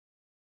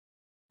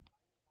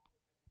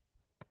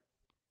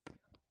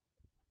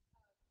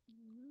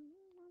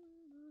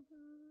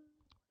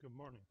Good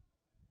morning.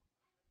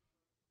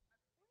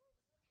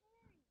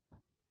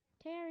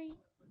 Terry.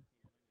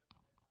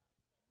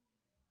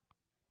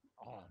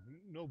 Oh,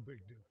 no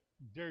big deal.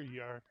 There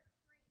you are.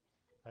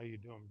 How you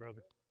doing,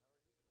 brother?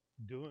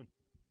 Doing?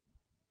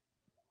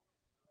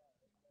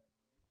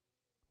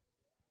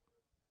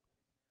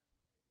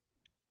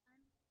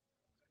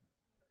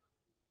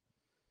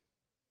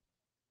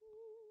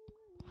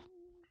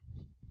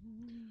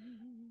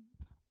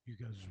 You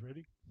guys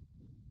ready?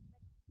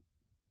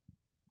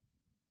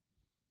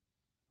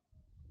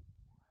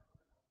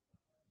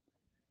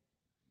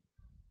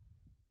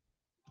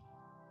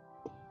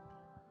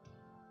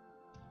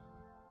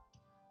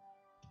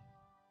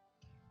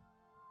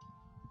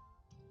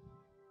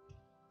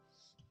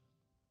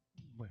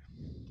 Well,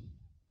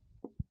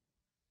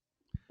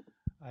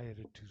 I had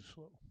it too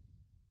slow.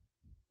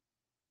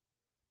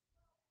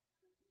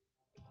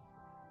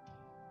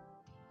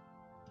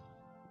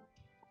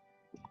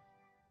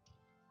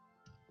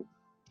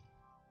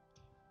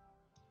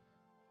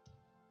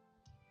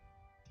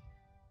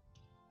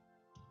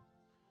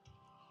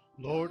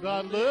 Lord,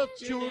 I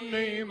lift your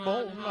name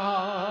on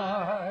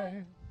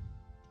high.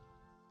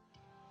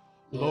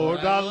 Lord,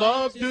 I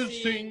love to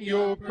sing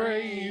your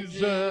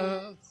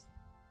praises.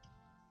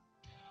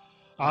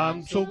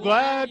 I'm so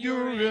glad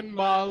you're in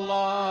my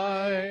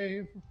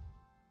life.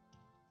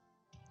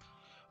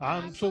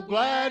 I'm so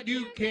glad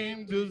you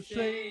came to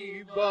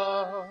save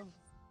us.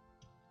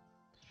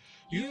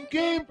 You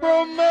came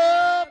from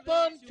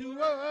heaven to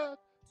earth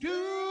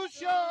to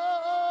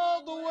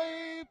show the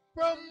way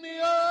from the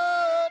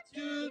earth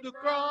to the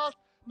cross.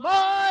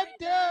 My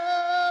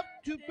debt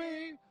to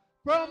pay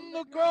from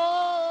the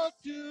cross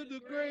to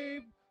the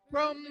grave,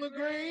 from the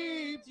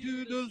grave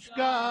to the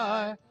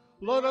sky.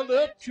 Lord, I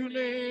lift your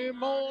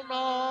name on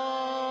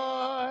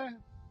high.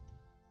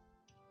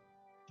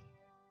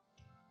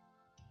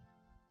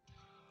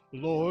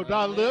 Lord,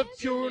 I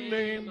lift your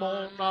name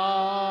on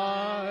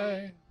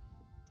high.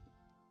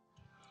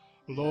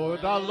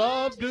 Lord, I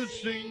love to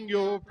sing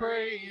your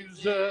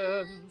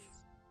praises.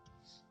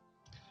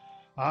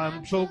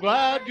 I'm so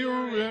glad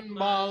you're in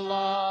my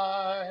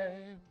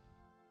life.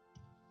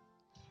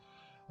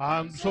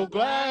 I'm so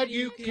glad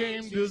you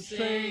came to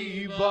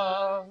save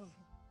us.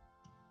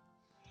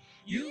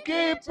 You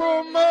came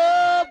from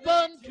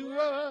heaven to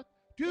earth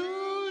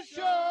to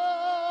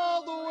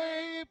show the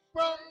way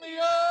from the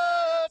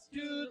earth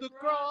to the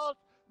cross.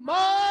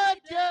 My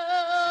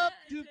debt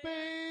to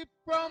pay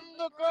from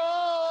the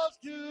cross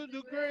to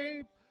the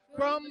grave,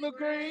 from the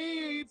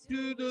grave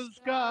to the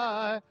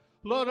sky.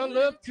 Lord, I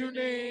lift your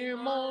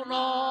name on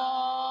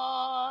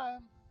high.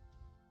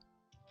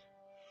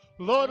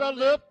 Lord, I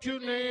lift your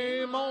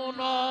name on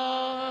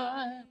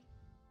high.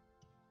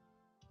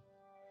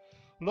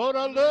 Lord,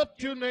 I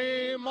lift your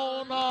name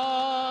on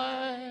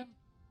high.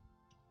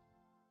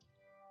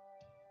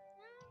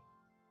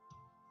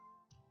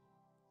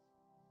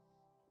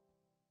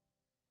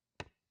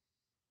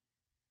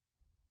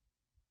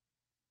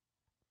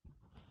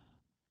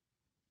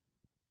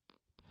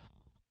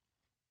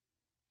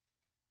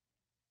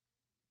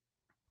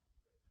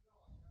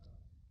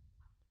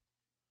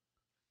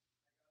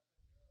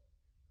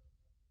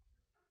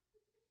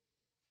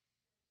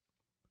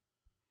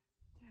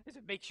 Just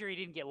to make sure he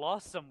didn't get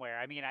lost somewhere.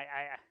 I mean,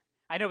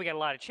 I know we got a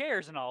lot of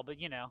chairs and all, but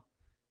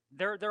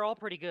they're all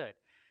pretty good.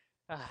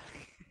 Uh,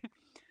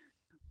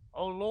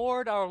 O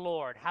Lord, our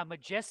Lord, how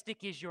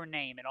majestic is your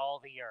name in all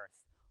the earth.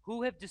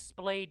 Who have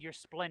displayed your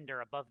splendor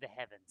above the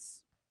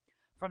heavens?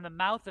 From the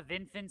mouth of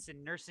infants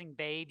and nursing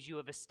babes, you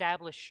have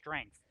established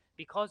strength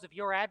because of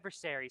your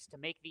adversaries to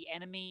make the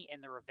enemy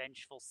and the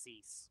revengeful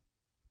cease.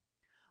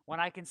 When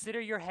I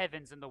consider your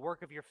heavens and the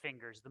work of your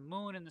fingers, the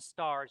moon and the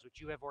stars which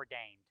you have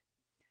ordained,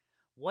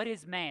 what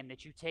is man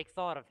that you take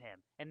thought of him,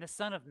 and the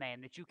Son of Man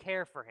that you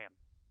care for him?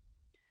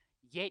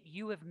 Yet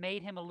you have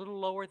made him a little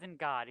lower than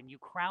God, and you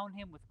crown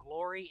him with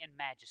glory and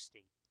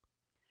majesty.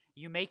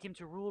 You make him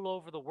to rule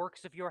over the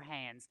works of your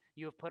hands.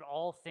 You have put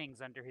all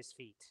things under his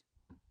feet.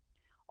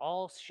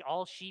 All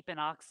sheep and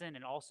oxen,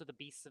 and also the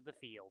beasts of the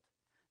field,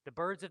 the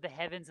birds of the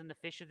heavens and the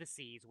fish of the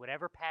seas,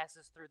 whatever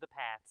passes through the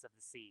paths of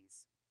the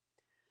seas.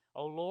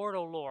 O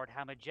Lord,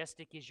 how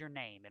majestic is your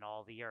name in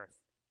all the earth.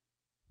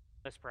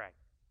 Let's pray.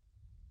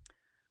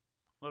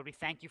 Lord, we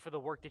thank you for the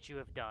work that you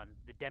have done,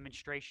 the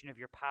demonstration of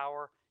your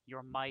power,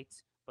 your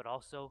might, but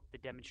also the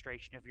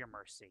demonstration of your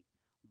mercy.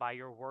 By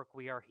your work,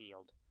 we are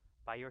healed.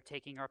 By your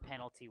taking our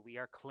penalty, we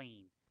are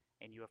clean.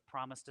 And you have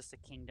promised us a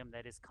kingdom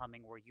that is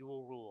coming where you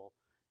will rule,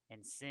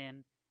 and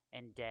sin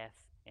and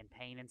death and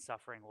pain and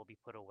suffering will be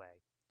put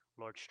away.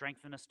 Lord,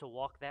 strengthen us to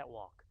walk that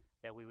walk,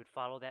 that we would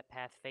follow that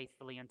path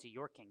faithfully unto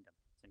your kingdom.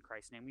 It's in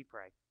Christ's name we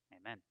pray.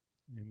 Amen.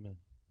 Amen.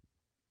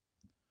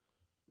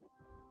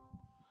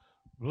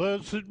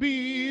 Blessed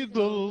be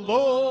the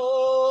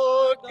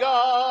Lord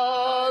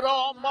God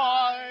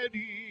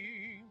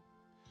Almighty,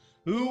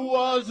 who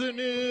was and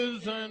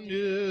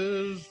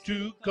is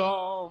to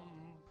come.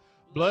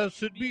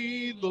 Blessed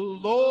be the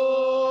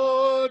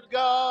Lord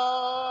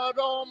God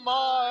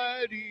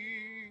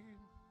Almighty,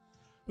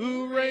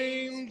 who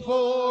reigns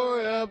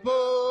forevermore.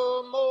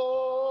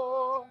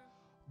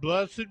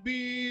 Blessed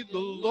be the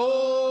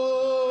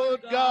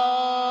Lord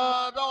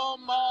God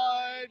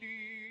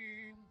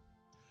Almighty,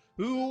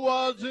 who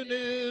was and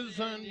is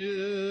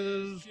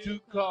to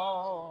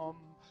come.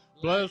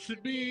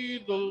 Blessed be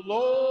the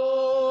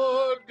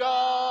Lord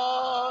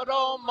God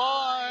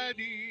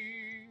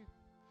Almighty,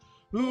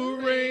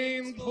 who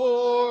reigns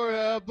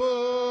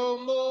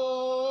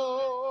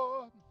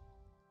forevermore.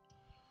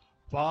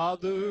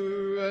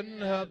 Father in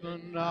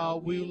heaven, how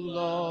we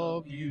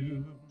love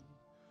you.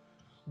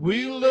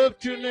 We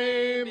lift your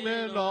name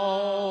in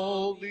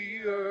all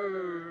the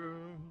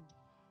earth.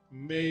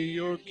 May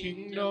your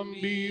kingdom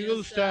be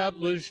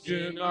established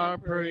in our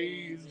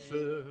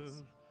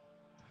praises,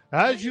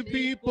 as your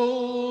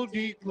people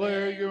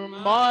declare your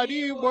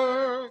mighty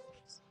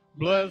works.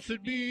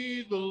 Blessed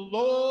be the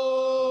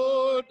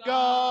Lord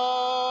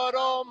God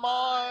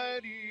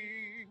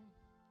Almighty,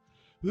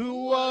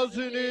 who was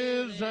and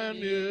is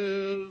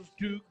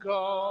to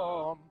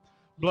come.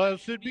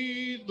 Blessed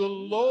be the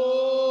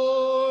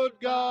Lord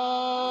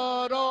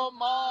God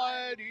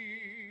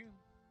Almighty,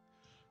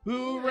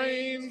 who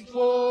reigns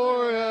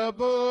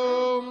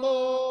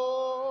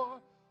forevermore.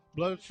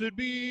 Blessed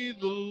be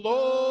the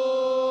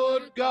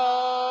Lord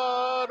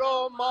God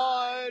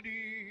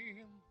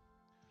Almighty,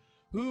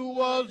 who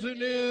was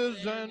and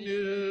is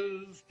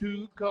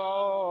to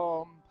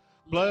come.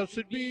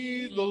 Blessed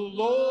be the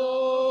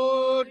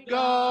Lord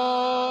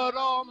God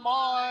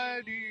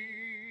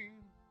Almighty,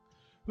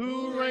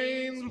 who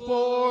reigns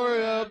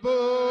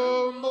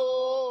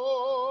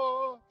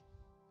forevermore.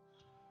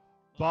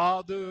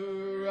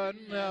 Father in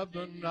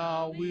heaven,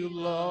 now we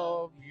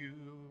love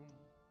you.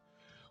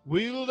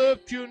 We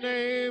lift your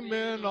name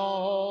in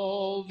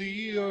all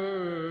the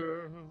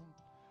earth.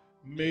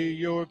 May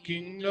your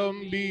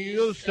kingdom be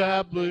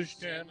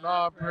established in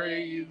our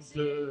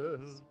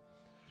praises,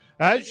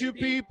 as your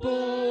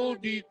people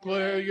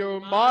declare your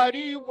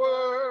mighty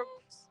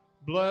works.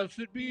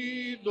 Blessed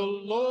be the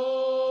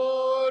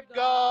Lord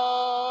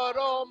God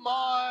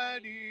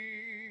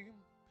Almighty,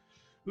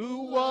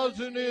 who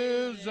was and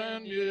is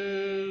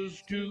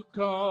to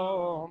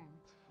come.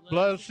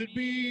 Blessed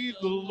be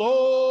the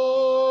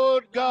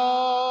Lord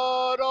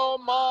God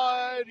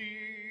Almighty,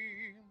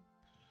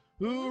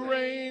 who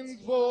reigns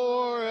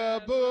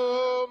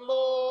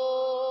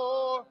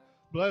forevermore.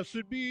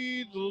 Blessed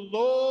be the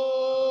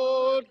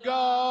Lord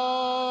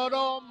God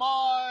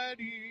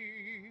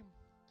Almighty,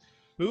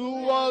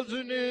 who was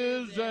and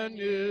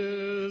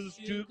is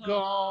to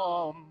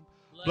come.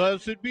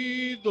 Blessed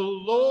be the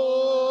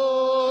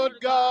Lord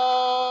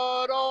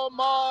God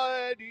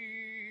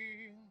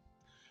Almighty,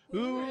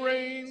 who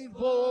reigns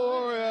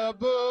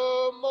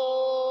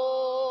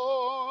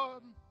forevermore.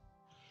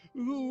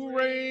 Who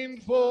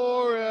reigns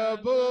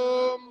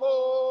forevermore.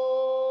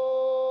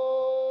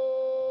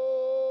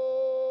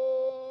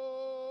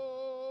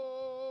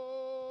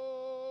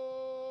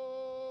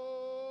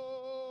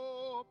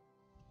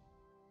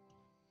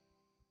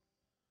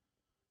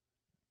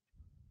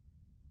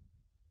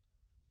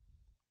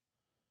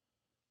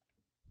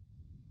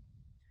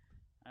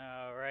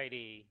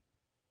 Alrighty.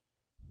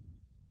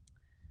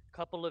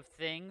 Couple of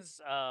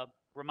things.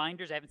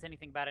 Reminders, I haven't said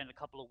anything about it in a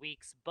couple of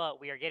weeks, but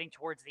we are getting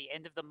towards the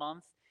end of the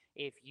month.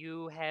 If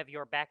you have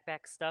your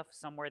backpack stuff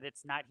somewhere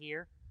that's not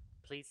here,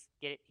 please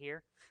get it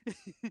here.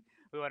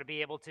 We want to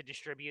be able to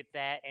distribute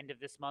that end of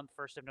this month,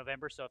 1st of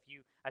November. So if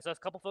you, I saw a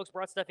couple folks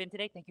brought stuff in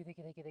today. Thank you, thank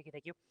you, thank you, thank you,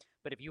 thank you.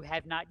 But if you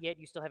have not yet,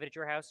 you still have it at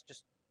your house,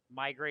 just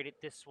migrate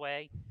it this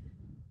way.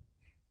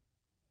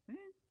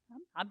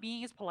 I'm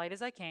being as polite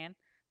as I can.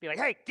 Be like,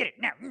 hey, get it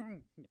now.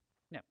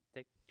 No.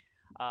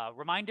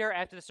 Reminder,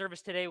 after the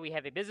service today, we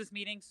have a business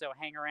meeting, so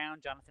hang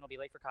around. Jonathan will be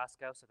late for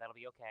Costco, so that'll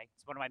be okay.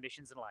 It's one of my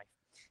missions in life.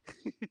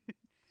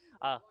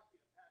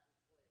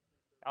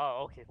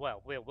 Oh, okay.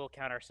 Well, we'll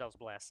count ourselves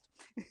blessed.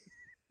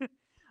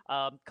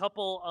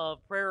 Couple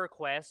of prayer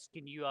requests.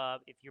 Can you,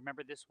 if you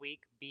remember this week,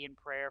 be in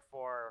prayer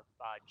for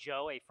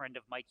Joe, a friend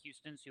of Mike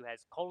Houston's who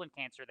has colon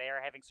cancer. They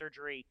are having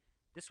surgery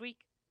this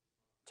week,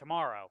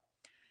 tomorrow.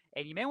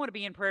 And you may want to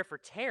be in prayer for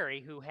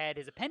Terry, who had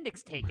his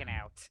appendix taken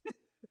out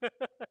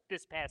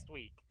this past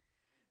week.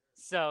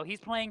 So he's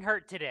playing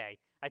hurt today.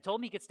 I told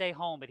him he could stay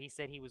home, but he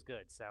said he was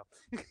good. So,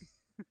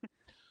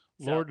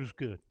 Lord is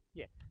good.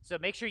 Yeah. So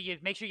make sure you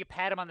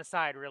pat him on the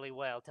side really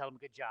well. Tell him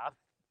good job.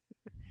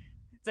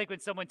 It's like when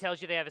someone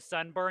tells you they have a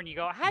sunburn, you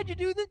go, "How'd you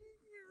do that?"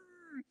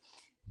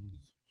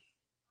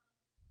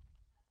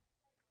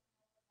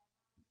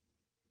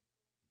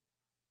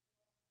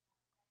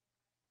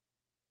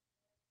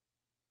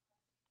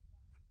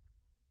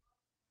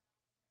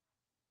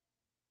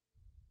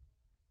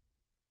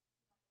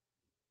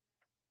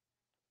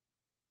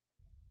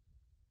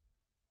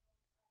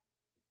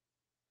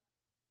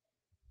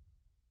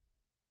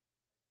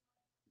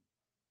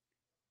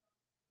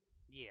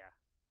 Yeah.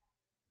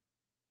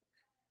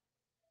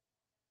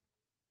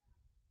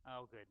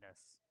 Oh goodness.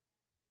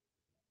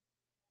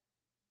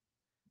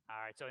 All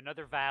right. So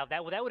another valve.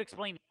 That would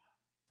explain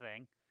the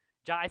thing.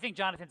 I think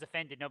Jonathan's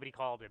offended. Nobody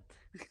called him.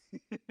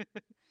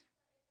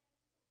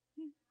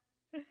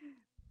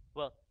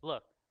 Well,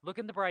 look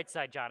in the bright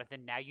side,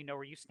 Jonathan. Now you know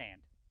where you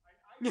stand.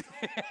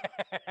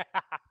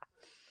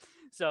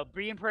 So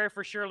be in prayer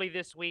for Shirley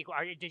this week.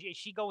 Is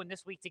she going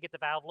this week to get the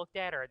valve looked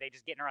at, or are they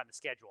just getting her on the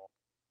schedule?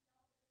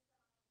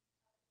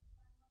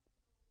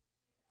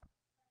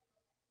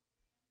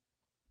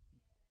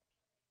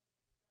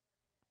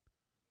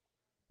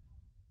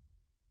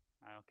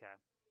 Okay.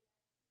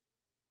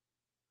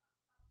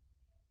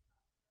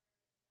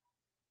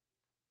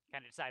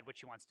 Kind of decide what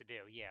she wants to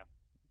do. Yeah.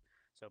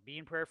 So be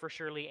in prayer for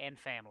Shirley and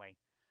family.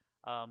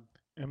 Um,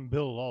 And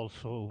Bill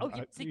also, oh,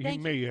 yeah, see, he thank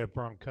you. may have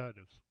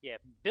bronchitis. Yeah,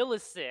 Bill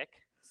is sick,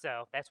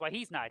 so that's why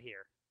he's not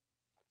here.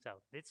 So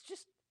it's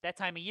just that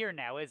time of year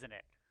now, isn't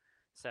it?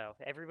 So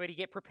everybody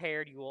get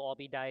prepared. You will all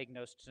be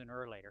diagnosed sooner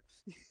or later.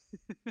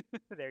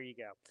 There you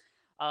go.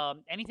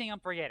 Anything I'm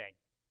forgetting?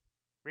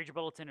 Read your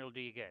bulletin, it'll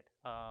do you good.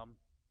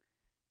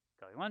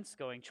 Going once,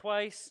 going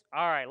twice.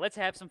 All right, let's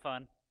have some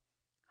fun.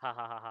 Ha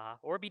ha ha ha.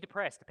 Or be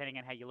depressed, depending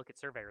on how you look at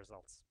survey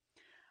results.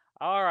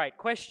 All right,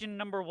 question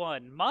number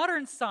 1.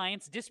 Modern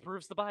science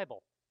disproves the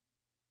Bible.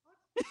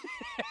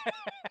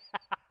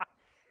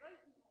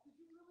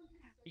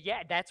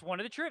 Yeah, that's one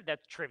of the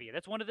that's trivia.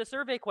 That's one of the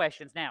survey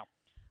questions. Now,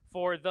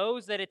 for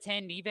those that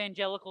attend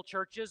evangelical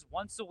churches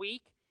once a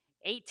week,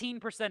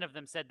 18% of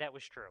them said that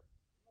was true.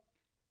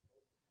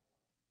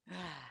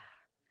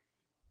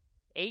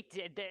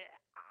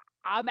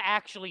 I'm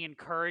actually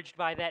encouraged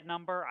by that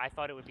number. I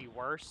thought it would be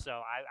worse, so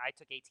I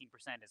took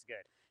 18% as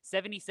good.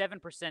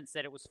 77%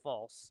 said it was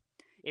false.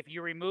 If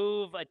you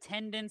remove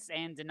attendance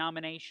and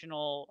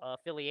denominational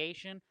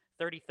affiliation,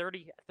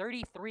 33%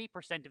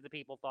 of the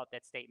people thought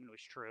that statement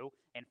was true,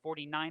 and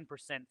 49%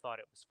 thought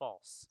it was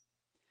false.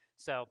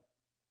 So,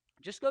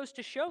 just goes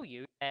to show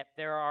you that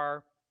there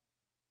are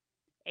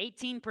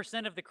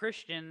 18% of the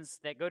Christians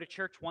that go to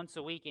church once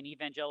a week in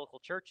evangelical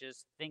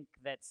churches think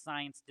that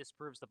science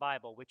disproves the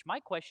Bible, which my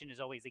question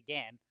is always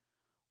again,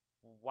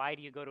 why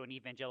do you go to an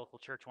evangelical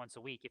church once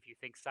a week if you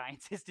think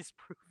science has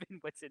disproven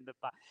what's in the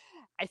Bible?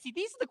 I see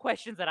these are the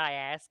questions that I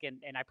ask, and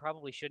I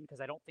probably shouldn't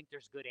because I don't think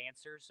there's good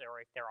answers,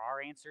 or if there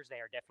are answers, they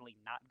are definitely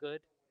not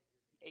good.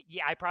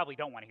 Yeah, I probably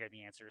don't want to hear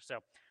the answers. So,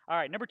 all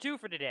right, number 2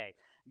 for today.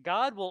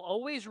 God will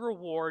always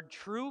reward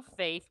true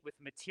faith with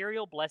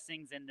material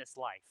blessings in this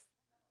life.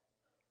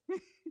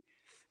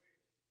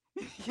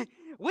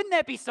 Wouldn't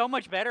that be so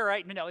much better,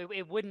 right? No,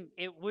 it wouldn't.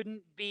 It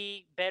wouldn't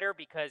be better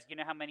because you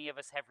know how many of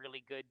us have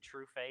really good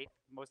true faith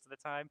most of the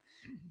time.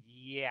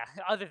 Yeah,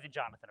 other than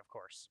Jonathan, of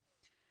course.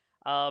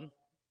 Um,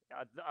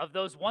 of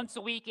those once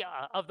a week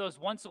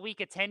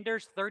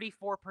attenders,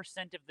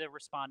 34% of the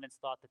respondents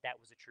thought that that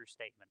was a true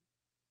statement.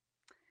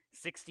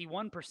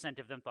 61%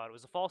 of them thought it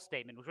was a false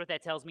statement, which what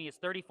that tells me is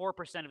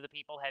 34% of the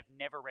people have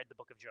never read the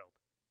book of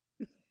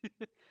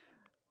Job.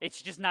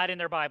 It's just not in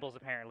their Bibles,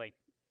 apparently.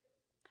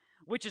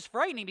 Which is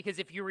frightening because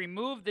if you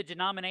remove the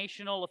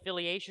denominational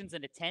affiliations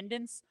and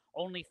attendance,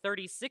 only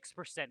 36%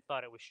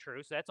 thought it was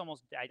true. So that's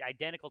almost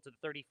identical to the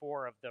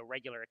 34 of the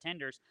regular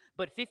attenders.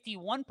 But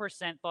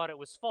 51% thought it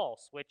was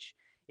false, which,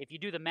 if you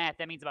do the math,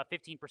 that means about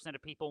 15%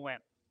 of people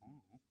went,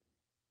 oh.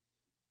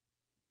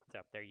 So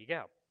there you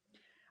go.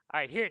 All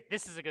right, here,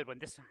 this is a good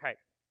one. All right,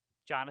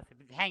 Jonathan,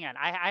 hang on.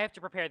 I have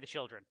to prepare the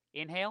children.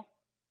 Inhale.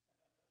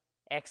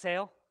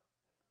 Exhale.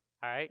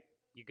 All right,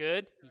 you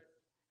good?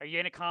 Are you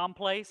in a calm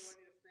place?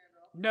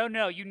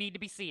 No, you need to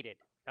be seated.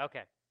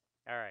 Okay.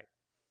 All right.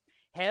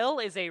 Hell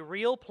is a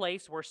real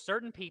place where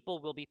certain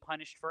people will be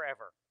punished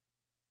forever.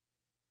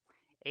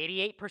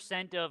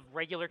 88% of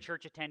regular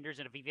church attenders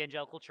and of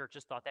evangelical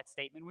churches thought that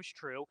statement was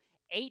true.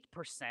 8%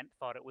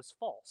 thought it was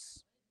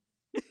false.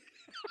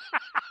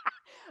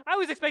 I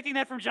was expecting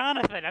that from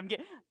Jonathan. I'm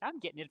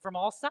getting it from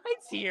all sides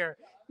here.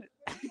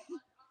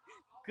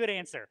 Good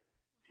answer.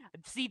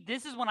 See,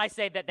 this is when I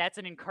say that that's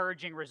an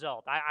encouraging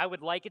result. I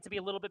would like it to be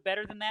a little bit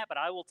better than that, but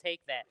I will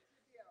take that.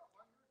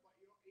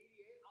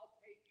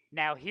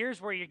 Now, here's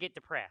where you get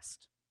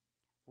depressed.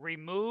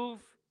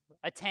 Remove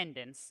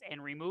attendance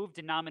and remove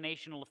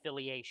denominational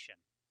affiliation.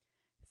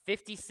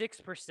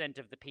 56%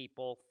 of the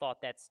people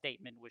thought that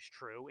statement was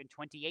true, and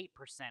 28%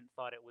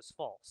 thought it was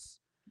false,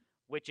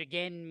 which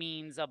again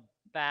means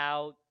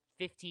about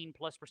 15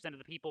 plus percent of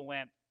the people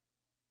went,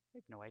 I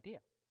have no idea.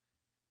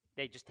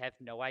 They just have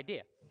no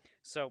idea.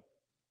 So,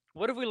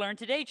 what have we learned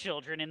today,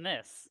 children, in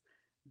this?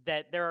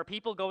 That there are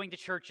people going to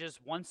churches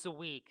once a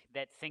week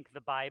that think the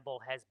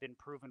Bible has been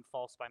proven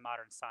false by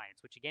modern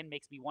science, which again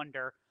makes me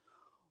wonder,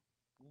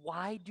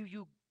 why do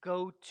you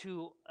go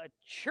to a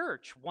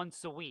church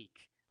once a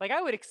week? Like,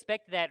 I would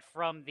expect that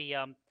from the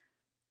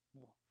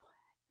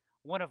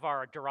one of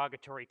our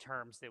derogatory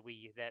terms that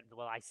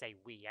I say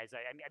we, as I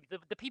mean,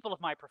 the people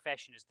of my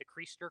profession is the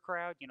creaster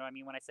crowd. You know what I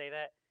mean when I say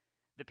that?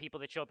 The people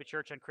that show up at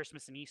church on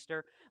Christmas and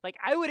Easter. Like,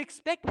 I would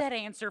expect that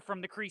answer from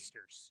the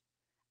creasters.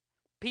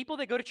 People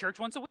that go to church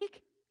once a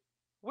week?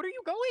 What are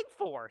you going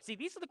for? See,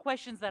 these are the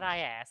questions that I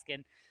ask.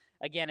 And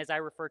again, as I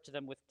refer to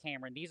them with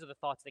Cameron, these are the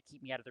thoughts that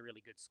keep me out of the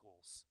really good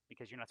schools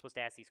because you're not supposed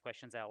to ask these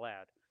questions out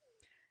loud.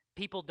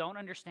 People don't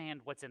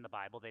understand what's in the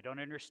Bible. They don't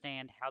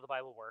understand how the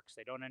Bible works.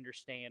 They don't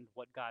understand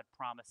what God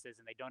promises,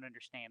 and they don't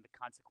understand the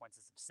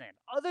consequences of sin.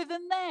 Other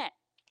than that,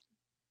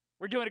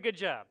 We're doing a good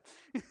job.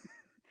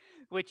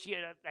 Which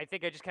I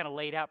think I just kind of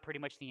laid out pretty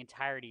much the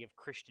entirety of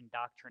Christian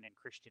doctrine and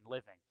Christian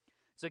living.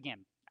 So again,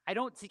 I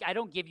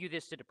don't give you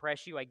this to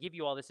depress you. I give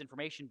you all this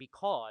information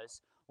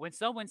because when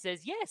someone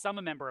says, "Yes, I'm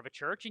a member of a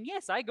church and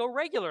yes, I go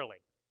regularly,"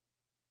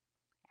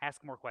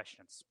 ask more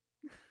questions.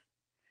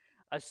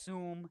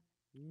 Assume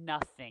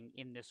nothing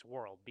in this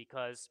world,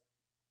 because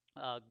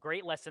a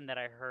great lesson that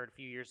I heard a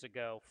few years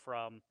ago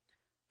from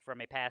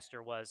a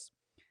pastor was,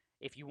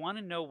 if you want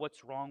to know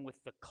what's wrong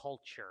with the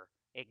culture,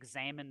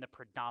 examine the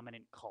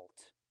predominant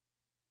cult.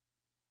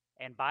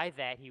 And by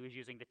that, he was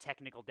using the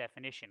technical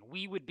definition.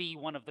 We would be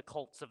one of the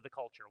cults of the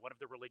culture, one of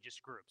the religious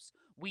groups.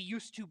 We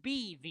used to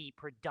be the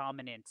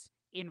predominant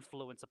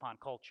influence upon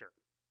culture.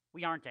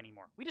 We aren't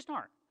anymore. We just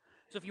aren't.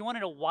 So if you want to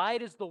know, why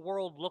does the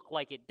world look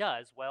like it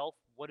does? Well,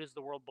 what is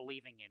the world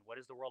believing in? What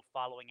is the world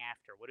following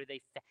after?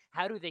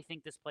 How do they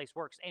think this place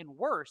works? And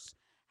worse,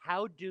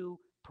 how do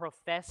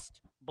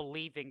professed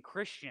believing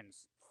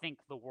Christians think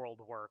the world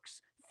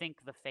works,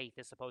 think the faith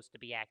is supposed to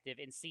be active,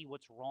 and see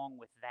what's wrong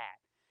with that?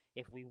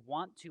 If we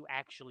want to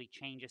actually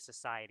change a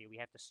society, we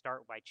have to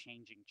start by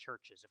changing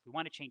churches. If we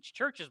want to change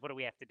churches, what do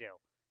we have to do?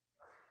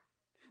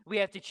 We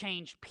have to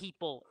change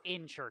people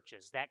in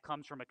churches. That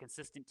comes from a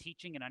consistent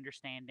teaching and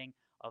understanding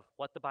of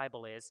what the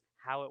Bible is,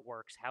 how it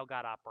works, how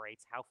God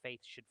operates, how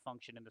faith should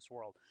function in this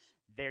world.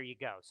 There you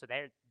go. So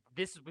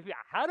this is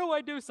how do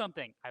I do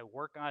something? I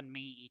work on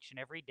me each and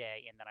every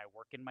day, and then I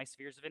work in my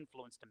spheres of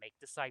influence to make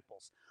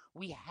disciples.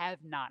 We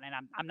have not, and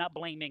I'm not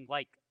blaming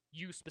like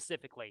you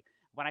specifically.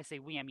 When I say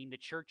we, I mean the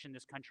church in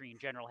this country in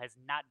general has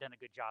not done a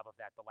good job of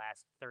that the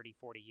last 30,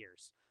 40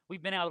 years.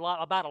 We've been out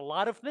about a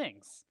lot of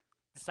things.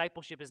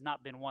 Discipleship has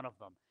not been one of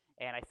them,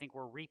 and I think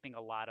we're reaping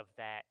a lot of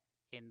that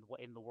in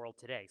the world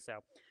today.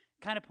 So,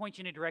 kind of point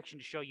you in a direction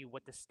to show you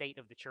what the state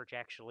of the church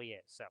actually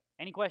is. So,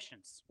 any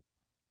questions?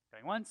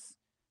 Going once,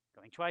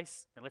 going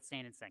twice, then let's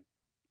stand and sing.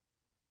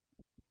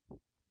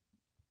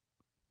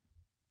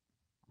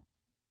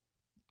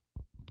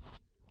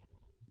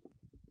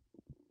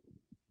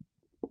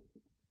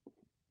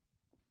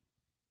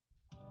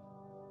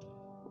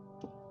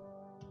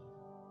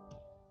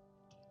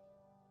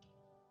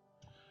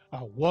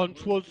 I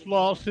once was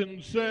lost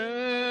in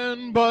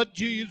sin, but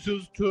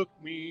Jesus took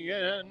me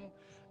in.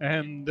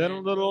 And then a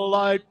little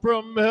light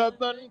from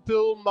heaven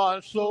filled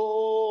my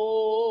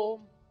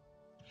soul.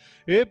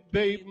 It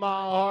bathed my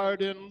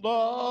heart in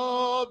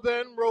love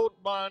and wrote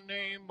my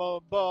name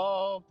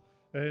above.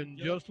 And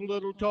just a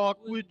little talk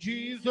with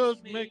Jesus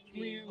makes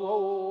me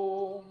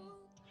whole.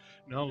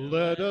 Now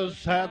let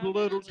us have a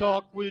little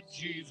talk with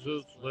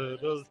Jesus.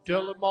 Let us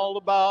tell him all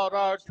about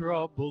our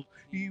troubles.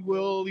 He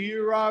will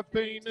hear our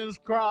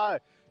faintest cry.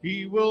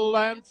 He will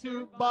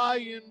answer by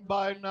and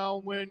by. Now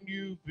when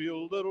you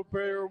feel little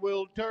prayer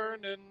will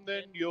turn, and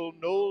then you'll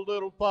know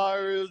little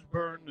fire is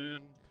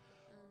burning.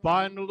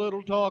 Find a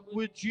little talk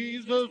with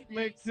Jesus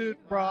makes it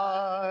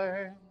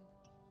right.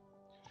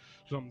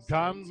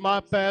 Sometimes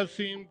my path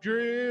seems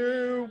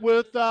drear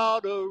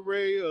without a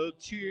ray of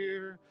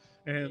cheer.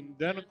 And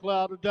then a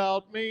cloud of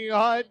doubt may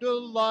hide the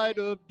light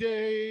of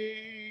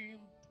day.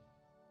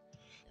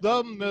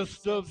 The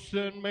mist of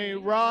sin may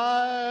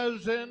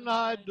rise and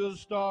hide the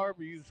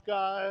starry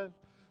skies,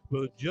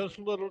 but just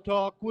a little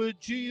talk with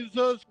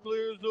Jesus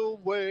clears the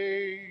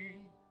way.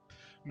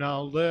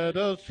 Now let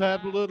us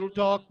have a little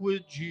talk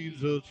with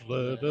Jesus.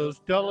 Let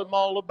us tell him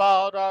all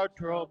about our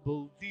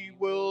troubles. He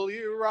will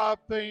hear our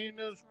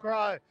faintest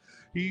cry.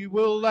 He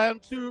will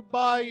answer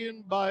by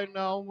and by.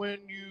 Now when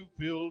you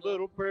feel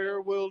little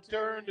prayer will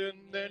turn,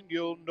 and then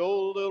you'll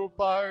know little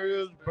fire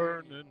is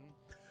burning.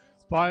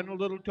 Find a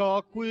little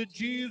talk with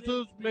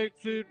Jesus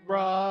makes it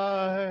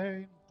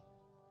right.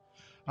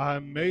 I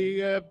may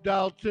have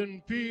doubts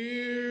and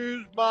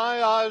fears,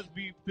 my eyes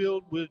be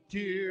filled with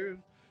tears,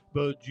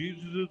 but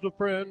Jesus is a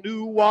friend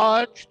who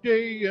watches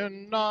day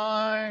and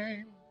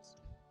night.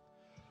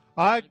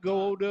 I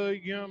go to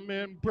him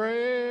in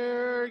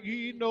prayer,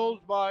 he knows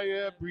my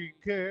every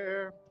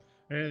care,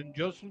 and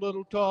just a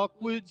little talk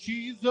with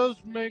Jesus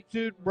makes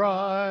it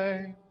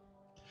right.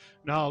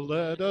 Now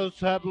let us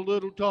have a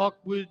little talk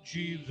with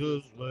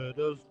Jesus. Let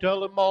us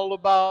tell him all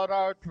about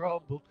our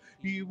troubles.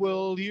 He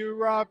will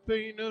hear our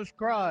faintest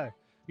cry.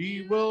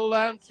 He will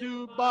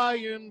answer by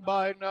and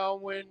by. Now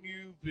when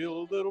you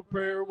feel little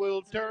prayer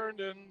will turn,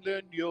 and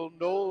then you'll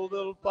know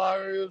little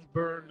fire is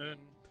burning.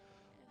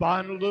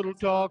 Find a little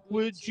talk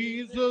with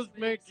Jesus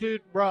makes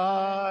it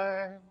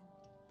right.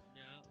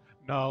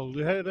 Now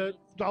let us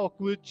talk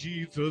with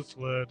Jesus.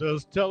 Let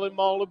us tell him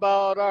all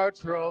about our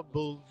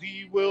troubles.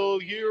 He will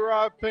hear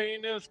our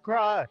faintest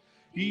cry.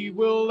 He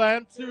will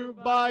answer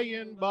by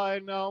and by.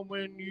 Now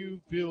when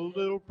you feel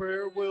little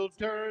prayer will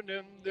turn,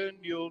 and then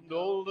you'll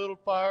know little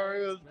fire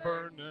is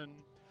burning.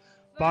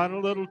 Find a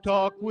little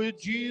talk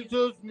with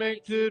Jesus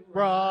makes it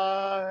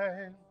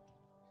right.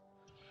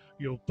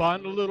 You'll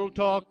find a little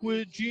talk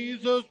with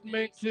Jesus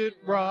makes it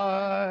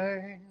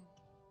right.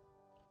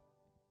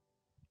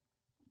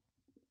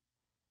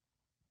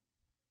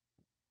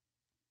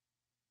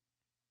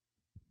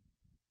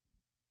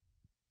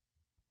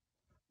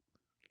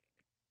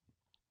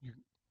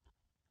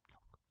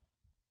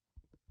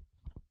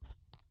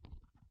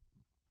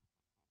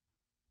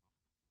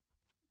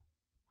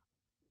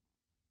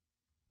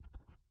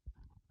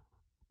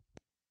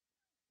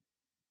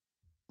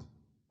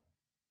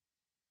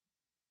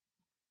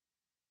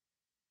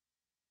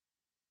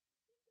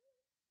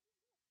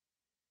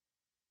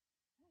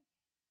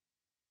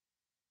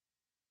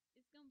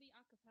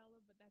 a cappella,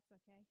 but that's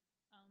okay.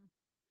 Um,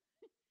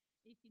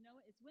 if you know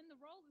it, it's when the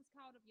world is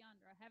called up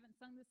yonder. I haven't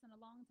sung this in a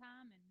long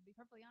time, and to be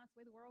perfectly honest,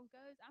 the way the world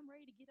goes, I'm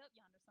ready to get up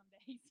yonder some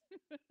days.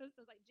 So it's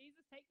like,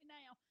 Jesus, take me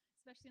now,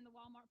 especially in the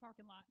Walmart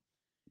parking lot.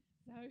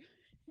 So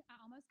I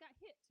almost got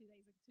hit 2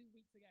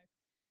 weeks ago.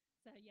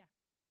 So yeah,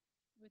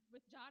 with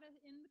Jada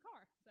in the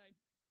car. So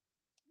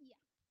yeah.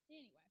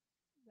 Anyway,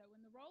 so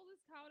when the roll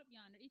is called up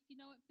yonder, if you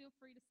know it, feel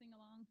free to sing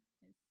along.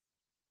 It's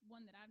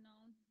one that I've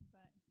known,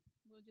 but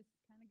we'll just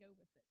kind of go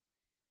with it.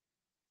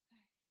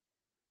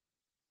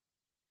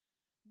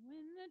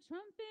 When the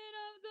trumpet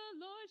of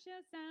the Lord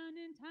shall sound,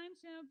 and time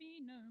shall be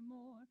no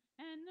more,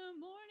 and the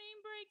morning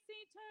breaks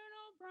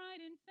eternal,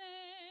 bright and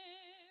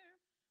fair.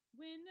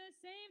 When the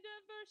saved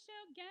of earth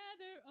shall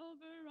gather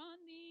over on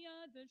the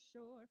other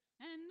shore,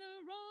 and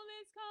the roll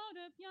is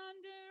called up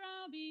yonder,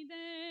 I'll be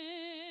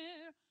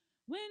there.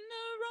 When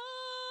the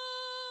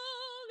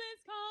roll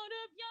is called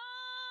up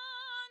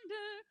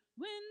yonder,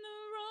 when the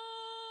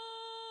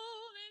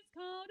roll is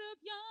called up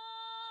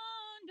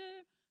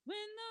yonder,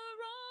 when the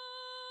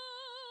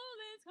roll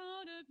is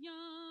called up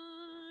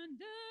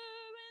yonder,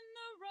 when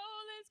the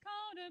roll is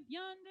called up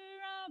yonder,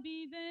 I'll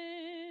be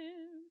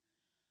there.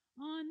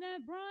 On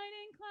that bright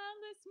and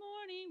cloudless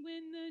morning,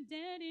 when the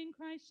dead in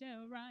Christ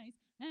shall rise,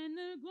 and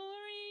the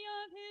glory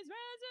of his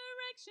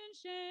resurrection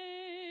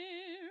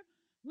share,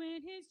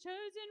 when his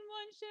chosen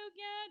ones shall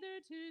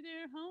gather to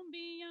their home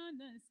beyond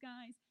the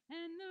skies,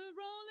 and the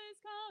roll is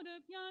called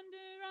up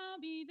yonder, I'll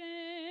be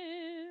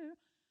there.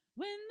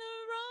 When the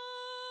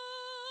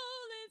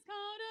roll is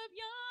called up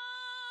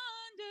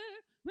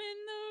yonder, when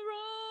the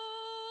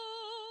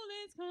roll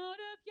is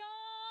called up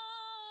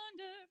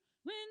yonder,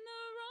 when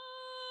the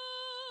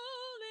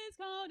roll is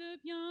called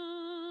up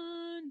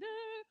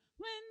yonder,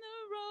 when the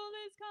roll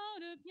is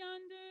called up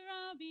yonder,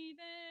 I'll be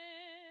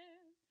there.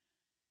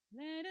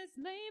 Let us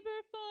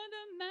labor for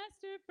the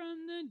Master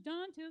from the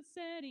dawn till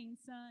setting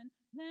sun.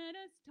 Let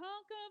us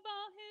talk of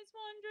all his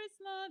wondrous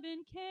love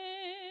and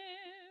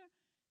care.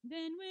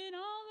 Then when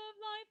all of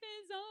life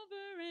is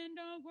over and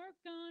our work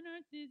on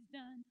earth is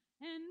done,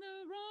 and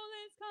the roll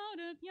is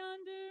called up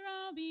yonder,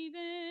 I'll be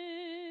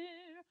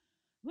there.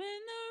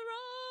 When the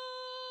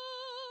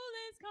roll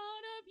is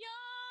called up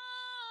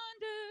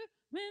yonder,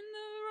 when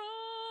the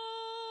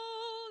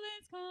roll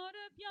is called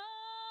up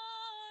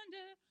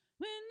yonder,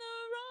 when the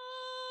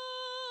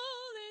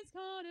roll is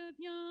called up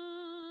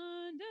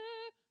yonder,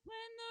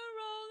 when the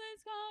roll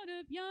is called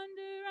up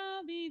yonder,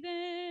 I'll be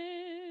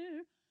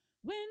there.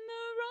 When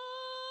the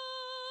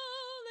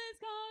roll is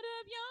called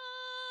up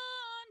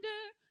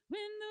yonder,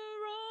 when the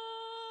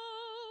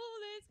roll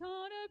is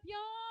called up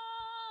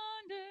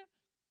yonder,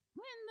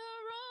 when the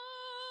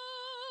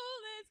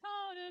roll is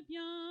called up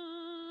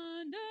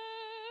yonder,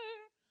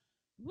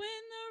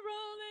 when the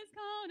roll is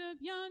called up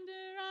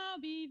yonder, I'll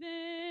be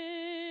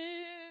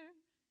there.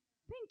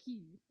 Thank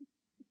you.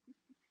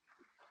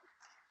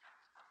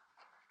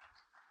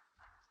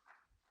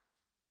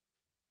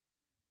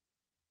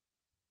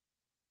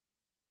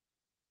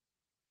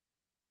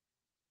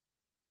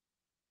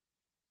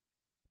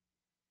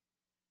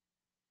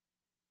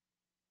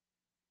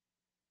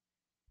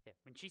 Yeah,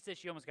 when she says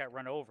she almost got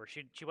run over,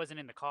 she wasn't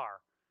in the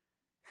car.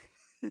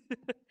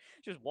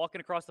 She was walking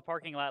across the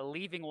parking lot,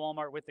 leaving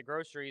Walmart with the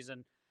groceries,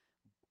 and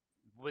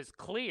was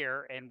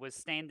clear and was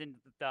standing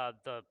the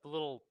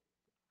little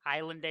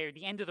island there,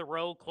 the end of the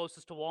road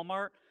closest to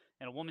Walmart,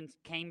 and a woman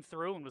came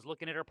through and was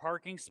looking at her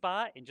parking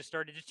spot and just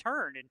started to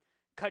turn and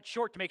cut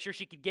short to make sure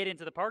she could get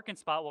into the parking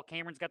spot while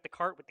Cameron's got the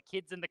cart with the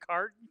kids in the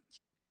cart.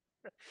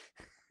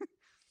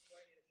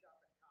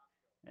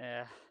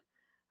 Yeah.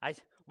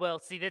 Well,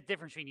 see the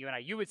difference between you and I.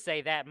 You would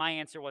say that. My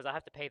answer was I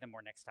have to pay them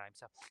more next time.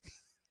 So,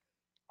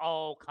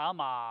 oh, come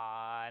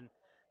on.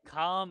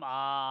 Come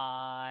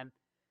on.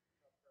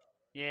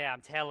 Yeah,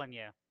 I'm telling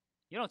you.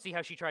 You don't see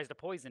how she tries to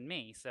poison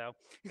me, so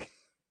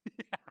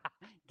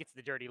gets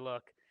the dirty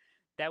look.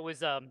 That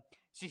was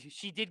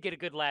she did get a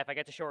good laugh. I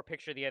got to show her a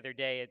picture the other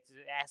day. It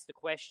asked the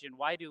question,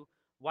 why do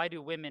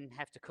women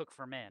have to cook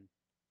for men?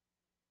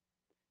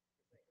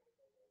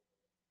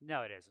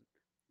 No, it isn't.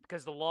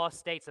 Because the law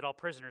states that all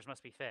prisoners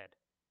must be fed.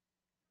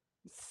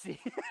 See?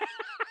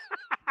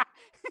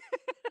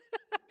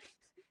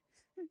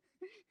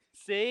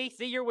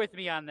 See, you're with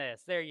me on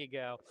this. There you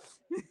go.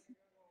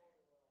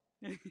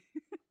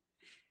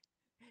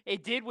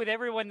 It did with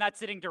everyone not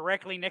sitting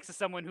directly next to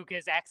someone who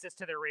has access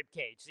to their rib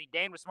cage. See,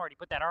 Dan was smart. He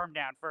put that arm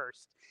down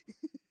first.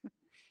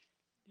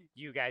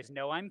 You guys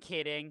know I'm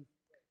kidding.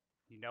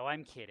 You know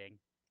I'm kidding.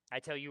 I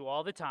tell you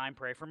all the time,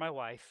 pray for my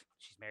wife.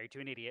 She's married to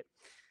an idiot.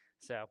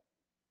 So,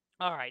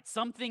 all right,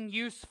 something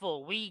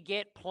useful. We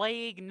get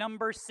plague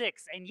number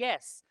 6. And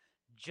yes,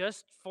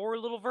 just 4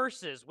 little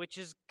verses, which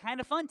is kind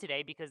of fun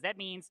today because that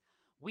means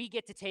we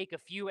get to take a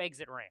few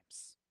exit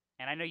ramps.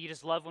 And I know you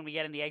just love when we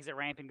get in the exit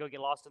ramp and go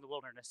get lost in the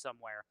wilderness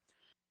somewhere.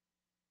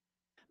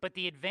 But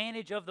the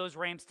advantage of those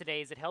ramps today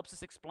is it helps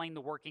us explain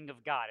the working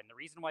of God. And the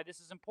reason why this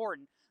is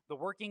important, the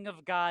working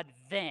of God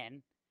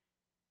then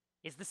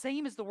is the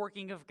same as the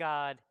working of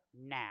God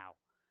now.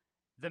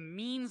 The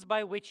means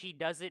by which he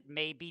does it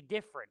may be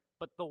different,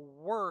 but the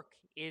work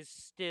is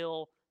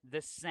still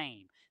the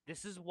same.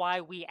 This is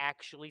why we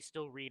actually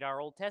still read our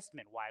Old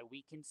Testament, why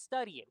we can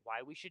study it,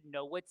 why we should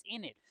know what's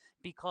in it,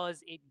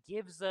 because it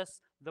gives us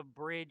the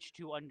bridge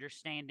to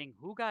understanding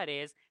who God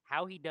is,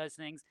 how he does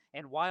things,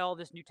 and why all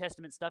this New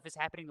Testament stuff is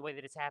happening the way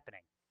that it's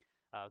happening.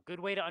 A good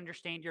way to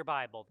understand your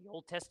Bible. The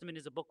Old Testament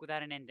is a book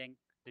without an ending.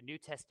 The New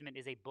Testament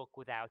is a book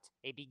without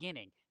a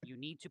beginning. You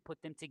need to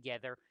put them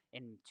together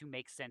and to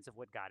make sense of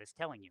what God is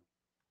telling you.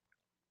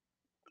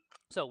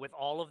 So with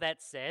all of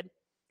that said,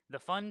 the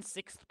fun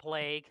sixth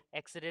plague,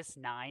 Exodus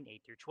 9,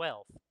 8 through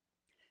 12.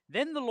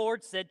 Then the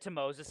Lord said to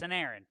Moses and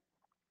Aaron,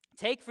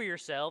 "Take for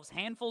yourselves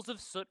handfuls of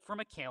soot from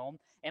a kiln,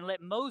 and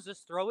let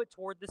Moses throw it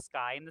toward the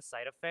sky in the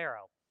sight of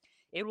Pharaoh.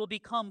 It will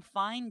become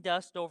fine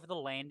dust over the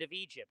land of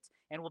Egypt,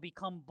 and will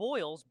become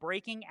boils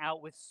breaking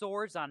out with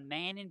sores on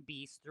man and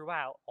beast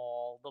throughout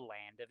all the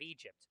land of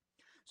Egypt."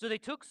 So they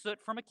took soot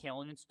from a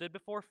kiln and stood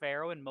before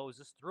Pharaoh, and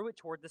Moses threw it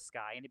toward the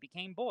sky, and it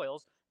became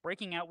boils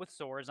breaking out with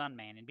sores on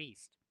man and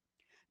beast.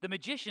 The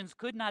magicians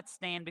could not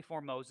stand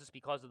before Moses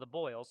because of the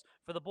boils,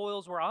 for the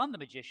boils were on the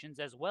magicians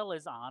as well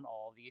as on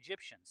all the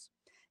Egyptians.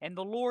 And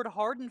the Lord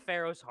hardened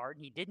Pharaoh's heart,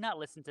 and he did not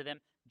listen to them,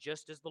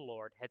 just as the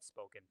Lord had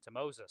spoken to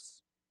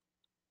Moses.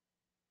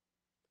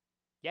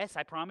 Yes,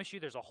 I promise you,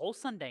 there's a whole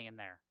Sunday in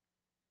there.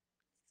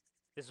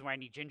 This is where I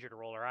need Ginger to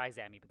roll her eyes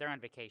at me, but they're on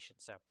vacation,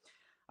 so.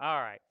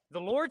 All right. The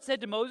Lord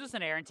said to Moses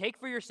and Aaron, "Take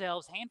for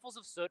yourselves handfuls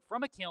of soot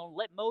from a kiln.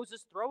 Let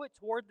Moses throw it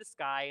toward the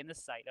sky in the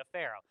sight of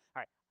Pharaoh."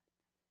 All right.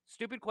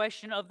 Stupid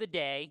question of the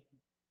day.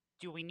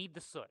 Do we need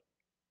the soot?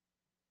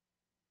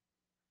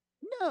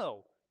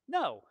 No.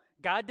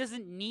 God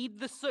doesn't need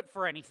the soot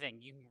for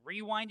anything. You can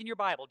rewind in your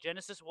Bible,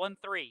 Genesis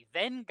 1:3.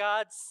 Then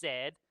God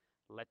said,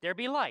 "Let there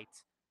be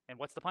light." And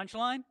what's the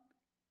punchline?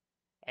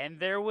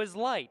 And there was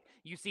light.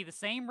 You see the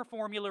same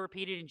formula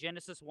repeated in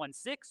Genesis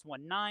 1:6,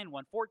 1:9,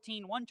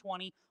 1:14,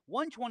 1:20,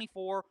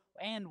 1:24,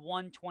 and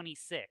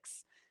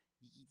 1:26.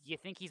 You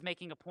think he's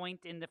making a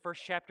point in the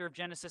first chapter of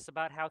Genesis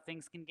about how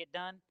things can get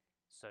done?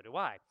 So do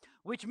I.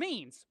 Which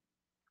means,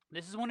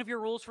 this is one of your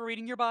rules for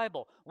reading your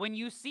Bible. When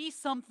you see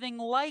something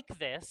like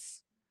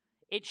this,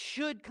 it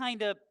should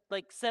kind of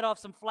like set off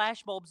some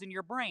flashbulbs in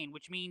your brain,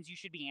 which means you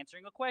should be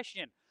answering a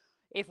question.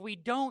 If we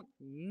don't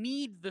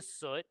need the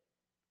soot,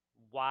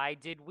 why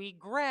did we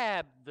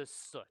grab the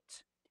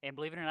soot? And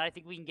believe it or not, I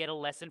think we can get a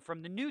lesson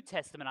from the New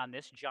Testament on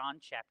this, John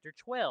chapter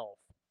 12.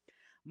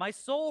 "My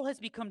soul has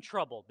become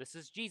troubled." This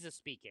is Jesus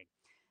speaking.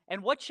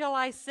 "And what shall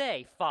I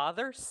say?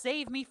 Father,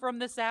 save me from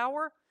this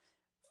hour?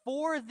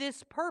 For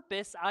this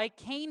purpose I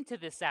came to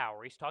this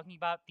hour." He's talking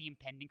about the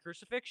impending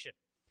crucifixion.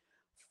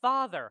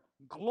 "Father,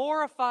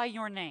 glorify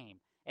your name."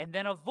 And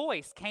then a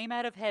voice came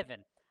out of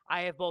heaven.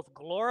 "I have both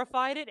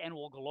glorified it and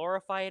will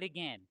glorify it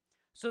again."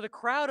 So the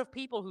crowd of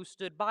people who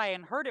stood by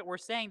and heard it were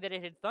saying that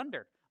it had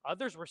thundered.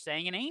 Others were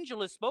saying, "An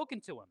angel has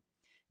spoken to him."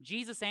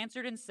 Jesus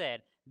answered and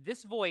said,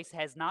 "This voice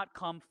has not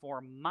come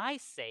for my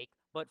sake,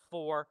 but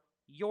for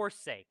your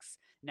sakes.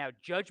 Now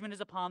judgment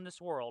is upon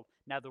this world.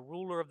 Now the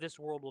ruler of this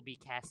world will be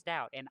cast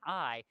out. And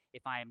I,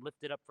 if I am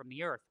lifted up from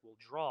the earth, will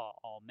draw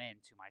all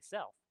men to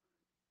myself."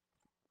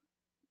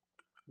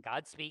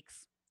 God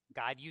speaks.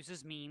 God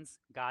uses means.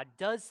 God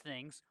does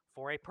things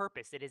for a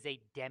purpose. It is a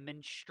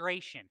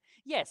demonstration.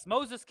 Yes,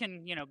 Moses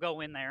can, go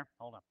in there.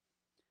 Hold on.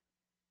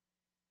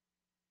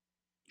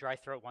 Dry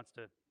throat wants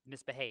to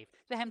misbehave.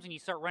 What happens when you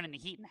start running the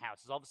heat in the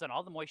house is all of a sudden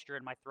all the moisture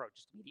in my throat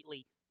just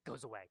immediately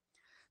goes away.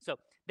 So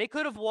they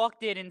could have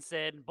walked in and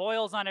said,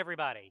 "Boils on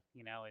everybody,"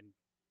 and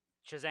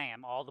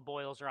Shazam, all the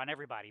boils are on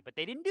everybody. But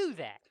they didn't do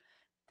that.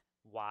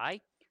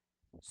 Why?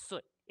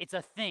 Soot. It's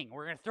a thing.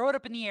 We're going to throw it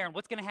up in the air, and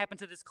what's going to happen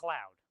to this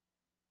cloud?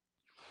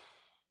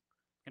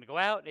 It's going to go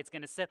out. It's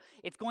going to set.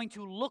 It's going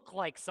to look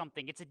like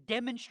something. It's a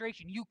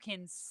demonstration. You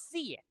can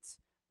see it.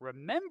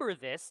 Remember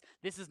this.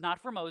 This is not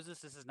for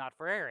Moses. This is not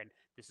for Aaron.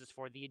 This is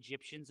for the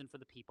Egyptians and for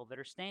the people that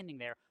are standing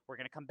there. We're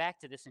going to come back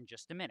to this in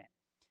just a minute.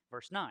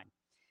 Verse 9.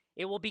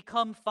 "It will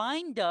become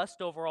fine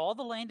dust over all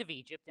the land of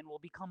Egypt, and will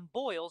become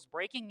boils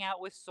breaking out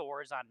with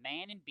sores on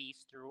man and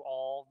beast through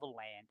all the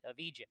land of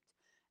Egypt."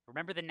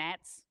 Remember the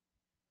gnats?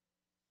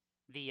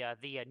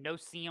 The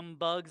no-see-um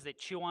bugs that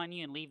chew on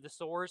you and leave the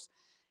sores?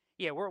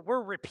 Yeah,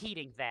 we're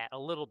repeating that a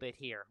little bit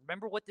here.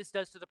 Remember what this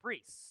does to the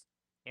priests.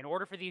 In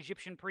order for the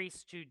Egyptian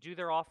priests to do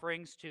their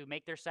offerings, to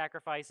make their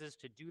sacrifices,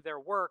 to do their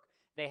work,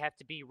 they have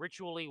to be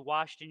ritually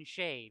washed and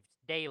shaved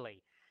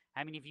daily.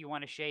 How many of you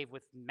want to shave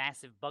with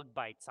massive bug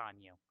bites on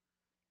you?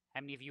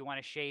 How many of you want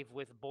to shave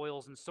with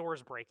boils and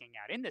sores breaking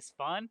out? Isn't this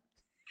fun?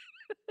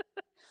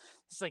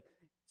 It's like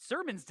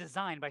sermons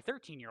designed by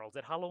 13-year-olds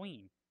at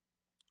Halloween.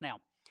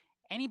 Now,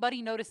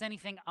 anybody notice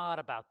anything odd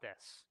about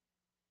this?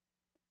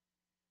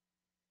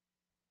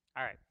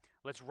 All right,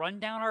 let's run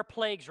down our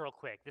plagues real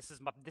quick. This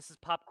is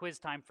pop quiz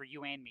time for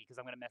you and me because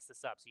I'm going to mess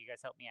this up, so you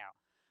guys help me out.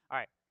 All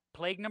right,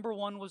 plague number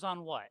 1 was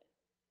on what?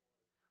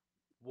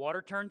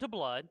 Water turned to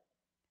blood.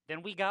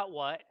 Then we got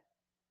what?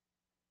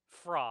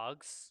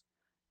 Frogs.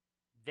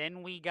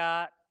 Then we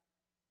got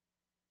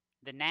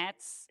the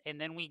gnats, and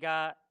then we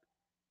got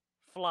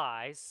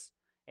flies,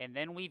 and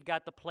then we've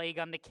got the plague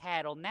on the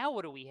cattle. Now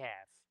what do we have?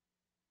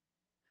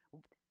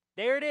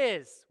 There it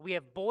is. We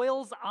have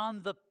boils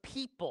on the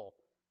people.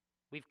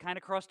 We've kind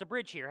of crossed a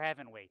bridge here,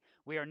 haven't we?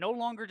 We are no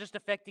longer just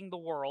affecting the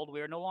world.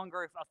 We are no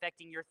longer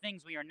affecting your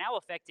things. We are now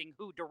affecting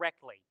who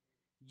directly?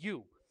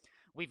 You.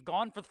 We've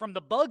gone from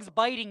the bugs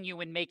biting you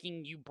and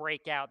making you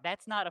break out.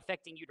 That's not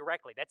affecting you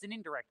directly. That's an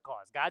indirect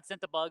cause. God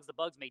sent the bugs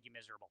made you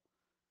miserable.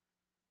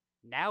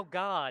 Now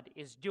God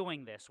is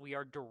doing this. We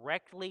are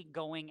directly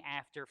going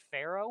after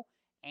Pharaoh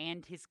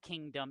and his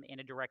kingdom in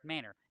a direct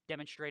manner.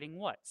 Demonstrating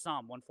what?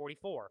 Psalm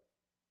 144.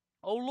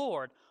 O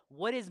Lord,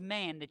 what is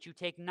man that you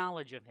take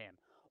knowledge of him?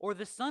 Or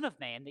the son of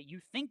man that you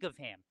think of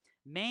him?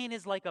 Man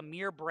is like a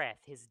mere breath.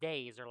 His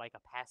days are like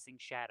a passing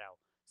shadow.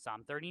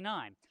 Psalm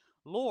 39.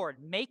 Lord,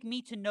 make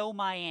me to know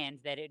my end,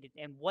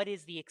 and what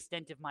is the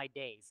extent of my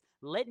days.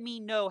 Let me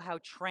know how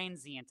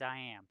transient I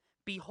am.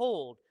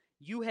 Behold,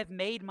 you have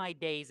made my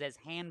days as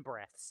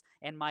handbreadths,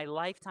 and my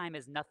lifetime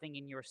as nothing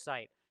in your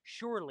sight.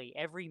 Surely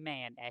every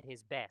man at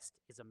his best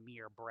is a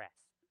mere breath.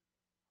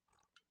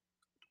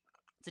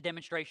 It's a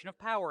demonstration of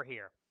power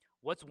here.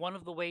 What's one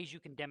of the ways you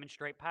can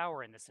demonstrate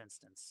power in this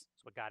instance?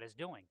 It's what God is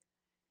doing.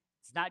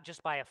 It's not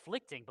just by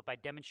afflicting, but by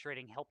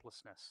demonstrating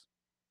helplessness.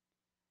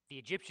 The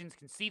Egyptians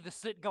can see the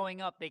soot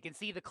going up. They can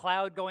see the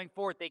cloud going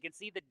forth. They can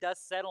see the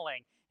dust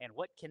settling. And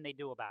what can they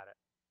do about it?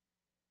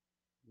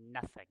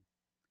 Nothing.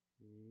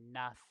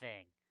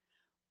 Nothing.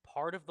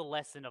 Part of the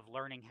lesson of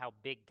learning how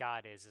big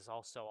God is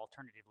also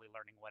alternatively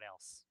learning what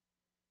else?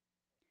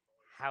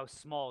 How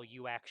small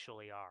you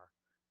actually are.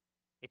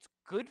 It's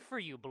good for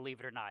you, believe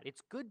it or not.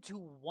 It's good to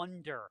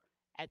wonder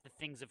at the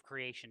things of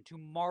creation, to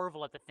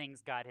marvel at the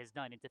things God has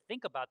done, and to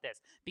think about this.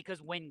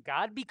 Because when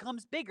God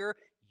becomes bigger,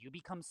 you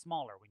become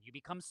smaller. When you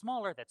become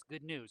smaller, that's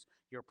good news.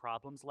 Your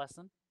problems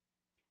lessen,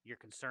 your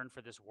concern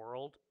for this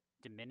world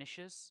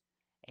diminishes,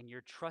 and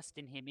your trust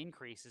in him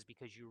increases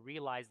because you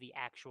realize the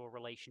actual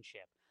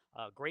relationship.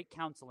 A great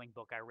counseling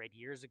book I read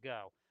years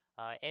ago.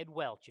 Ed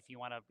Welch, if you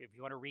want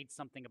to read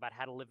something about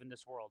how to live in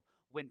this world,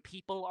 When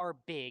People Are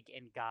Big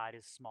and God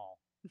is Small.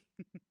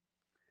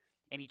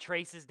 And he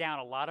traces down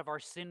a lot of our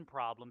sin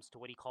problems to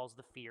what he calls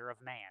the fear of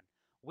man.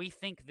 We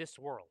think this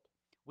world,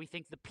 we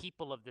think the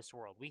people of this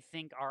world, we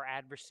think our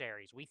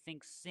adversaries, we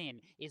think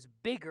sin is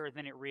bigger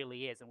than it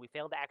really is, and we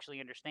fail to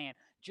actually understand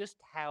just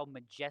how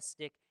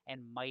majestic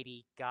and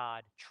mighty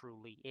God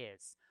truly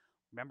is.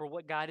 Remember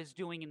what God is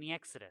doing in the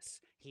Exodus.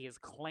 He is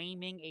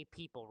claiming a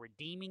people,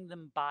 redeeming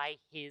them by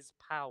his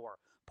power.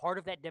 Part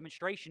of that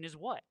demonstration is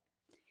what?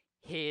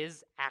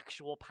 His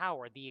actual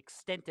power, the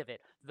extent of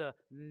it, the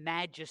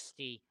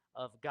majesty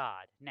of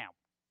God. Now,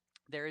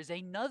 there is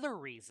another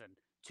reason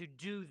to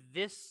do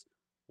this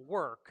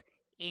work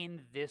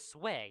in this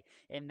way,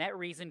 and that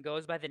reason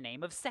goes by the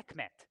name of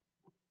Sekhmet,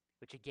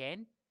 which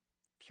again,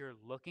 if you're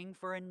looking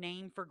for a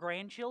name for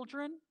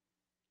grandchildren,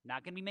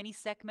 not going to be many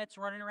Sekhmets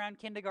running around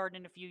kindergarten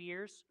in a few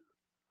years.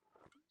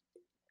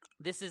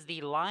 This is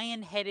the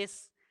lion-headed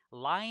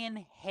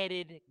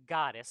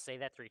goddess, say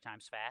that 3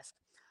 times fast,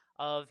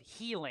 of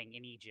healing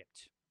in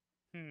Egypt.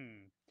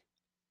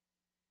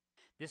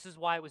 This is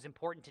why it was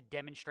important to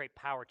demonstrate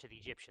power to the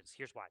Egyptians.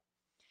 Here's why.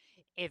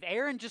 If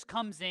Aaron just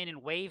comes in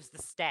and waves the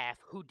staff,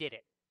 who did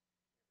it?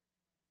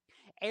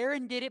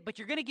 Aaron did it, but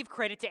you're going to give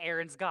credit to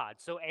Aaron's God.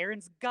 So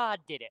Aaron's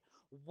God did it.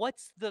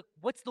 What's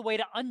the way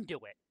to undo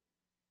it?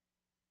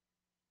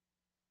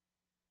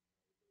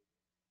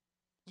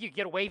 You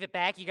got to wave it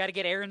back. You got to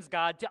get Aaron's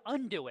God to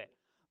undo it.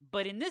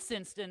 But in this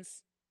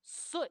instance,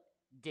 Soot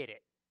did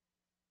it.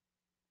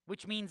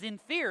 Which means, in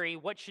theory,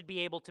 what should be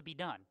able to be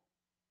done?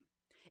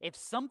 If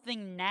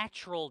something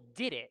natural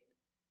did it,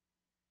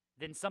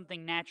 then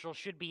something natural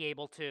should be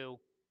able to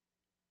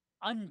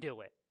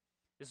undo it.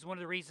 This is one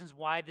of the reasons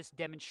why this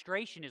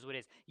demonstration is what it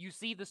is. You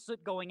see the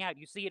soot going out.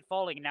 You see it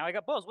falling. And now I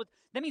got balls.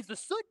 That means the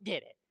soot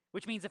did it.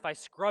 Which means if I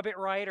scrub it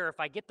right, or if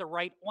I get the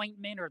right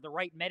ointment or the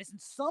right medicine,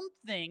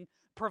 something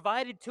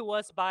provided to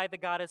us by the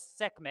goddess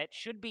Sekhmet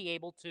should be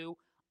able to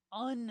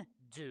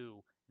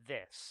undo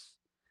this.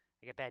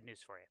 I got bad news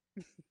for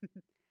you.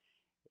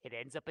 It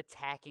ends up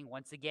attacking,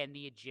 once again,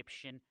 the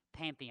Egyptian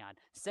pantheon.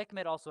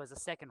 Sekhmet also has a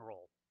second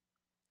role.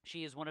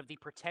 She is one of the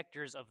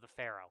protectors of the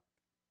pharaoh.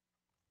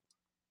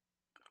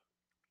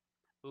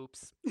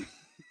 Oops.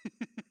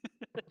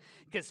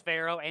 Because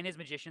Pharaoh and his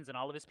magicians and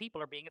all of his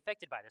people are being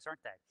affected by this,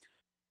 aren't they?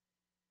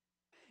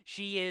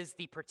 She is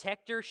the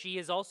protector. She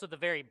is also the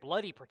very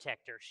bloody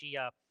protector.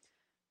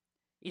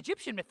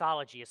 Egyptian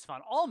mythology is fun.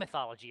 All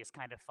mythology is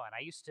kind of fun.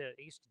 I used to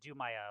do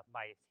my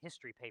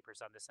history papers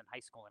on this in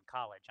high school and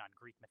college on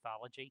Greek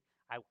mythology.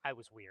 I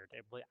was weird.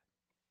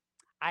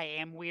 I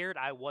am weird.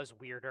 I was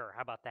weirder.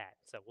 How about that?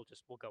 So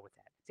we'll go with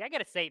that. See, I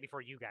got to say it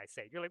before you guys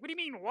say it. You're like, what do you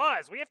mean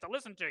was? We have to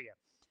listen to you.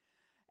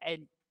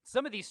 And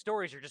some of these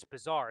stories are just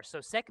bizarre.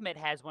 So Sekhmet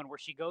has one where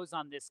she goes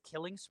on this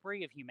killing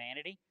spree of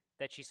humanity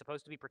that she's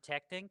supposed to be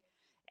protecting.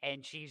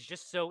 And she's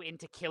just so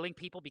into killing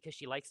people because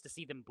she likes to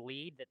see them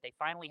bleed that they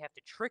finally have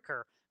to trick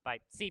her by,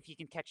 see if you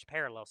can catch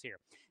parallels here.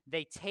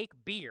 They take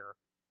beer.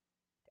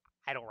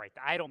 I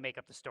don't make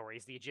up the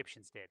stories, the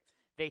Egyptians did.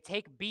 They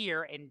take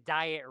beer and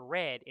dye it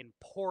red and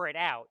pour it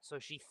out, so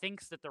she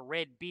thinks that the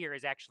red beer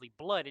is actually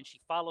blood, and she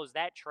follows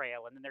that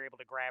trail, and then they're able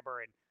to grab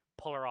her and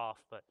pull her off.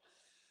 But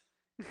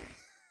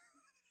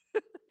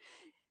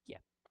yeah,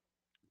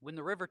 when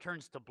the river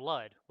turns to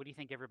blood, what do you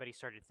think everybody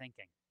started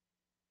thinking?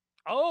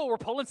 Oh, we're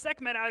pulling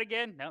Sekhmet out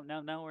again.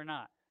 No, we're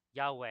not.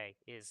 Yahweh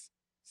is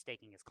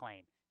staking his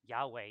claim.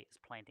 Yahweh is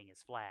planting his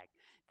flag.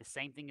 The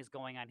same thing is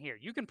going on here.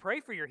 You can pray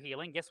for your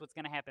healing. Guess what's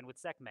going to happen with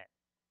Sekhmet?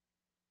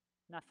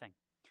 Nothing.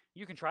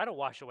 You can try to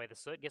wash away the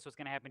soot. Guess what's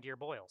going to happen to your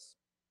boils?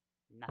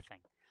 Nothing.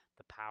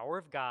 The power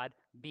of God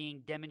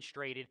being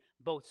demonstrated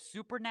both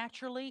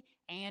supernaturally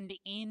and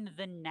in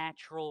the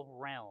natural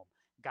realm.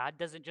 God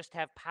doesn't just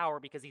have power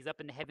because he's up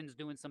in the heavens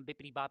doing some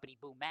bippity boppity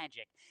boo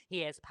magic.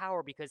 He has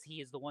power because he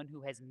is the one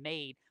who has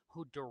made,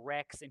 who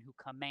directs, and who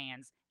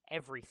commands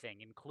everything,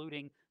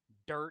 including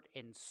dirt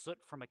and soot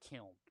from a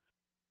kiln.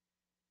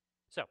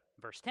 So,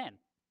 verse 10.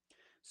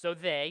 So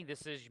they,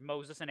 this is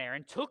Moses and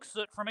Aaron, took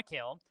soot from a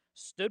kiln,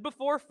 stood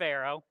before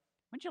Pharaoh.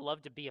 Wouldn't you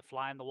love to be a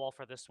fly on the wall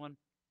for this one?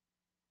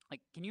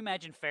 Like, can you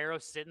imagine Pharaoh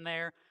sitting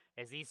there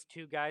as these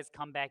two guys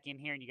come back in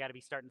here, and you got to be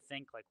starting to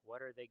think, like,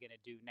 what are they going to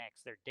do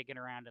next? They're digging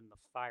around in the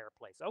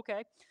fireplace.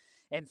 Okay.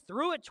 And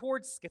threw it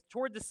toward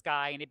the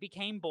sky, and it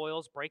became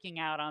boils, breaking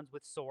out on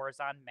with sores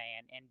on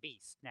man and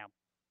beast. Now,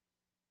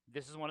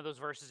 this is one of those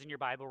verses in your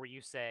Bible where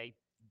you say,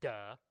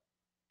 duh.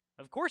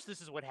 Of course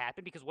this is what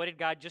happened, because what did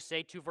God just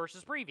say 2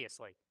 verses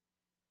previously?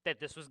 That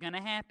this was going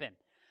to happen.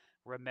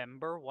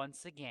 Remember,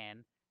 once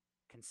again,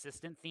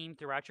 consistent theme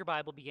throughout your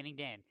Bible beginning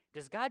to end.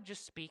 Does God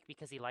just speak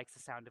because he likes the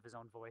sound of his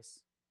own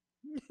voice?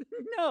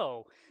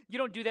 No. You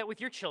don't do that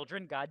with your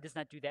children. God does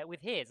not do that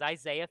with his.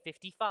 Isaiah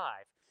 55.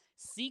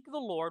 Seek the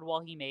Lord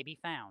while he may be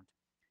found.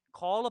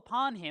 Call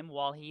upon him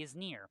while he is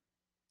near.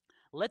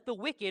 Let the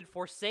wicked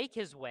forsake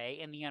his way,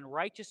 and the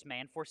unrighteous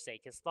man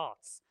forsake his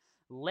thoughts.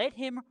 Let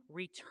him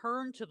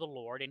return to the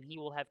Lord, and he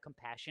will have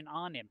compassion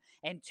on him,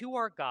 and to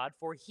our God,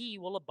 for he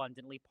will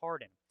abundantly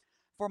pardon.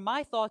 For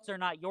my thoughts are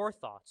not your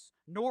thoughts,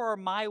 nor are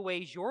my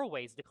ways your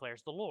ways,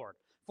 declares the Lord.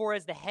 For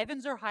as the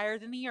heavens are higher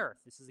than the earth,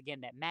 this is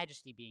again that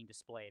majesty being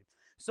displayed,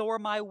 so are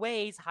my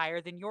ways higher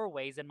than your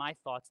ways, and my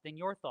thoughts than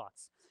your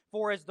thoughts.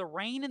 For as the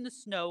rain and the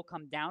snow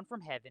come down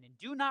from heaven, and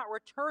do not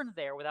return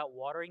there without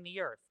watering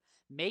the earth,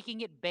 making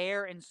it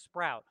bear and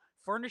sprout,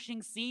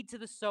 furnishing seed to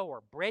the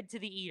sower, bread to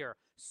the eater,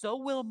 so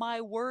will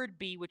my word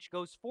be which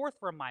goes forth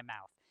from my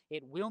mouth.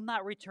 It will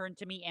not return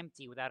to me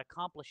empty, without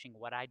accomplishing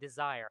what I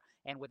desire,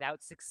 and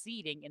without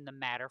succeeding in the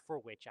matter for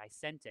which I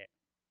sent it.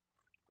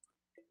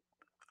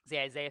 See,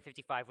 Isaiah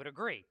 55 would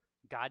agree.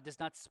 God does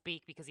not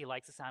speak because he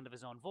likes the sound of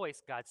his own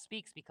voice. God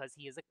speaks because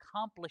he is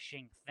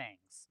accomplishing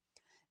things.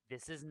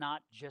 This is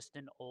not just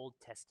an Old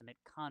Testament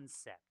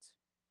concept.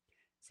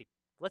 See,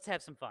 let's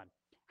have some fun.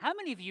 How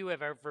many of you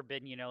have ever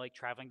been, like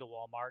traveling to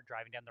Walmart,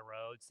 driving down the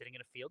road, sitting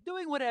in a field,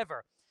 doing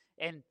whatever,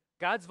 and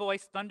God's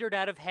voice thundered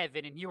out of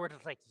heaven, and you were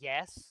just like,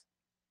 yes?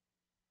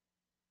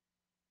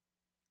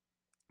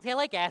 See, I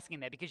like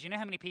asking that because you know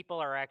how many people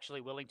are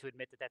actually willing to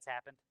admit that that's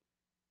happened?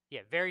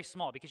 Yeah, very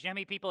small, because you know how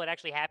many people it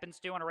actually happens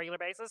to on a regular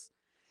basis?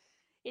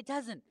 It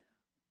doesn't.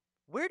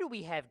 Where do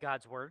we have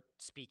God's word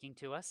speaking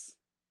to us?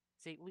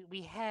 See,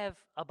 we have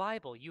a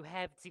Bible.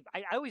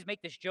 I always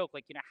make this joke,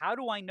 like, how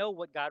do I know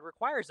what God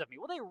requires of me?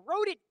 Well, they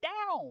wrote it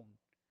down.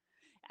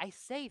 I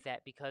say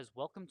that because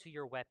welcome to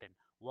your weapon.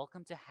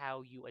 Welcome to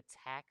how you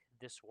attack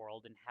this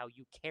world and how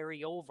you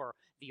carry over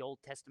the Old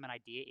Testament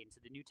idea into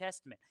the New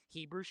Testament.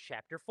 Hebrews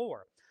chapter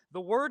 4.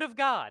 The word of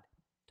God,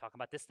 talking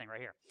about this thing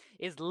right here,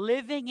 is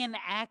living and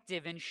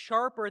active and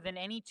sharper than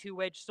any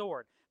two-edged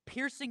sword,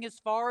 piercing as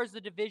far as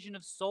the division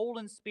of soul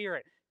and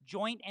spirit,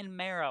 joint and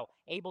marrow,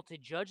 able to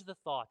judge the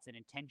thoughts and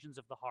intentions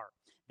of the heart.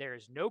 There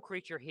is no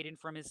creature hidden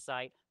from his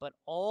sight, but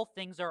all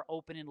things are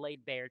open and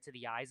laid bare to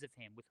the eyes of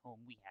him with whom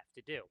we have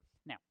to do.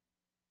 Now,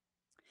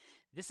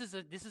 this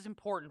is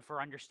important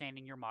for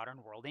understanding your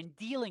modern world and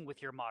dealing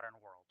with your modern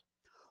world.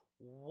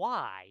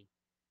 Why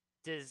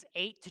does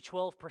 8 to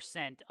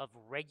 12% of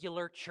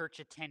regular church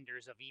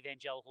attenders of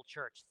evangelical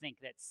church think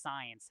that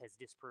science has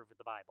disproved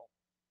the Bible?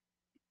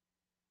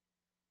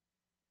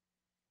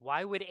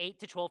 Why would 8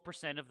 to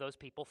 12% of those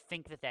people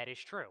think that that is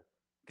true?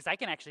 Because I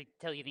can actually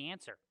tell you the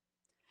answer.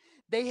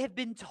 They have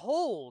been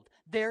told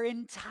their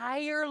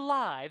entire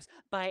lives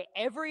by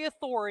every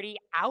authority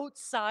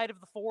outside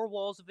of the 4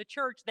 walls of the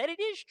church that it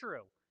is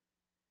true.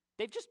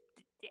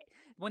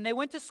 When they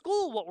went to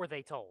school, what were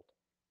they told?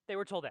 They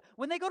were told that.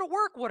 When they go to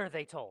work, what are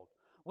they told?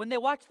 When they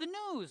watch the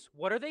news,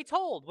 what are they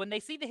told? When they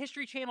see the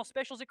History Channel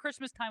specials at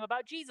Christmas time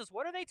about Jesus,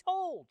 what are they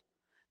told?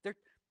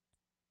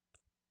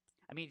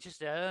 It's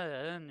just,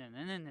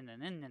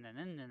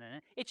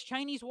 it's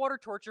Chinese water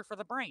torture for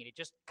the brain. It's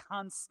just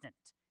constant.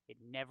 It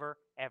never,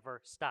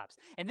 ever stops.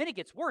 And then it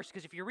gets worse,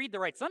 because if you read the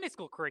right Sunday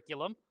school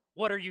curriculum,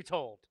 what are you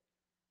told?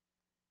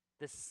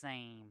 The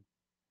same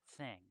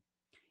thing.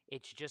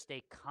 It's just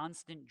a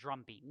constant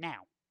drumbeat.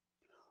 Now,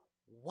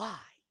 why?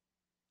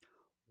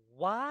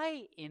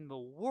 Why in the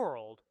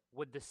world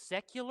would the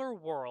secular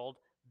world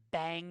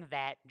bang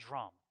that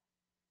drum?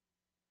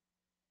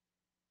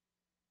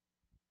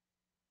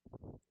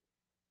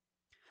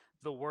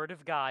 The word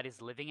of God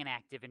is living and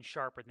active and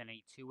sharper than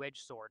a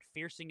two-edged sword,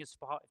 piercing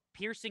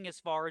as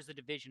far as the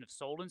division of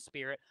soul and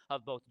spirit,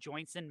 of both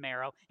joints and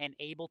marrow, and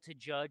able to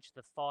judge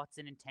the thoughts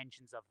and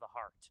intentions of the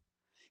heart.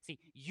 See,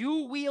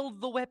 you wield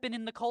the weapon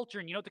in the culture,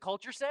 and you know what the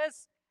culture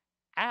says?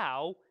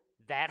 Ow,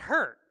 that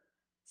hurt.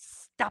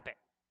 Stop it.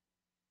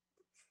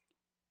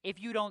 If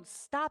you don't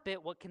stop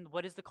it,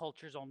 what is the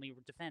culture's only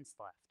defense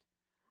left?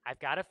 I've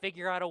got to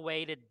figure out a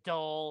way to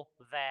dull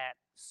that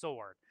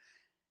sword.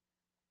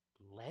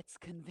 Let's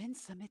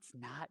convince them it's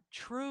not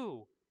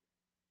true.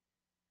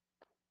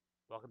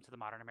 Welcome to the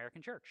modern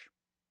American church.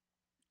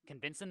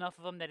 Convince enough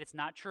of them that it's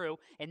not true,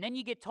 and then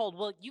you get told,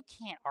 well, you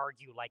can't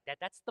argue like that.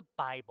 That's the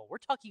Bible. We're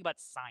talking about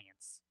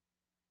science.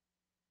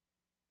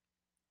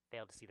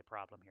 Failed to see the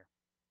problem here.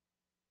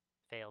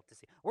 Failed to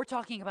see. We're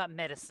talking about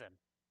medicine.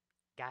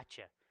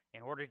 Gotcha.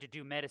 In order to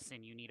do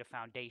medicine, you need a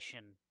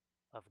foundation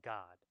of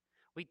God.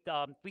 We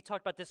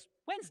talked about this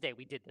Wednesday.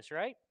 We did this,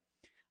 right?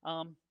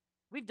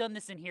 We've done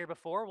this in here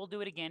before. We'll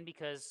do it again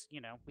because,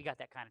 we got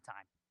that kind of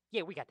time.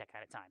 Yeah, we got that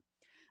kind of time.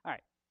 All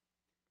right.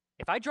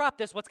 If I drop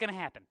this, what's going to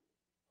happen?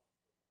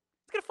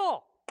 It's going to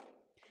fall.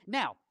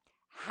 Now,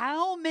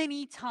 how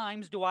many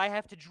times do I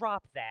have to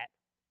drop that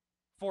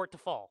for it to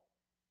fall?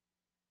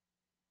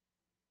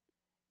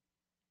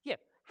 Yeah.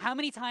 How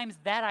many times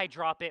that I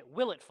drop it,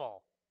 will it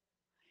fall?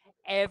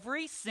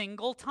 Every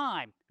single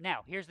time.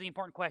 Now, here's the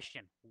important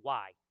question.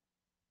 Why?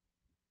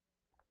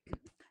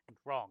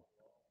 Wrong.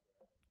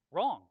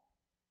 Wrong.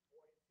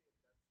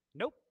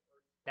 Nope.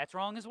 That's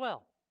wrong as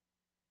well.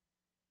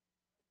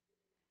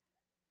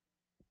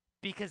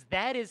 Because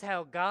that is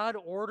how God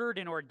ordered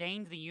and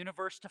ordained the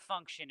universe to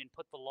function and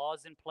put the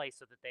laws in place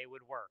so that they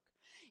would work.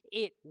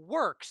 It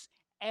works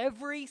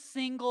every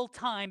single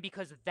time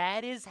because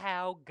that is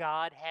how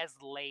God has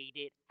laid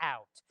it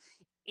out.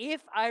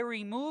 If I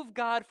remove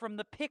God from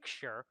the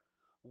picture,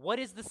 what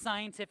is the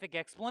scientific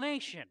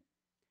explanation?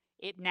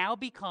 It now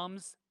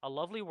becomes a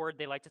lovely word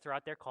they like to throw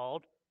out there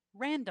called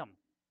random.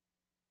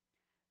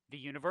 The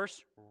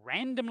universe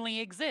randomly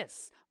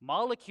exists.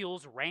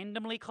 Molecules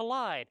randomly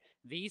collide.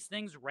 These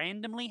things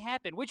randomly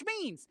happen, which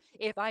means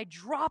if I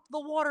drop the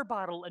water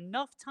bottle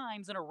enough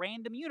times in a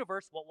random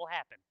universe, what will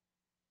happen?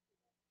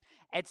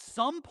 At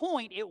some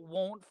point, it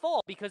won't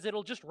fall because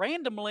it'll just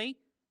randomly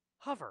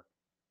hover.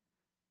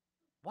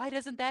 Why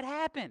doesn't that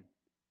happen?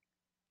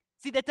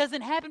 See, that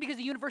doesn't happen because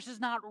the universe is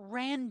not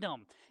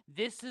random.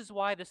 This is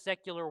why the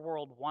secular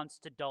world wants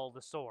to dull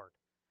the sword.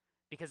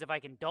 Because if I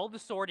can dull the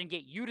sword and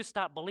get you to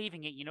stop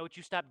believing it, you know what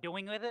you stop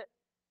doing with it?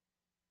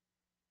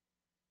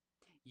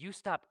 You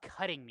stop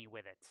cutting me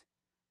with it.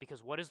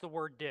 Because what does the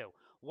word do?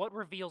 What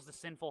reveals the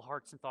sinful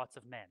hearts and thoughts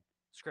of men?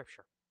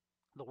 Scripture.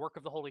 The work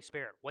of the Holy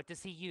Spirit. What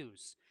does he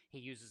use? He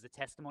uses the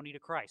testimony to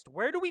Christ.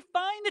 Where do we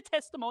find the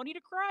testimony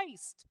to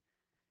Christ?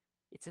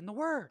 It's in the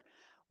Word.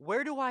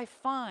 Where do I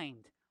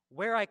find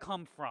where I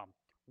come from,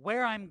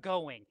 where I'm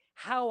going,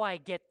 how I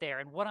get there,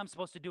 and what I'm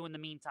supposed to do in the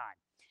meantime?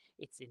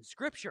 It's in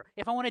Scripture.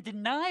 If I want to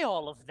deny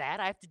all of that,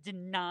 I have to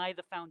deny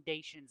the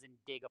foundations and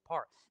dig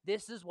apart.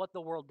 This is what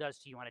the world does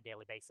to you on a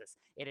daily basis.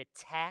 It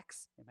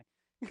attacks.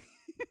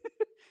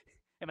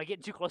 Am I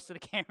getting too close to the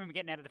camera? Am I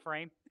getting out of the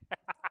frame?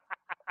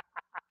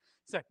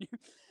 So,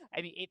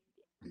 I mean,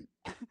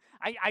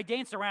 I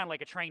dance around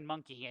like a trained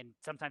monkey, and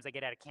sometimes I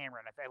get out of camera,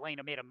 and if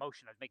Elena made a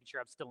motion, I was making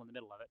sure I'm still in the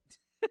middle of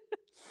it.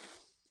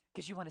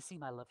 Because you want to see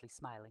my lovely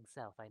smiling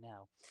self, I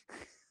know.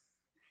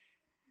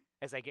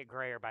 As I get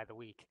grayer by the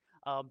week.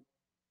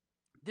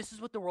 This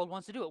is what the world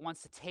wants to do. It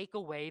wants to take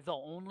away the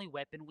only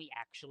weapon we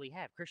actually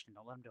have. Christian,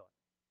 don't let them do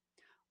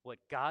it. What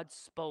God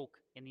spoke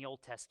in the Old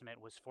Testament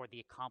was for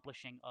the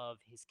accomplishing of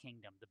his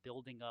kingdom, the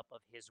building up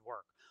of his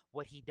work.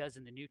 What he does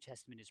in the New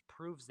Testament is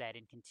proves that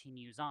and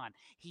continues on.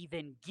 He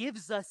then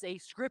gives us a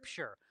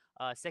scripture,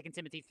 2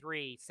 Timothy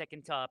 3,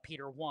 2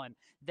 Peter 1,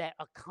 that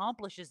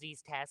accomplishes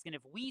these tasks. And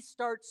if we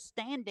start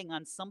standing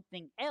on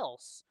something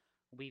else,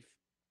 we've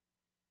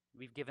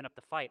given up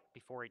the fight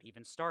before it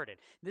even started.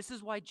 This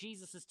is why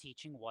Jesus'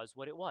 teaching was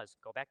what it was.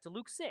 Go back to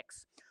Luke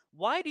 6.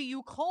 Why do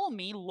you call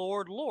me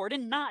Lord, Lord,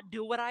 and not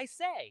do what I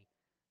say?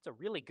 It's a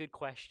really good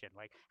question.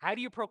 Like, how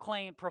do you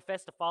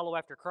profess to follow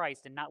after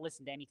Christ and not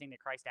listen to anything that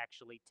Christ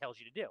actually tells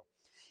you to do?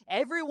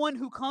 Everyone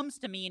who comes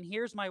to me and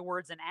hears my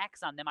words and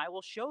acts on them, I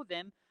will show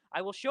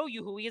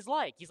you who he is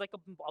like. He's like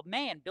a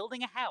man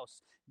building a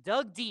house,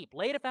 dug deep,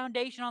 laid a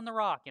foundation on the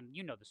rock. And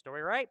you know the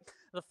story, right?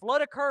 The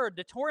flood occurred.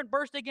 The torrent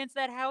burst against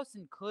that house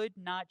and could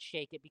not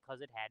shake it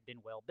because it had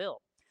been well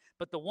built.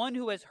 But the one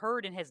who has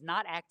heard and has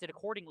not acted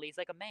accordingly is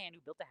like a man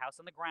who built a house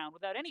on the ground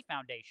without any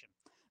foundation.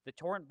 The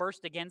torrent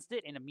burst against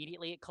it, and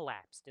immediately it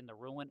collapsed, and the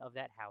ruin of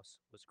that house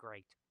was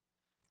great.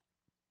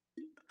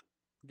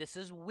 This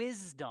is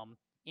wisdom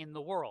in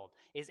the world,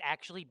 is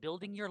actually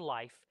building your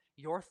life,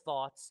 your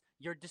thoughts,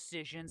 your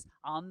decisions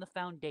on the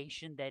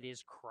foundation that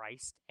is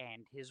Christ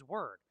and his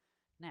word.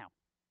 Now,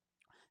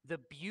 the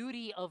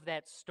beauty of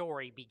that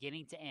story,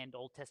 beginning to end,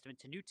 Old Testament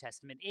to New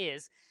Testament,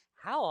 is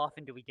how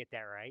often do we get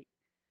that right?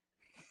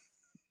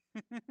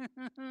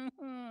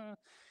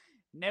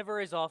 Never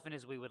as often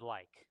as we would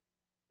like.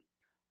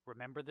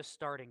 Remember the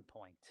starting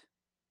point.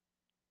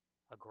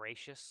 A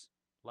gracious,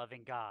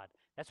 loving God.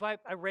 That's why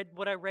I read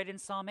what I read in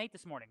Psalm 8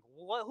 this morning.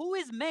 Who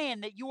is man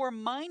that you are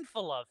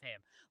mindful of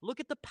him? Look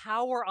at the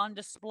power on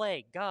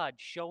display. God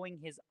showing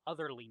his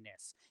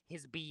otherliness,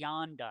 his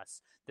beyond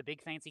us. The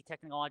big fancy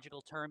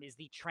technological term is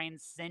the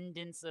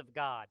transcendence of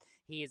God.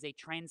 He is a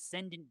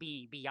transcendent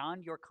being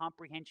beyond your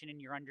comprehension and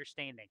your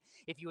understanding.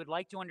 If you would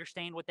like to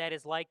understand what that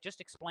is like,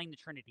 just explain the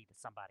Trinity to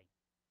somebody.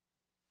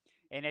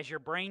 And as your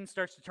brain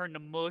starts to turn to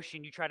mush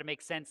and you try to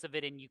make sense of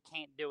it and you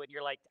can't do it,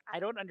 you're like, I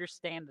don't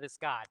understand this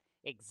God.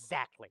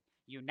 Exactly.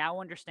 You now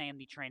understand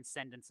the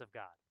transcendence of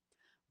God.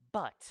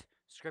 But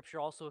Scripture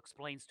also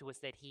explains to us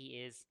that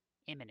he is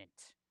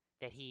immanent,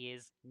 that he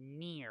is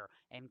near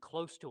and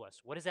close to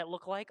us. What does that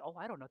look like? Oh,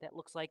 I don't know. That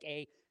looks like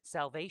a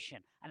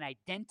salvation, an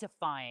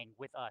identifying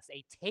with us,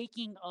 a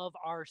taking of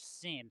our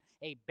sin,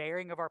 a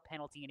bearing of our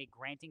penalty, and a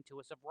granting to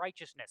us of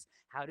righteousness.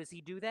 How does he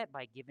do that?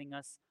 By giving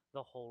us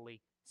the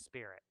Holy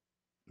Spirit.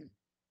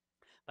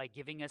 By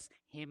giving us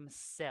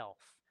himself,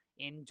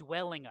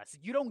 indwelling us.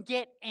 You don't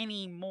get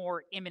any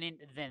more imminent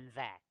than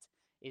that,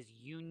 is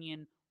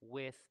union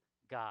with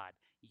God.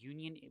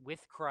 Union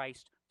with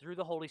Christ through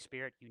the Holy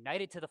Spirit,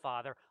 united to the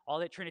Father, all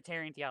that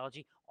Trinitarian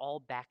theology, all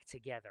back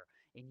together.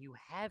 And you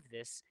have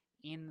this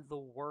in the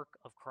work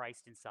of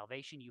Christ in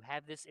salvation. You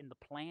have this in the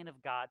plan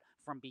of God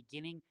from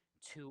beginning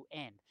to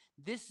end.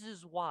 This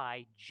is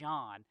why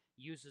John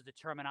uses the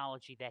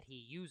terminology that he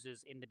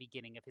uses in the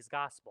beginning of his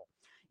gospel.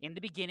 In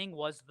the beginning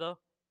was the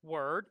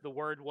Word. The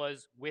Word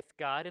was with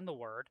God, and the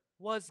Word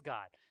was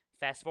God.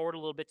 Fast forward a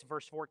little bit to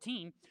verse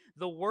 14.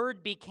 The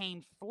Word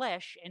became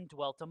flesh and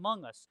dwelt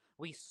among us.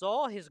 We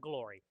saw his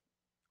glory.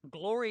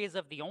 Glory is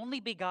of the only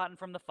begotten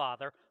from the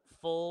Father,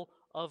 full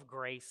of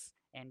grace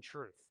and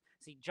truth.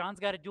 See, John's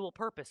got a dual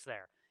purpose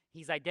there.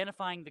 He's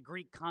identifying the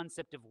Greek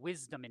concept of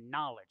wisdom and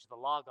knowledge, the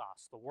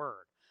logos, the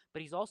Word.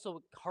 But he's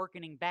also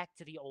hearkening back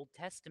to the Old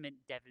Testament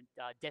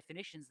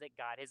definitions that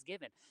God has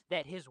given,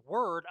 that his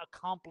Word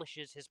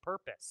accomplishes his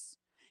purpose.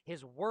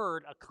 His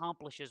Word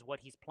accomplishes what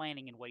he's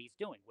planning and what he's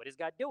doing. What is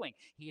God doing?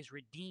 He is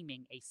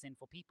redeeming a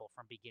sinful people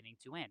from beginning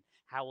to end.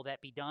 How will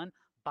that be done?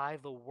 By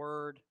the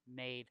Word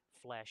made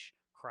flesh,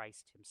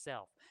 Christ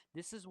himself.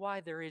 This is why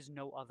there is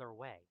no other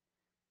way.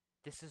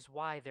 This is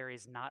why there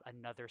is not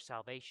another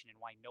salvation and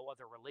why no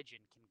other religion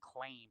can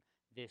claim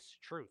this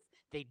truth.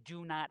 They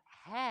do not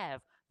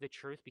have the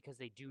truth because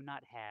they do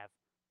not have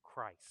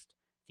Christ,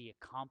 the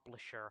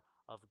accomplisher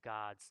of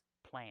God's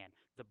plan,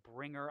 the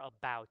bringer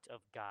about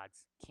of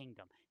God's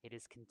kingdom. It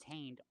is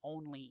contained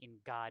only in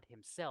God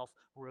himself,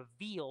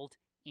 revealed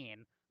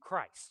in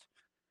Christ.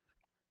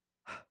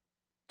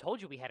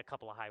 Told you we had a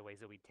couple of highways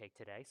that we'd take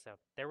today, so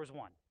there was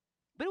one.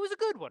 But it was a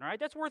good one, right?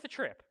 That's worth a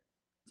trip.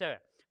 So,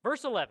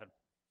 verse 11.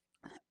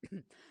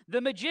 The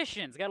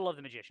magicians, gotta love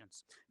the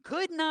magicians,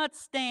 could not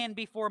stand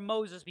before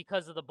Moses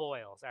because of the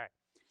boils. All right.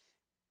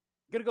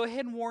 Gonna go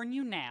ahead and warn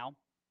you now.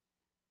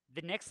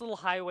 The next little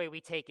highway we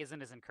take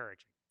isn't as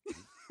encouraging.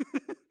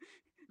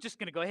 Just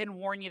gonna go ahead and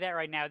warn you that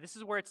right now. This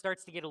is where it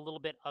starts to get a little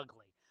bit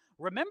ugly.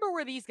 Remember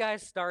where these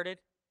guys started?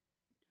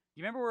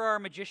 You remember where our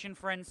magician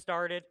friends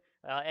started?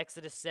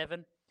 Exodus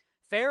 7.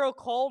 Pharaoh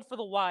called for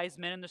the wise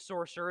men and the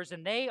sorcerers,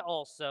 and they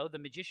also, the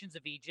magicians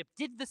of Egypt,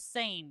 did the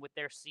same with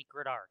their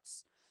secret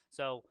arts.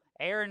 So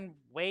Aaron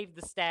waved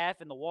the staff,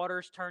 and the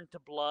waters turned to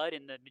blood,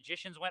 and the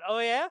magicians went, oh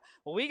yeah?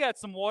 Well, we got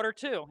some water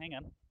too. Hang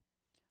on.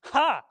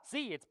 Ha!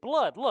 See, it's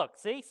blood. Look,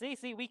 see,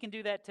 we can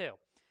do that too.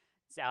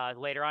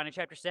 Later on in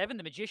chapter 7,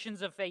 the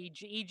magicians of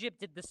Egypt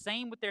did the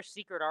same with their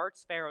secret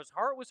arts. Pharaoh's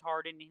heart was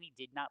hardened, and he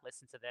did not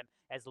listen to them,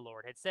 as the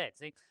Lord had said.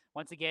 See,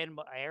 once again,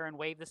 Aaron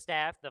waved the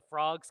staff. The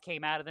frogs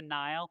came out of the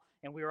Nile,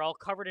 and we were all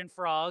covered in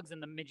frogs,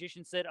 and the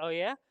magician said, oh,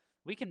 yeah?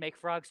 We can make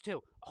frogs,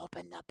 too.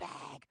 Open the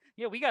bag.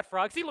 Yeah, we got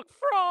frogs. See, look,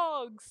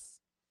 frogs!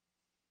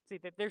 See,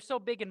 they're so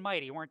big and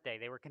mighty, weren't they?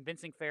 They were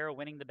convincing Pharaoh,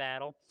 winning the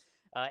battle.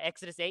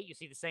 Exodus 8, you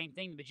see the same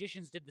thing. The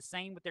magicians did the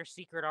same with their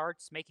secret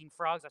arts, making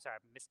frogs. I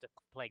missed a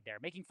plague there.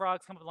 Making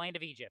frogs come from the land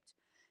of Egypt.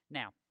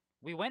 Now,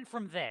 we went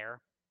from there,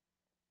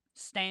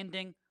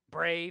 standing,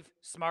 brave,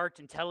 smart,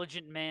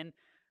 intelligent men,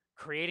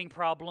 creating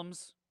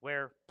problems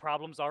where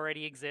problems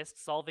already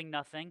exist, solving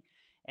nothing.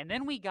 And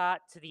then we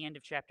got to the end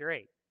of chapter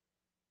 8.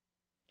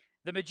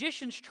 The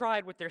magicians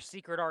tried with their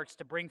secret arts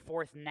to bring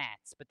forth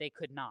gnats, but they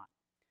could not.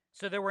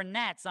 So there were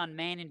gnats on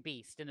man and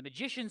beast. And the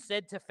magician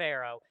said to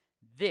Pharaoh,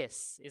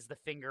 this is the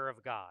finger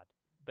of God.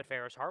 But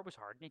Pharaoh's heart was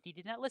hardened, and he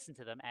did not listen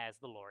to them, as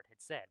the Lord had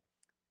said.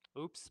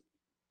 Oops.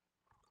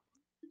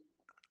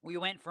 We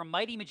went from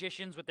mighty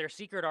magicians with their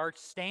secret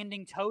arts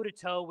standing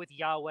toe-to-toe with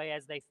Yahweh,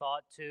 as they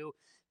thought, to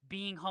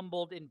being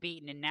humbled and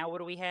beaten. And now what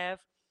do we have?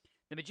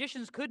 The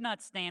magicians could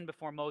not stand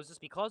before Moses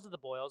because of the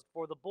boils,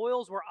 for the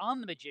boils were on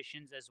the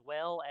magicians as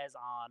well as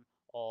on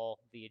all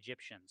the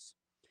Egyptians.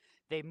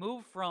 They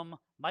moved from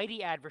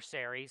mighty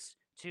adversaries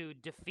to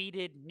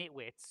defeated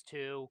nitwits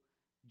to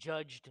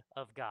judged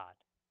of God.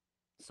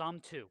 Psalm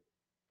 2.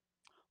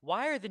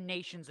 Why are the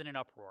nations in an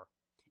uproar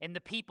and the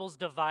peoples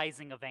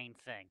devising a vain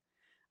thing?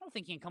 I don't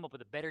think you can come up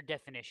with a better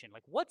definition.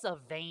 Like, what's a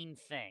vain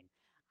thing?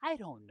 I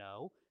don't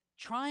know.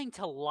 trying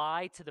to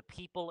lie to the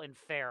people and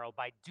Pharaoh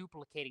by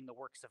duplicating the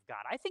works of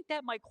God. I think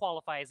that might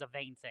qualify as a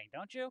vain thing,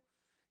 don't you?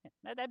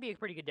 That'd be a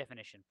pretty good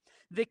definition.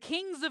 The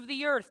kings of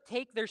the earth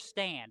take their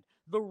stand.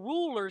 The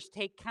rulers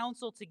take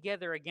counsel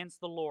together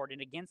against the Lord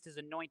and against his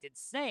anointed,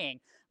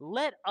 saying,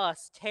 let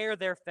us tear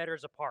their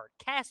fetters apart,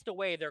 cast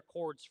away their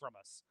cords from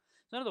us.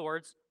 So in other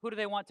words, who do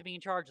they want to be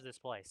in charge of this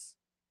place?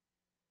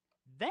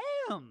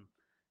 Them.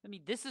 I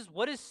mean,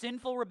 what does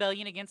sinful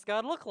rebellion against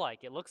God look like?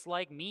 It looks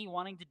like me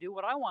wanting to do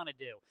what I want to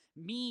do,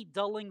 me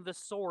dulling the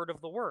sword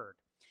of the word.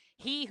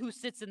 He who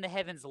sits in the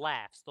heavens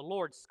laughs, the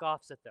Lord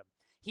scoffs at them.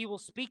 He will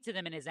speak to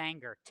them in his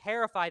anger,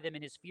 terrify them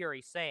in his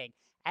fury, saying,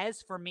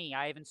 as for me,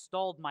 I have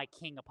installed my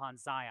king upon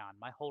Zion,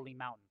 my holy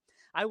mountain.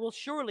 I will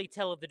surely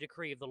tell of the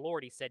decree of the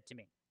Lord, he said to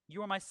me.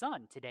 You are my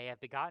son, today I have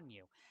begotten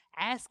you.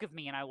 Ask of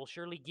me, and I will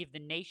surely give the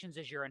nations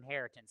as your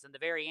inheritance, and the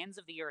very ends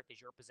of the earth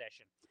as your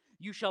possession.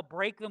 You shall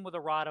break them with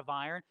a rod of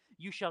iron,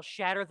 you shall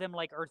shatter them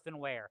like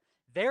earthenware.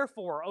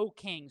 Therefore, O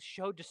kings,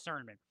 show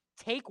discernment.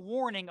 Take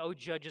warning, O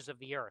judges of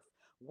the earth.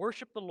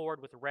 Worship the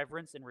Lord with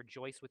reverence and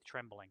rejoice with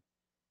trembling.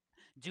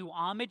 Do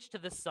homage to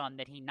the Son,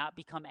 that he not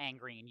become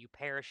angry and you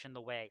perish in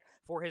the way,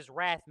 for his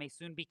wrath may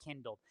soon be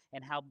kindled,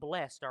 and how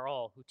blessed are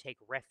all who take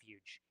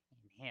refuge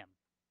in him.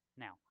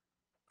 Now,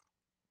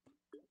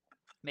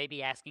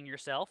 maybe asking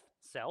yourself,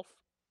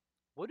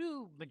 what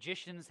do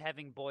magicians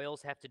having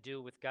boils have to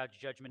do with God's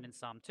judgment in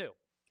Psalm 2?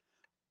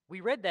 We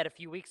read that a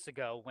few weeks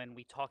ago when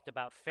we talked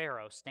about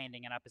Pharaoh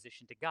standing in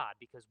opposition to God,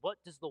 because what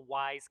does the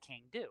wise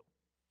king do?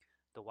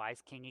 The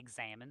wise king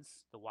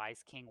examines, the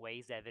wise king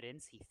weighs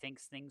evidence, he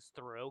thinks things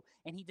through,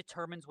 and he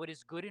determines what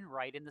is good and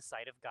right in the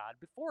sight of God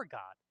before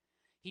God.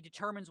 He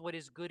determines what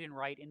is good and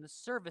right in the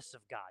service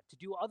of God. To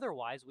do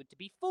otherwise would to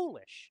be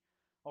foolish,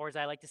 or as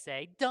I like to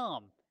say,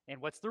 dumb.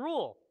 And what's the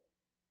rule?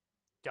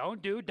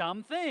 Don't do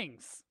dumb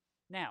things.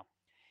 Now,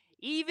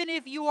 even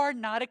if you are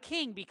not a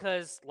king,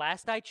 because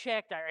last I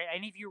checked, are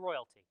any of you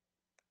royalty?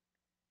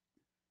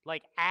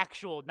 Like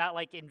actual, not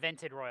like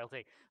invented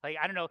royalty. Like,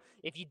 I don't know,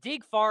 if you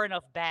dig far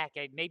enough back,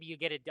 maybe you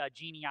get a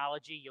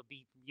genealogy, you'll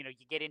be, you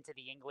get into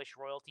the English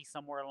royalty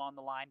somewhere along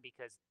the line,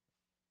 because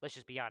let's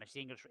just be honest,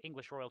 the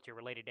English royalty are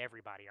related to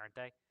everybody, aren't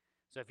they?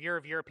 So if you're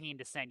of European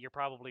descent, you're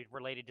probably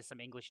related to some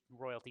English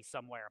royalty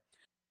somewhere.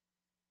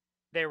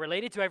 They're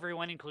related to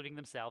everyone, including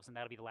themselves, and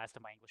that'll be the last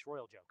of my English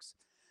royal jokes.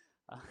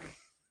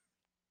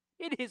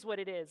 It is what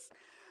it is.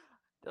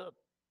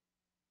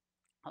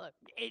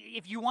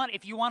 If you want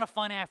a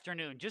fun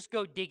afternoon, just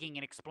go digging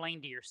and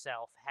explain to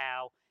yourself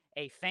how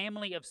a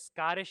family of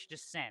Scottish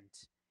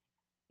descent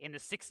in the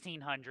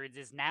 1600s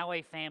is now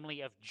a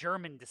family of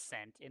German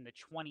descent in the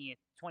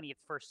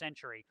 21st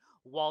century,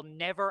 while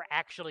never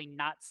actually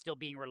not still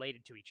being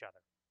related to each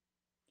other.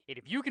 And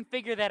if you can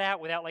figure that out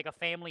without like a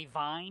family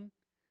vine,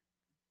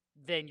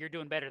 then you're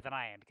doing better than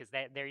I am, because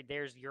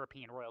there's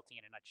European royalty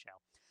in a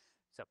nutshell.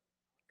 So,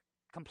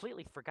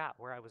 completely forgot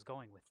where I was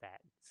going with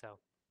that. So,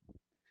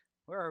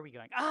 where are we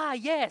going? Ah,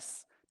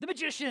 yes, the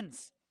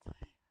magicians.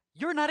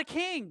 You're not a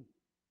king.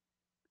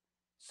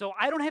 So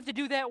I don't have to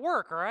do that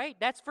work, all right?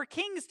 That's for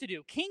kings to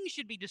do. Kings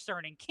should be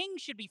discerning.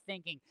 Kings should be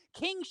thinking.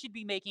 Kings should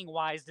be making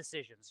wise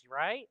decisions,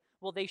 right?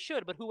 Well, they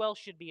should, but who else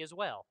should be as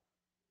well?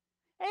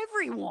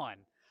 Everyone.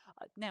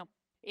 Now,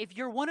 if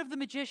you're one of the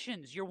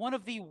magicians, you're one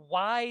of the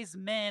wise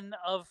men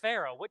of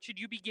Pharaoh, what should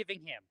you be giving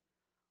him?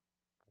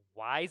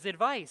 Wise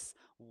advice,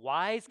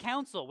 wise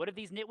counsel. What have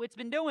these nitwits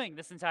been doing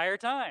this entire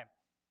time?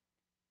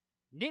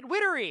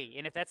 Nitwittery.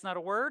 And if that's not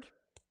a word,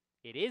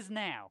 it is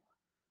now.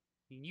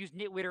 You can use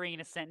nitwittery in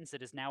a sentence,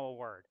 it is now a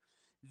word.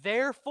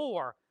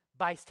 Therefore,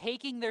 by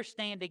taking their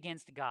stand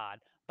against God,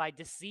 by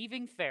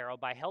deceiving Pharaoh,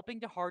 by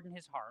helping to harden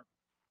his heart,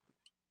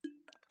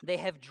 they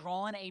have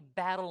drawn a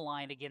battle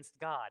line against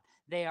God.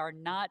 They are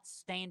not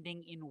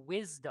standing in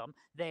wisdom.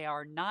 They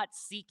are not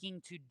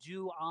seeking to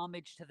do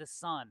homage to the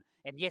Son.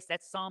 And yes,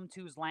 that's Psalm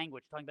 2's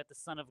language, talking about the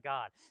Son of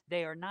God.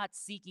 They are not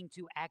seeking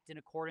to act in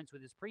accordance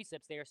with his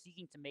precepts. They are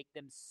seeking to make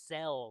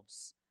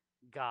themselves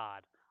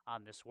God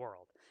on this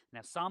world.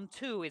 Now, Psalm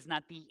 2 is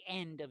not the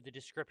end of the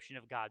description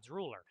of God's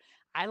ruler.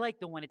 I like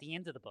the one at the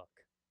end of the book,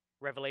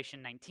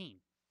 Revelation 19.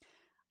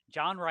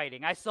 John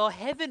writing, I saw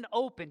heaven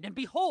opened, and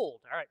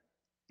behold, all right,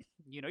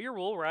 you know your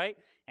rule, right?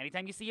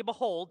 Anytime you see a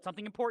behold,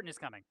 something important is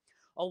coming.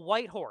 A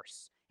white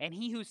horse, and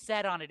he who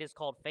sat on it is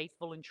called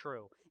Faithful and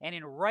True, and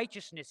in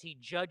righteousness he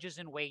judges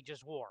and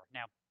wages war.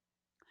 Now,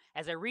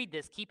 as I read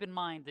this, keep in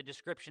mind the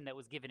description that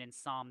was given in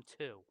Psalm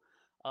 2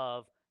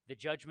 of the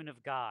judgment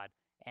of God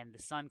and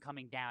the sun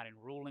coming down and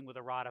ruling with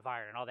a rod of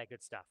iron and all that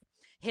good stuff.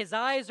 His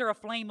eyes are a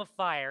flame of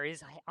fire.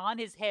 On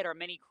his head are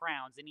many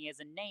crowns, and he has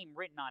a name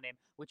written on him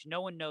which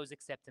no one knows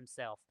except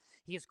himself.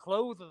 He is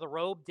clothed with a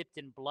robe dipped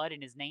in blood,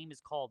 and his name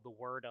is called the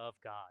Word of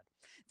God.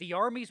 The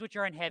armies which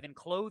are in heaven,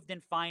 clothed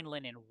in fine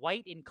linen,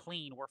 white and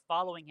clean, were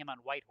following him on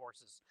white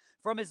horses.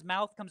 From his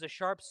mouth comes a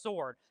sharp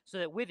sword, so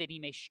that with it he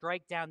may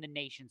strike down the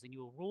nations, and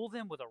you will rule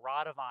them with a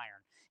rod of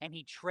iron. And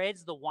he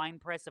treads the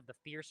winepress of the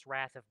fierce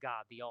wrath of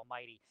God, the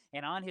Almighty.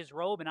 And on his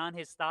robe and on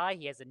his thigh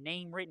he has a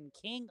name written,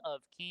 King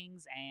of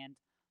Kings and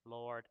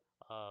Lord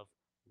of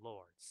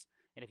Lords.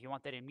 And if you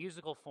want that in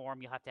musical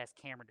form, you'll have to ask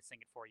Cameron to sing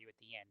it for you at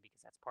the end,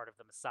 because that's part of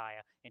the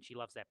Messiah, and she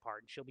loves that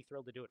part, and she'll be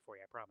thrilled to do it for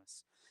you, I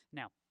promise.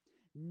 Now,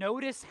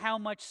 notice how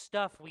much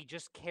stuff we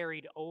just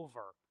carried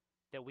over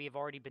that we have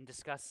already been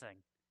discussing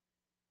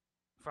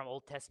from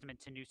Old Testament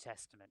to New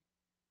Testament.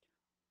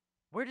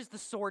 Where does the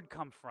sword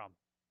come from?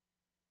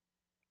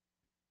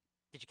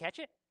 Did you catch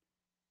it?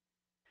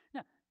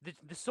 No,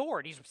 the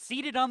sword. He's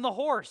seated on the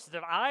horse.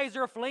 The eyes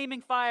are a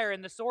flaming fire,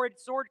 and the sword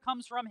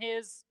comes from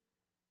his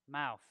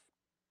mouth.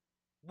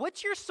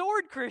 What's your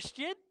sword,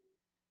 Christian?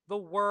 The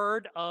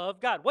Word of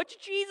God. What's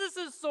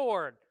Jesus'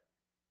 sword?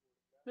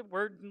 The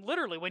word,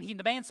 literally, when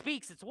the man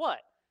speaks, it's what?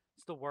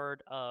 It's the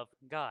Word of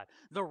God.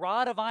 The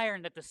rod of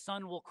iron that the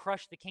sun will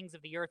crush the kings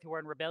of the earth who are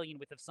in rebellion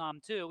with of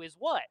Psalm 2 is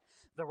what?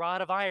 The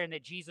rod of iron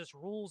that Jesus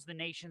rules the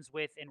nations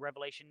with in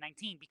Revelation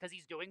 19, because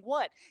he's doing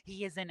what?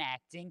 He is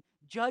enacting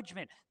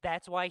judgment.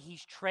 That's why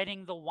he's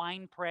treading the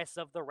winepress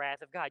of the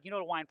wrath of God. You know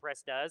what a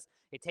winepress does?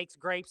 It takes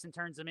grapes and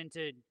turns them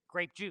into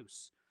grape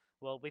juice.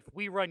 Well, if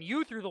we run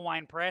you through the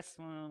winepress,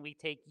 we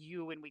take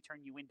you and we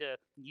turn you into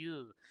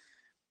you.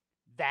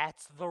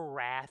 That's the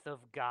wrath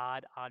of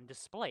God on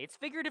display. It's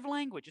figurative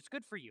language. It's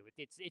good for you.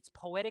 It's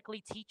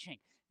poetically teaching.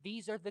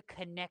 These are the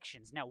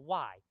connections. Now,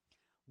 why?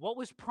 What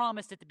was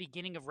promised at the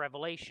beginning of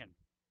Revelation?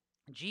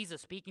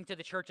 Jesus speaking to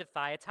the church at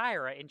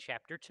Thyatira in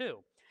chapter 2.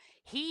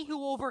 He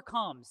who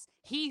overcomes,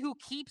 he who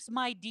keeps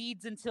my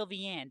deeds until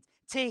the end,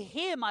 to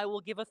him I will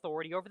give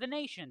authority over the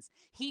nations.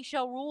 He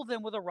shall rule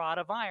them with a rod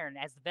of iron,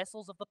 as the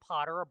vessels of the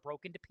potter are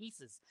broken to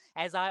pieces,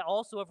 as I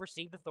also have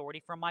received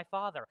authority from my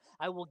Father.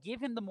 I will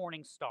give him the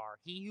morning star.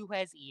 He who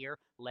has ear,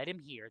 let him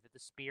hear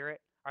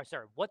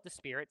what the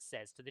Spirit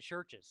says to the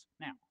churches.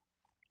 Now,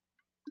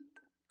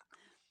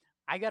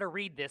 I got to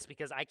read this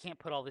because I can't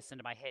put all this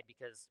into my head,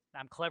 because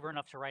I'm clever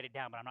enough to write it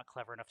down, but I'm not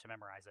clever enough to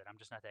memorize it. I'm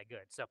just not that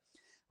good. So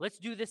let's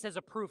do this as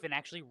a proof and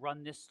actually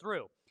run this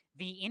through.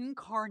 The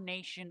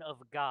incarnation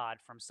of God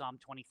from Psalm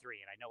 23.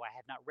 And I know I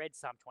have not read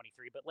Psalm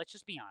 23, but let's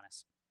just be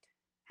honest.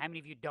 How many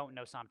of you don't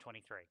know Psalm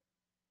 23?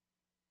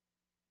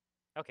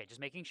 Okay, just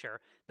making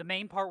sure. The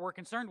main part we're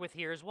concerned with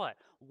here is what?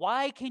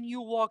 Why can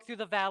you walk through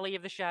the valley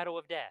of the shadow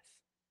of death?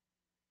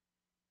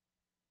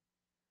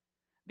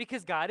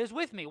 Because God is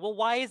with me. Well,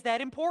 why is that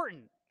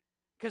important?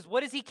 Because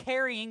what is he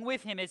carrying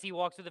with him as he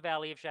walks through the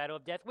valley of shadow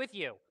of death with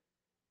you?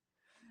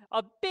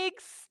 A big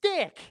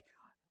stick,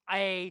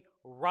 a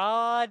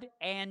rod,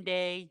 and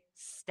a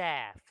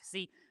staff.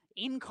 See,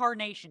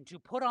 incarnation, to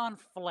put on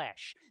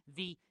flesh,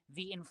 the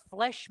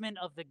enfleshment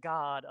of the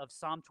God of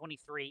Psalm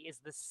 23 is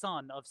the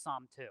Son of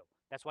Psalm 2.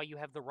 That's why you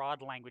have the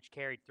rod language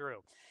carried through.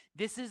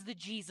 This is the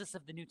Jesus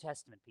of the New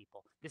Testament,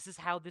 people. This is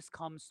how this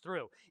comes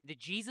through. The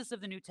Jesus of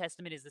the New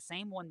Testament is the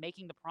same one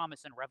making the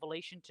promise in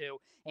Revelation 2,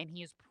 and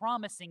he is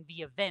promising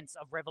the events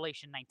of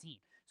Revelation 19.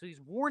 So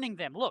he's warning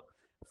them, look,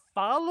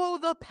 follow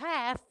the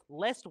path,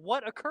 lest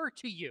what occur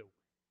to you?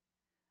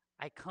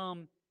 I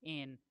come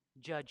in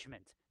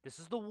judgment. This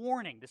is the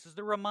warning. This is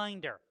the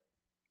reminder.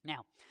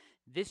 Now,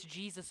 this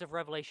Jesus of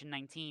Revelation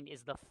 19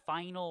 is the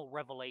final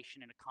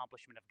revelation and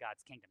accomplishment of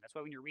God's kingdom. That's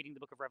why when you're reading the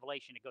book of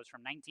Revelation, it goes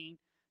from 19,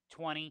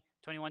 20,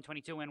 21,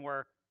 22, and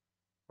we're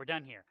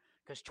done here.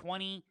 Because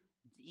 20,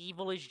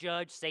 evil is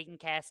judged, Satan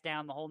cast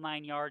down, the whole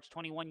 9 yards.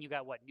 21, you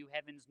got what? New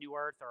heavens, new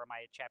earth, or am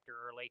I a chapter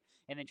early?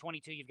 And then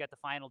 22, you've got the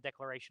final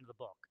declaration of the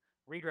book.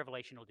 Read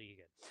Revelation, will do you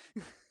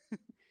good.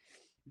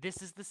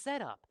 This is the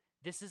setup.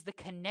 This is the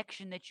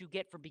connection that you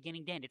get from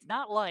beginning to end. It's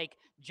not like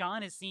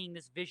John is seeing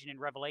this vision in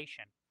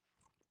Revelation,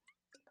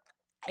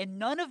 and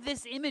none of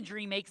this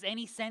imagery makes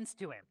any sense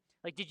to him.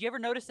 Like, did you ever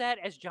notice that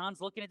as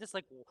John's looking at this?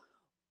 Like,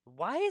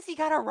 why has he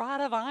got a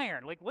rod of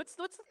iron? Like,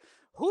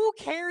 who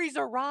carries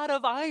a rod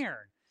of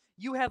iron?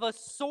 You have a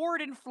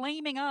sword and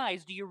flaming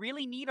eyes. Do you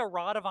really need a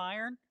rod of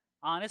iron?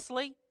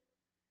 Honestly?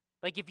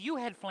 Like, if you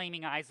had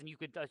flaming eyes and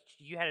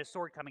you had a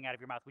sword coming out of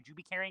your mouth, would you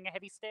be carrying a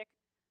heavy stick?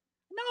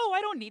 No,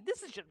 I don't need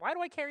this. Why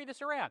do I carry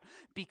this around?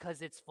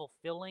 Because it's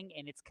fulfilling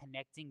and it's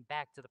connecting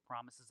back to the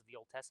promises of the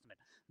Old Testament.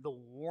 The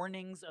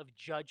warnings of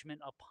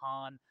judgment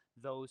upon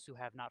those who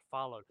have not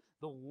followed.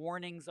 The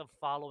warnings of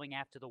following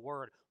after the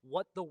Word.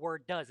 What the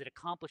Word does, it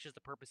accomplishes the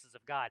purposes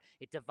of God.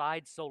 It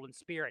divides soul and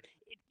spirit.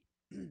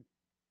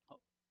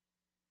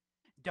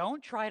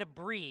 Don't try to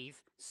breathe,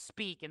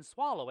 speak, and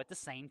swallow at the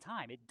same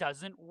time. It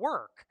doesn't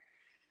work.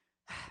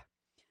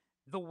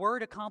 The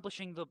Word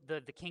accomplishing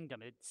the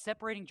kingdom, it's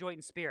separating joint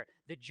and spirit,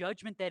 the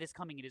judgment that is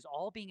coming, it is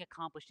all being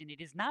accomplished, and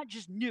it is not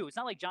just new. It's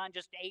not like John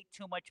just ate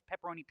too much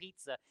pepperoni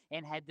pizza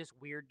and had this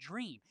weird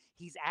dream.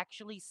 He's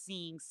actually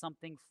seeing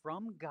something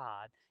from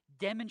God,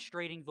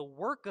 demonstrating the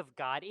work of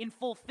God in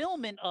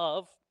fulfillment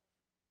of,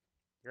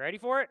 you ready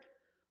for it?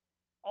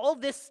 All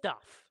this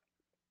stuff.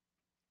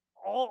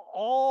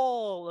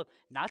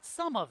 Not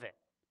some of it.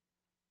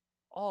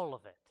 All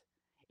of it.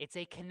 It's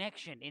a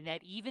connection, and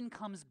that even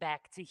comes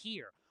back to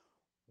here.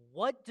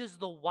 What does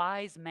the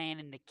wise man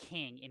and the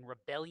king in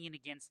rebellion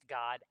against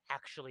God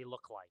actually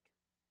look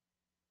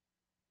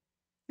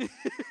like?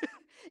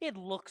 It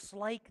looks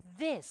like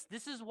this.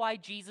 This is why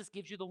Jesus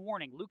gives you the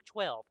warning. Luke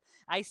 12.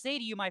 I say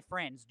to you, my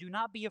friends, do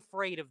not be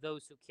afraid of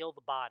those who kill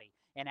the body,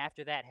 and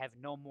after that have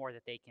no more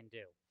that they can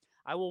do.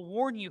 I will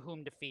warn you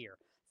whom to fear.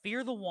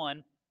 Fear the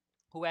one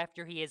who,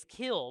 after he has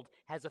killed,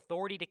 has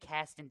authority to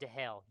cast into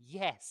hell.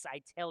 Yes,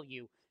 I tell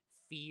you,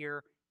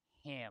 fear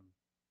him.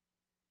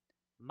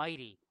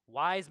 Mighty,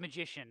 wise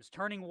magicians,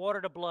 turning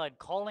water to blood,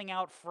 calling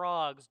out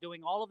frogs,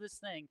 doing all of this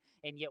thing,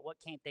 and yet what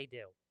can't they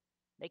do?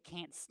 They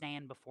can't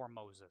stand before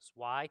Moses.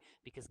 Why?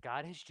 Because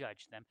God has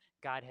judged them.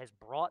 God has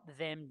brought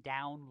them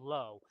down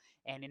low.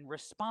 And in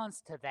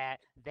response to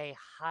that, they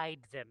hide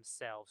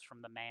themselves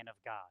from the man of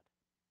God.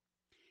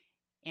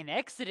 In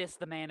Exodus,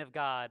 the man of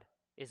God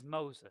is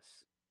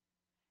Moses.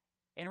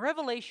 In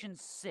Revelation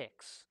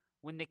 6,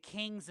 when the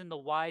kings and the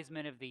wise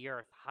men of the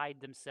earth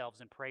hide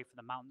themselves and pray for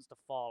the mountains to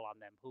fall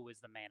on them, who is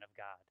the man of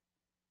God?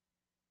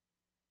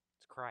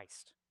 It's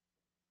Christ.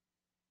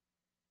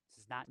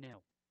 This is not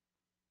new.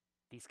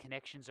 These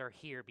connections are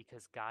here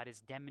because God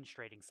is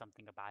demonstrating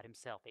something about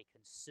himself, a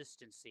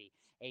consistency,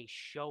 a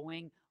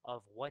showing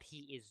of what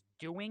he is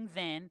doing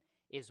then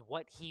is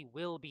what he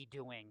will be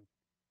doing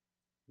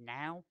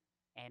now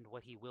and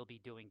what he will be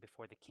doing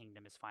before the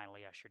kingdom is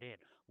finally ushered in.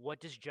 What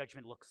does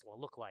judgment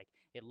look like?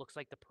 It looks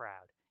like the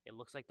proud. It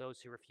looks like those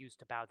who refuse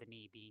to bow the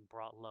knee being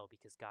brought low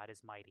because God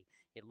is mighty.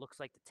 It looks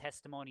like the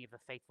testimony of the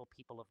faithful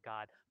people of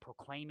God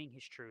proclaiming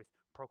his truth,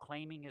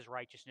 proclaiming his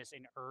righteousness,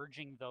 and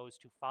urging those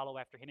to follow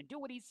after him and do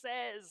what he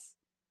says.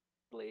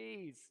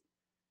 Please.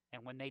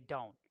 And when they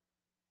don't,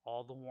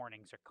 all the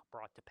warnings are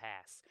brought to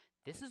pass.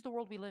 This is the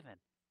world we live in.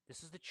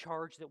 This is the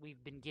charge that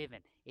we've been given.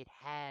 It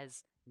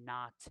has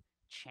not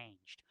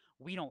changed.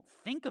 We don't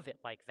think of it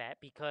like that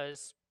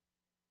because,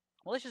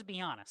 well, let's just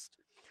be honest.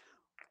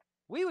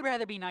 We would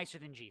rather be nicer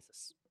than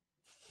Jesus.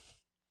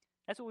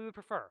 That's what we would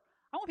prefer.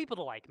 I want people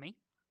to like me.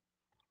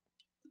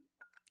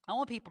 I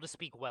want people to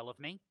speak well of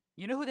me.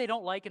 You know who they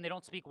don't like and they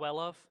don't speak well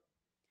of?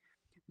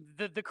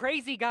 The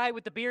crazy guy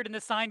with the beard and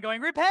the sign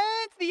going,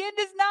 repent, the end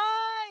is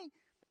nigh.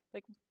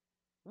 Like,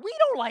 we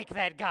don't like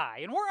that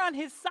guy, and we're on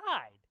his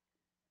side.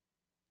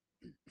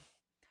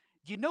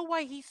 Do you know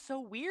why he's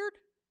so weird?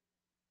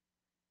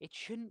 It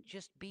shouldn't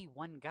just be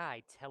one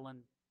guy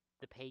telling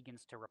the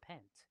pagans to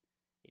repent.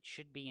 It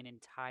should be an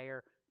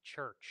entire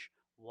church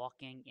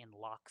walking in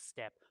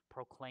lockstep,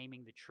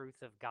 proclaiming the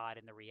truth of God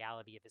and the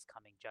reality of his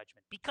coming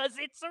judgment. Because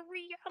it's a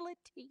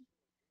reality.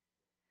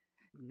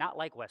 Not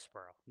like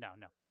Westboro. No.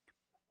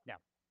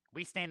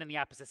 We stand on the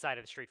opposite side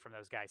of the street from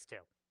those guys, too.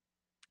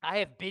 I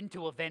have been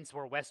to events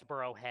where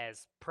Westboro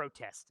has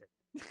protested.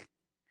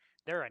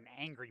 They're an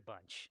angry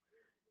bunch.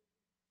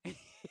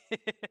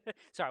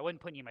 Sorry, I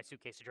wasn't putting you in my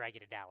suitcase to drag you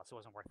to Dallas. It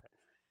wasn't worth it.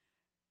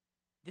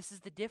 This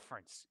is the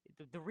difference.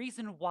 The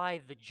reason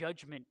why the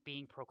judgment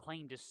being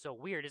proclaimed is so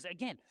weird is,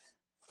 again,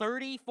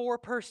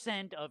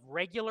 34% of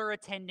regular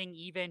attending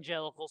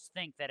evangelicals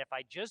think that if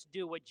I just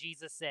do what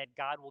Jesus said,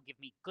 God will give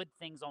me good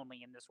things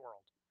only in this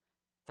world.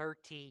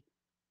 34%.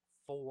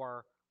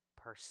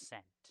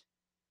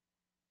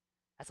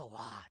 That's a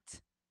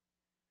lot.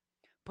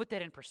 Put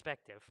that in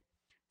perspective.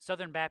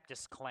 Southern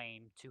Baptists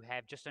claim to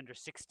have just under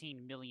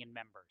 16 million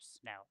members.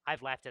 Now,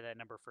 I've laughed at that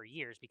number for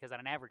years because on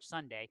an average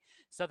Sunday,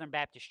 Southern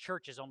Baptist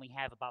churches only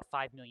have about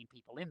 5 million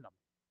people in them.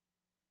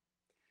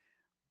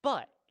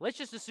 But let's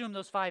just assume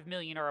those 5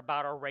 million are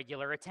about our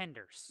regular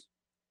attenders.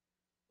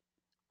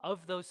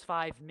 Of those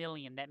 5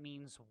 million, that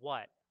means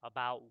what?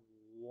 About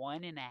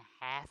 1.5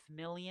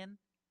 million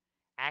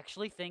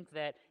actually think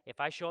that if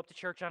I show up to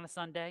church on a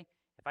Sunday,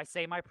 if I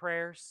say my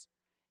prayers,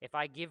 if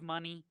I give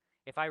money,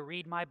 if I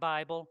read my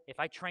Bible, if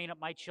I train up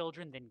my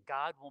children, then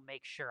God will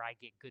make sure I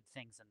get good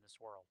things in this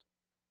world.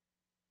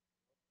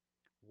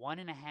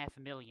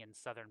 1.5 million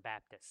Southern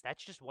Baptists.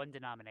 That's just one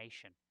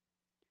denomination.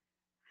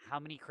 How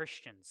many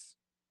Christians,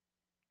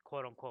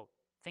 quote unquote,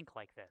 think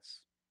like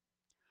this?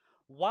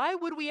 Why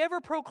would we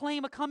ever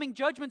proclaim a coming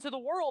judgment to the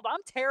world?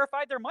 I'm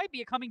terrified there might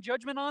be a coming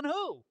judgment on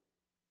who?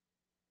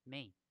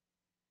 Me.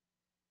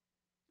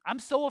 I'm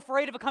so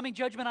afraid of a coming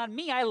judgment on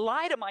me, I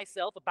lie to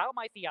myself about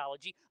my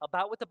theology,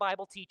 about what the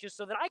Bible teaches,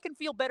 so that I can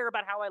feel better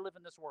about how I live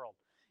in this world.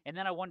 And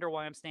then I wonder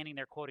why I'm standing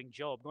there quoting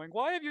Job, going,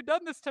 why have you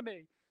done this to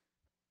me?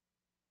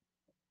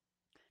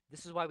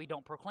 This is why we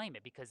don't proclaim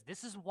it, because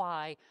this is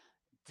why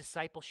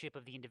discipleship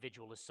of the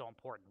individual is so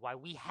important, why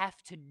we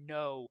have to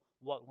know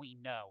what we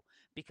know,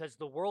 because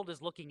the world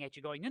is looking at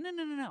you going,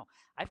 no.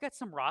 I've got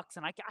some rocks,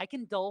 and I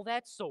can dull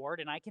that sword,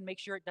 and I can make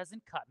sure it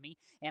doesn't cut me,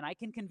 and I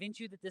can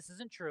convince you that this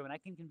isn't true, and I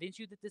can convince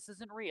you that this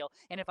isn't real,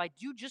 and if I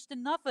do just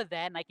enough of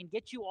that, and I can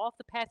get you off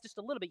the path just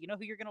a little bit, you know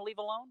who you're going to leave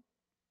alone?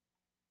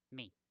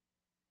 Me.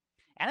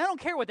 And I don't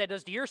care what that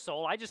does to your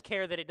soul, I just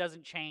care that it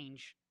doesn't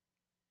change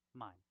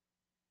mine.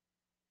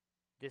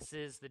 This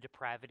is the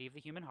depravity of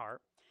the human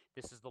heart.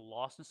 This is the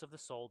lostness of the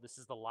soul. This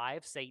is the lie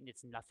of Satan.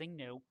 It's nothing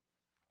new.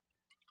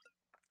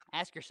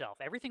 Ask yourself,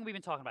 everything we've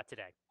been talking about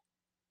today,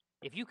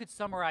 if you could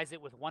summarize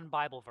it with one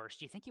Bible verse,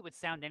 do you think it would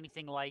sound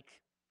anything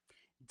like,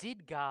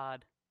 did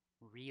God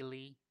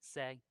really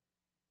say?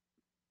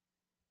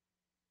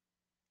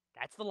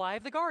 That's the lie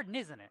of the garden,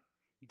 isn't it?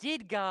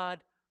 Did God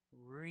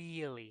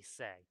really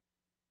say?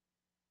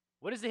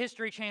 What is the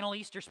History Channel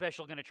Easter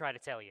special going to try to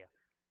tell you?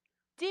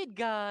 Did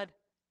God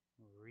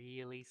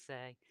really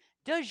say?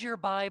 Does your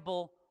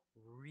Bible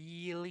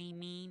really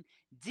mean?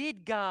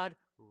 Did God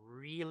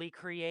really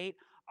create?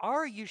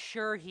 Are you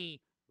sure he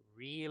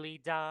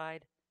really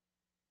died?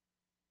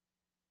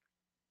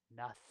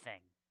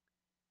 Nothing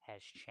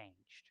has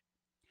changed.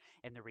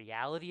 And the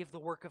reality of the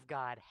work of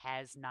God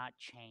has not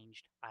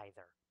changed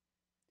either.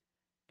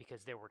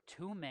 Because there were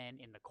two men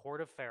in the court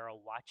of Pharaoh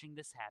watching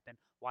this happen,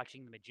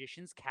 watching the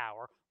magicians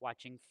cower,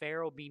 watching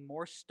Pharaoh be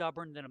more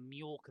stubborn than a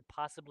mule could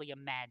possibly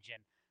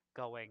imagine,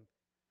 going,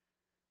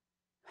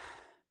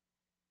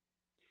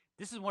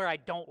 this is where I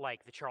don't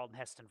like the Charlton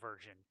Heston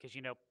version. Because,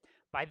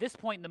 by this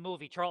point in the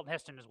movie, Charlton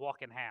Heston is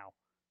walking how?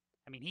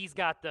 I mean, he's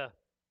got the...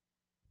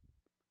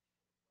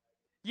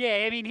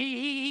 Yeah, I mean,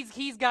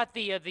 he's got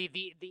the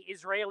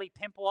Israeli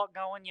pimp walk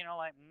going,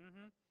 like,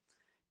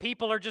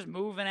 people are just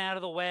moving out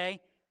of the way.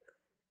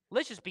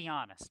 Let's just be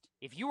honest.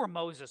 If you were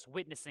Moses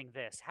witnessing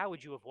this, how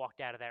would you have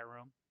walked out of that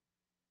room?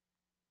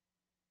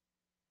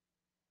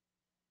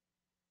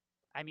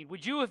 I mean,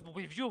 would you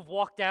have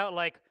walked out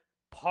like,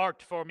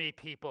 part for me,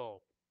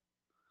 people?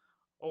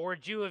 Or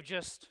would you have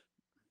just...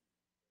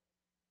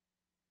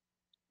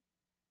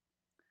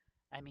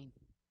 I mean,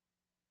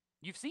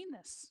 you've seen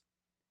this.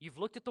 You've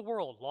looked at the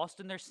world, lost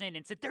in their sin,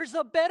 and said, there's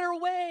a better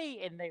way,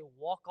 and they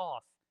walk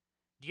off.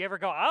 Do you ever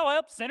go, oh,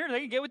 well, sinner,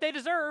 they can get what they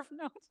deserve?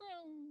 No.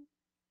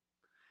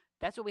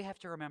 That's what we have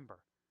to remember.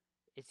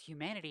 It's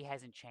humanity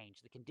hasn't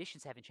changed. The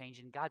conditions haven't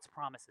changed, and God's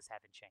promises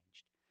haven't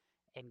changed.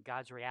 And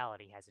God's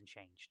reality hasn't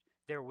changed.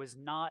 There was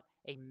not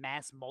a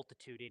mass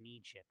multitude in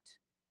Egypt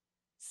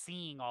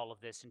seeing all of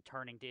this and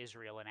turning to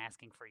Israel and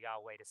asking for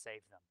Yahweh to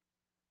save them.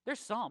 There's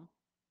some.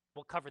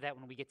 We'll cover that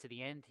when we get to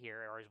the end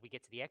here, or as we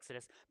get to the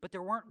Exodus. But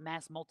there weren't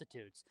mass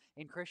multitudes.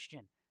 In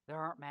Christian, there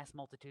aren't mass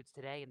multitudes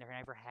today, and there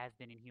never have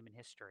been in human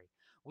history.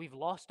 We've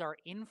lost our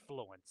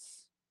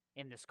influence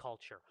in this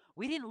culture.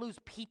 We didn't lose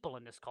people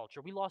in this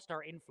culture. We lost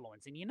our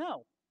influence. And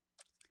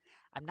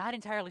I'm not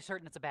entirely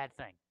certain it's a bad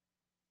thing.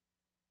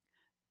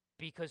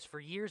 Because for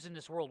years in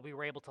this world, we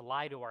were able to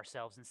lie to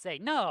ourselves and say,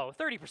 no,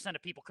 30%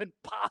 of people couldn't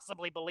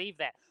possibly believe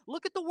that.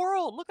 Look at the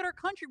world. Look at our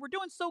country. We're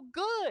doing so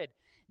good.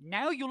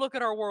 Now you look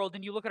at our world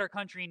and you look at our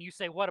country and you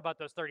say, what about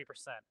those 30%?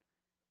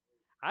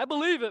 I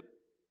believe it.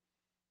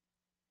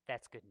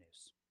 That's good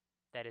news.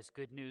 That is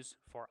good news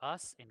for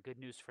us and good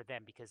news for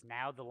them, because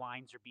now the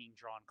lines are being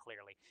drawn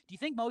clearly. Do you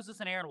think Moses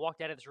and Aaron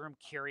walked out of this room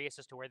curious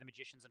as to where the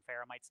magicians and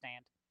Pharaoh might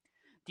stand?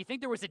 Do you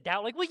think there was a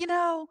doubt like,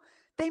 well,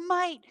 they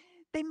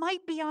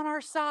might be on our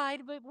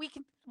side, but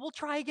we'll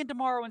try again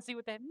tomorrow and see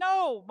what they have.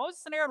 No,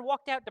 Moses and Aaron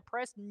walked out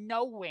depressed,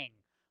 knowing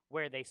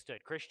where they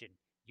stood. Christian,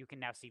 you can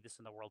now see this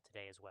in the world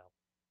today as well.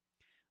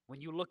 When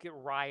you look at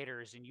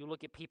rioters and you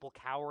look at people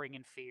cowering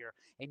in fear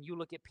and you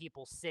look at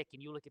people sick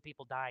and you look at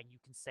people dying, you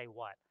can say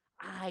what?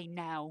 I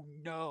now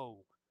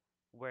know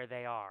where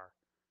they are.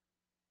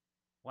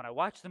 When I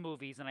watch the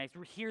movies and I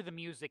hear the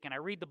music and I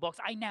read the books,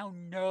 I now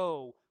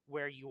know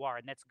where you are.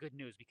 And that's good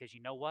news, because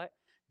you know what?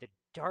 The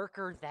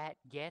darker that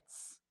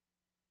gets,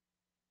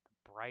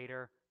 the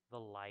brighter the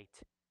light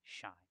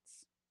shines.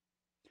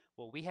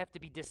 What we have to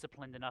be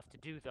disciplined enough to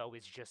do, though,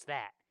 is just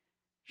that.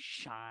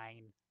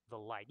 Shine the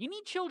light. You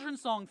need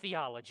children's song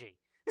theology.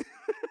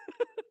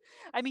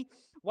 I mean,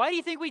 why do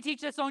you think we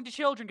teach that song to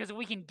children? Because if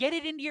we can get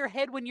it into your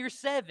head when you're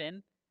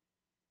 7,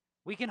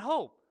 we can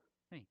hope.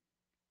 I mean,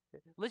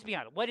 let's be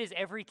honest. What is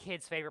every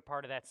kid's favorite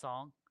part of that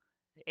song?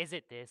 Is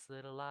it this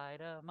little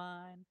light of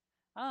mine?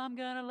 I'm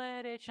gonna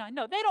let it shine.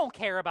 No, they don't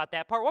care about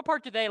that part. What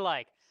part do they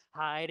like?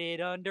 Hide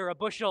it under a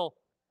bushel.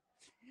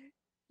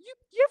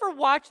 You ever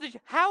watch this?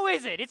 How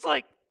is it? It's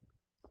like,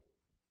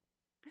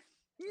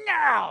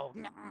 no.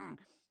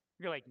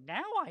 You're like,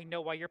 now I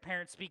know why your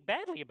parents speak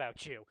badly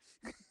about you.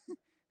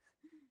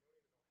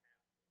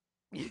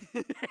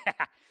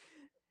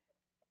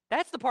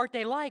 That's the part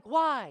they like.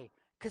 Why?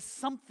 Because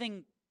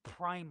something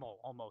primal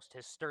almost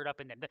has stirred up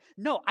in them.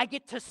 No, I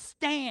get to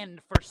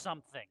stand for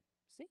something.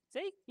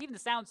 See? Even the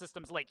sound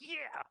system's like,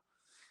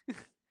 yeah.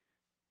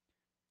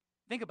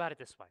 Think about it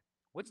this way.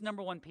 What's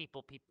number one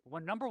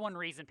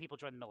reason people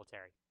join the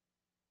military?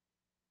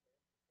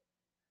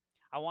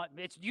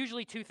 It's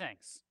usually 2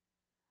 things.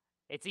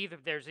 It's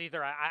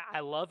either I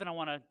love and I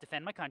want to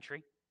defend my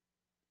country.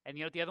 And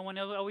you know what the other one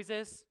always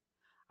is?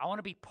 I want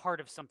to be part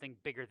of something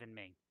bigger than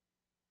me.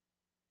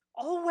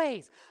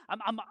 Always.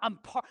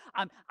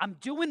 I'm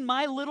doing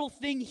my little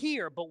thing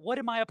here, but what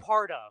am I a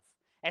part of?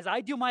 As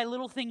I do my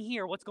little thing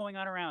here, what's going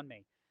on around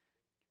me?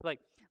 Like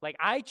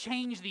I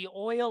change the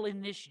oil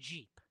in this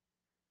Jeep.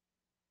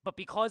 But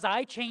because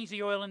I change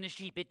the oil in this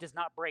Jeep, it does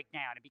not break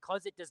down. And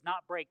because it does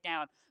not break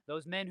down,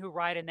 those men who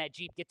ride in that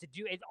Jeep get to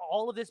do it.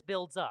 All of this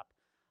builds up.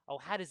 Oh,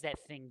 how does that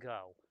thing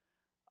go?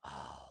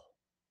 Oh,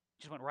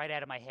 just went right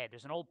out of my head.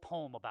 There's an old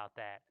poem about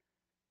that.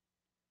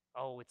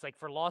 Oh, it's like,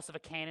 for loss of a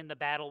cannon, the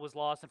battle was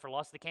lost, and for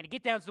loss of the cannon.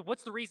 Get down to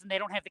what's the reason they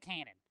don't have the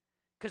cannon?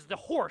 Because the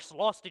horse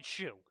lost its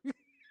shoe.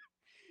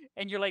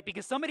 And you're like,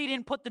 because somebody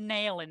didn't put the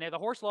nail in there, the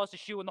horse lost a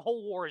shoe, and the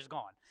whole war is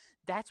gone.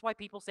 That's why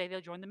people say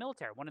they'll join the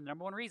military. One of the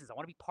number one reasons. I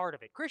want to be part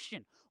of it.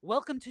 Christian,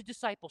 welcome to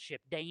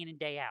discipleship day in and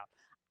day out.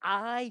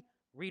 I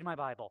read my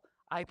Bible.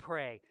 I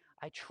pray.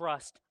 I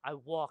trust. I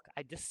walk.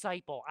 I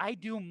disciple. I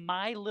do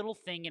my little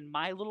thing in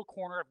my little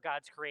corner of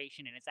God's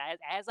creation. And it's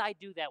as I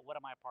do that, what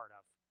am I a part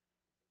of?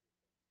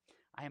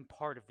 I am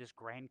part of this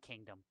grand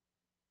kingdom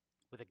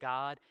with a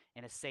God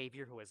and a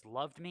Savior who has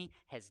loved me,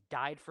 has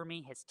died for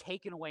me, has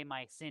taken away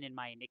my sin and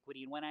my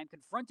iniquity. And when I'm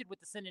confronted with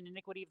the sin and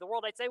iniquity of the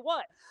world, I'd say,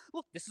 what?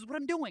 Look, this is what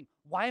I'm doing.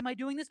 Why am I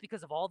doing this?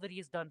 Because of all that he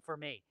has done for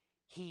me.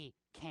 He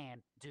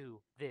can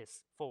do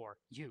this for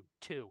you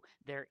too.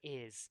 There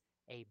is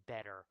a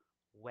better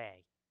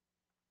way.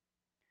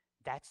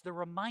 That's the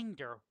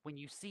reminder when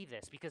you see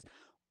this, because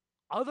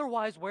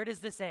otherwise, where does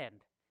this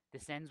end?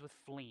 This ends with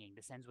fleeing.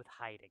 This ends with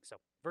hiding. So,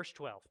 verse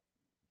 12.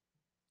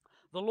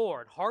 The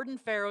Lord hardened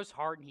Pharaoh's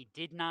heart, and he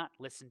did not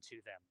listen to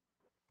them.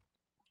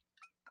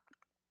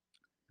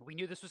 We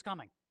knew this was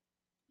coming.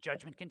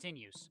 Judgment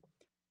continues.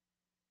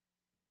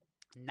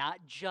 Not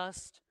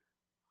just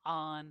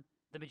on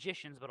the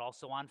magicians, but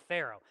also on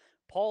Pharaoh.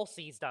 Paul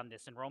seized on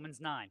this in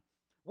Romans 9.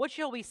 What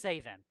shall we say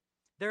then?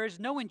 There is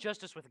no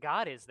injustice with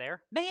God, is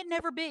there? May it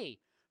never be.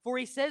 For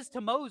he says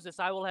to Moses,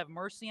 I will have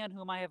mercy on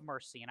whom I have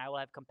mercy, and I will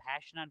have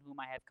compassion on whom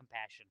I have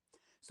compassion.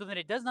 So that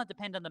it does not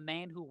depend on the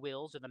man who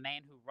wills or the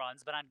man who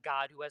runs, but on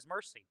God who has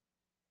mercy.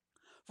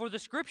 For the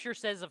scripture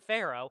says of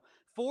Pharaoh,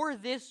 for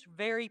this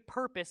very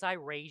purpose I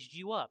raised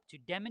you up, to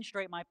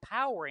demonstrate my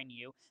power in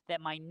you,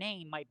 that my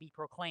name might be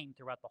proclaimed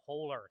throughout the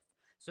whole earth.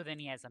 So then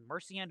he has a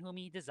mercy on whom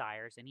he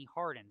desires, and he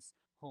hardens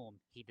whom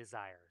he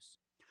desires.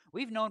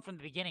 We've known from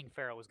the beginning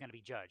Pharaoh was going to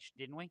be judged,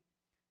 didn't we?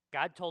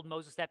 God told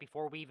Moses that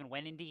before we even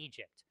went into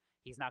Egypt.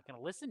 He's not going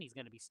to listen. He's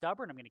going to be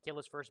stubborn. I'm going to kill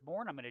his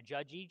firstborn. I'm going to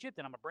judge Egypt,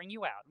 and I'm going to bring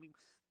you out.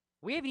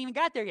 We haven't even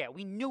got there yet.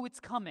 We knew it's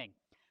coming.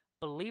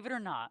 Believe it or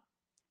not,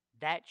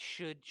 that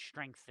should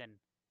strengthen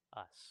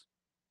us.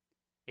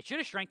 It should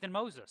have strengthened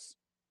Moses.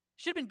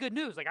 It should have been good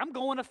news. Like, I'm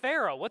going to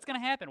Pharaoh. What's going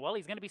to happen? Well,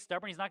 he's going to be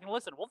stubborn. He's not going to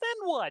listen. Well,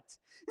 then what?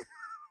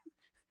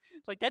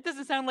 Like, that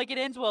doesn't sound like it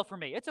ends well for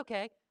me. It's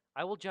okay.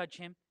 I will judge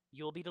him.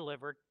 You'll be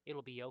delivered.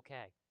 It'll be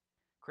okay.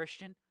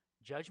 Christian,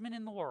 judgment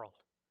in the world,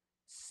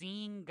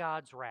 seeing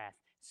God's wrath,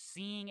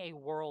 seeing a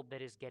world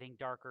that is getting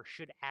darker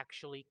should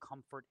actually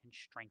comfort and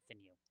strengthen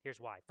you. Here's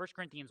why. 1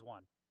 Corinthians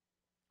 1.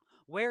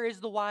 Where is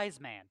the wise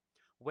man?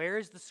 Where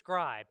is the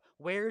scribe?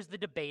 Where is the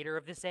debater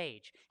of this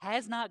age?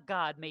 Has not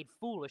God made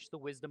foolish the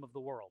wisdom of the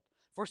world?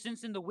 For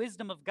since in the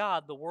wisdom of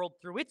God, the world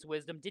through its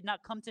wisdom did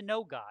not come to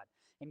know God,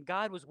 and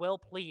God was well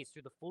pleased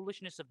through the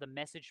foolishness of the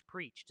message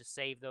preached to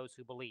save those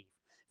who believe.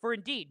 For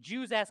indeed,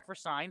 Jews ask for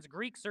signs,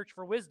 Greeks search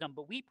for wisdom,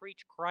 but we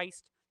preach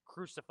Christ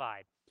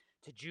crucified.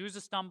 To Jews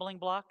a stumbling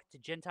block, to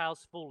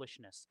Gentiles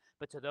foolishness,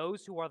 but to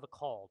those who are the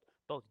called,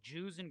 both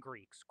Jews and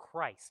Greeks,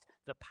 Christ,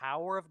 the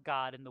power of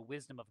God and the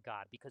wisdom of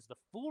God, because the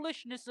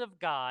foolishness of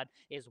God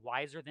is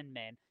wiser than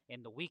men,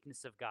 and the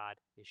weakness of God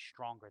is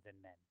stronger than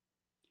men.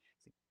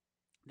 See,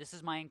 this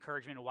is my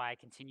encouragement and why I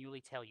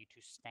continually tell you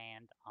to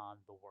stand on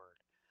the word.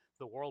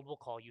 The world will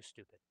call you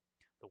stupid.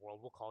 The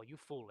world will call you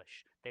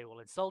foolish. They will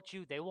insult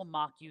you. They will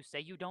mock you, say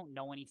you don't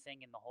know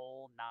anything in the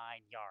whole 9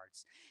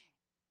 yards.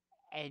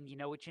 And you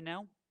know what you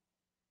know?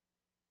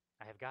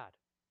 I have God.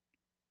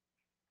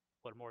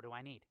 What more do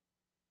I need?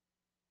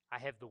 I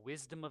have the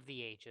wisdom of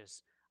the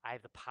ages. I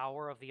have the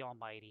power of the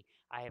Almighty.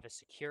 I have a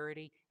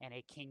security and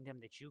a kingdom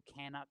that you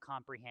cannot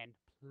comprehend.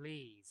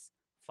 Please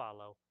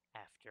follow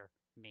after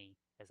me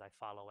as I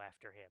follow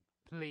after him.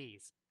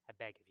 Please, I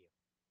beg of you.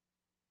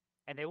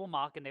 And they will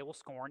mock and they will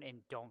scorn and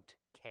don't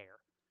care.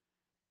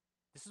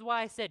 This is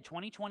why I said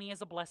 2020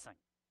 is a blessing.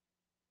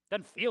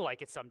 Doesn't feel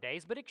like it some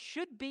days, but it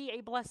should be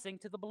a blessing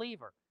to the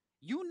believer.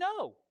 You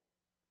know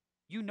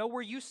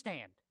where you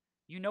stand.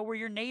 You know where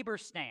your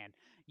neighbors stand.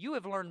 You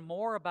have learned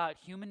more about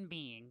human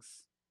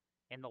beings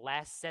in the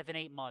last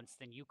 7-8 months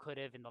than you could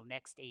have in the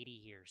next 80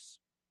 years.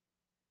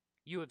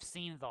 You have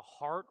seen the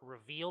heart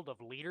revealed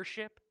of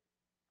leadership,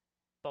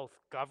 both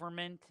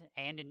government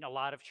and in a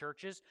lot of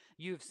churches.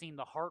 You have seen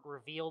the heart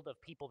revealed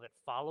of people that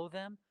follow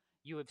them.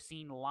 You have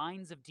seen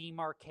lines of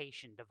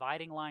demarcation,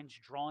 dividing lines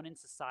drawn in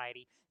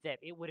society that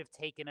it would have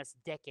taken us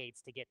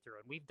decades to get through.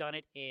 And we've done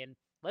it in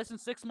less than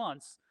 6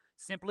 months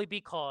simply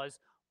because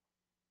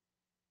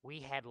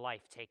we had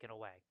life taken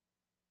away.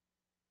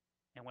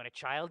 And when a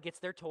child gets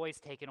their toys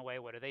taken away,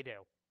 what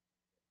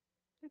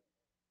do?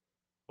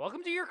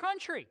 Welcome to your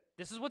country.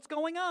 This is what's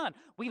going on.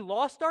 We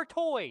lost our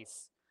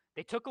toys.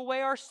 They took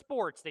away our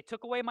sports. They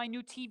took away my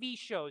new TV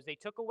shows. They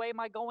took away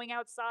my going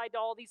outside to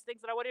all these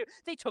things that I want to do.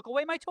 They took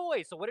away my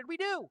toys. So what did we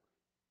do?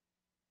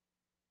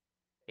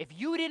 If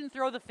you didn't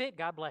throw the fit,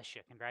 God bless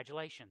you.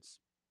 Congratulations.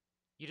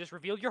 You just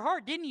revealed your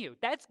heart, didn't you?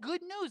 That's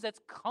good news.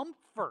 That's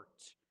comfort.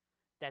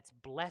 That's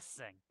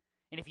blessing.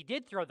 And if you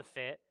did throw the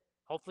fit,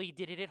 hopefully you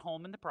did it at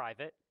home in the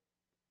private.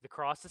 The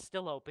cross is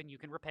still open. You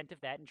can repent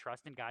of that and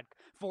trust in God.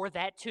 For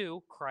that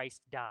too,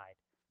 Christ died.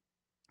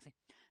 See,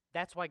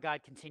 That's why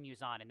God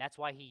continues on, and that's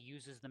why he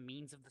uses the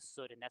means of the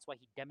soot, and that's why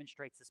he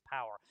demonstrates his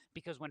power.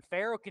 Because when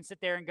Pharaoh can sit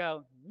there and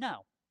go,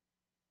 no,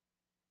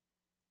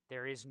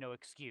 there is no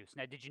excuse.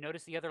 Now, did you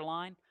notice the other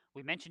line?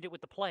 We mentioned it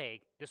with the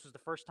plague. This was the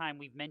first time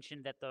we've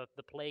mentioned that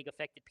the plague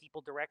affected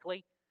people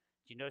directly.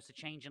 Did you notice a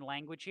change in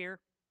language here?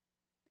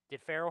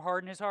 Did Pharaoh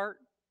harden his heart?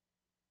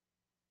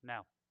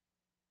 No.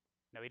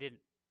 No, he didn't.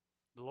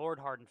 The Lord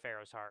hardened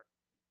Pharaoh's heart.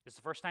 This is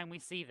the first time we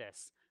see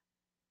this.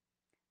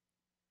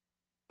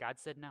 God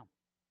said no.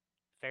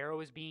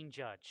 Pharaoh is being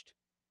judged.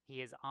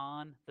 He is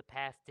on the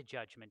path to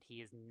judgment.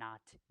 He is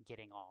not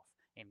getting off.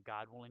 And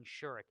God will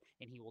ensure it,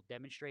 and he will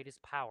demonstrate his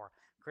power.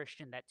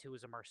 Christian, that too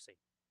is a mercy,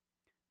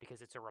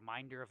 because it's a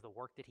reminder of the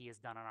work that he has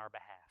done on our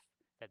behalf,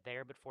 that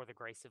there before the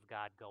grace of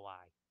God go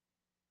I.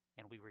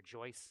 And we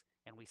rejoice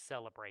and we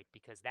celebrate,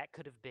 because that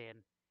could have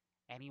been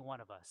any one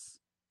of us,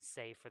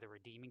 save for the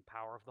redeeming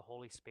power of the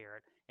Holy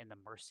Spirit and the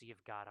mercy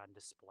of God on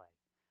display,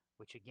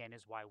 which again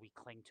is why we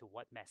cling to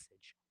what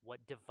message?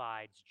 What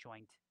divides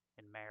joint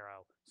and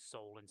marrow,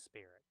 soul and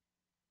spirit?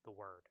 The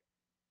Word.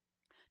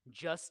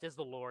 Just as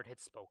the Lord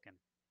had spoken.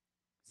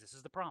 This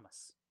is the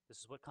promise. This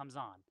is what comes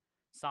on.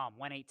 Psalm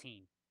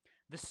 118.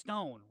 The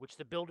stone which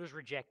the builders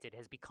rejected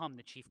has become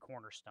the chief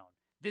cornerstone.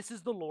 This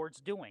is the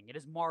Lord's doing. It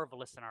is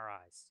marvelous in our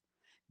eyes.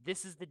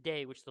 This is the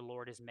day which the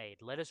Lord has made.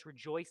 Let us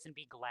rejoice and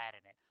be glad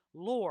in it.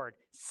 Lord,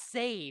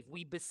 save,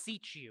 we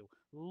beseech you.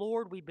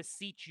 Lord, we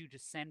beseech you to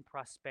send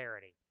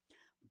prosperity.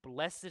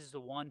 Blessed is the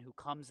one who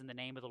comes in the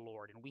name of the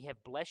Lord, and we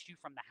have blessed you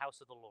from the house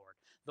of the Lord.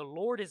 The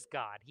Lord is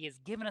God. He has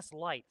given us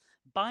light.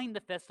 Bind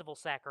the festival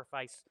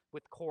sacrifice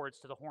with cords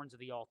to the horns of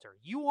the altar.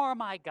 You are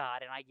my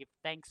God, and I give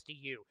thanks to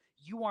you.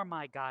 You are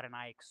my God, and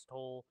I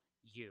extol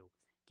you.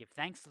 Give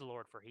thanks to the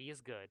Lord, for he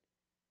is good.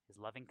 His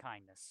loving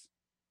kindness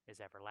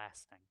is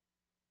everlasting.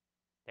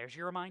 There's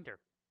your reminder.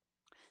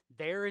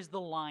 There is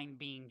the line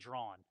being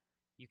drawn.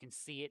 You can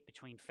see it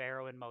between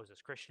Pharaoh and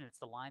Moses. Christian, it's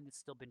the line that's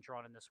still been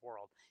drawn in this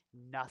world.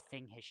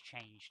 Nothing has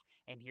changed.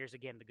 And here's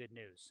again the good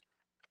news.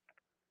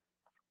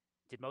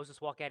 Did Moses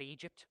walk out of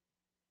Egypt?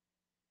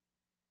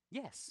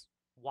 Yes.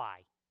 Why?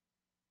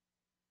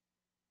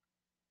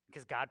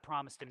 Because God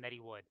promised him that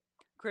he would.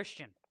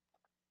 Christian,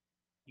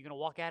 you going to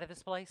walk out of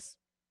this place?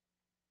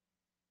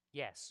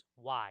 Yes.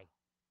 Why?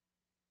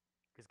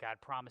 Because God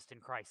promised in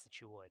Christ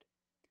that you would.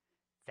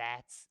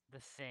 That's the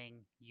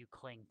thing you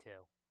cling to.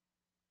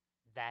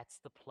 That's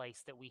the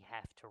place that we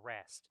have to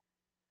rest.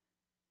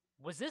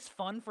 Was this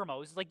fun for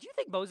Moses? Like, do you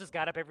think Moses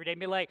got up every day and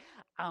be like,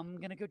 I'm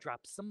going to go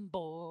drop some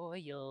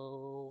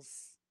boils?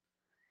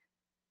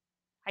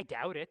 I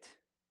doubt it.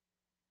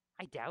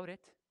 I doubt it.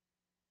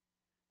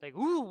 Like,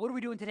 ooh, what are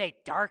we doing today?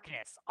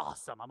 Darkness.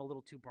 Awesome. I'm a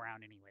little too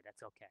brown anyway.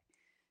 That's okay.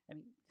 I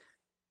mean,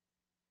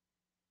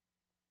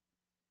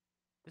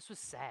 this was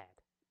sad.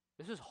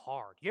 This was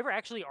hard. You ever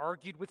actually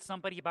argued with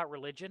somebody about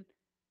religion?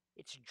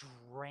 It's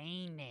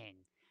draining.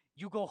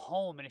 You go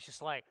home and it's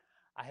just like,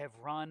 I have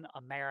run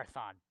a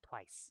marathon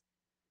twice.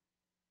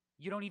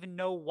 You don't even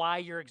know why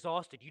you're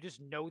exhausted. You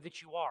just know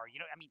that you are.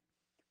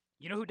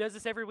 You know who does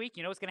this every week?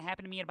 You know what's going to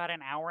happen to me in about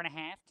an hour and a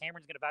half?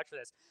 Cameron's going to vouch for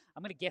this.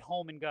 I'm going to get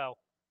home and go,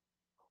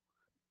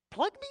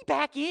 plug me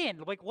back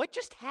in. Like, what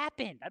just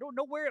happened? I don't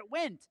know where it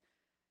went.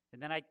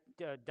 And then I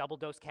double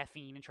dose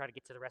caffeine and try to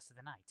get to the rest of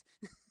the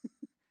night.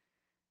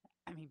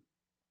 I mean,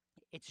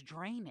 it's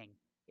draining.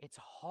 It's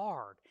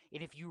hard.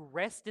 And if you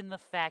rest in the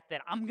fact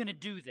that I'm going to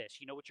do this,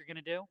 you know what you're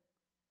going to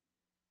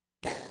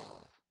do?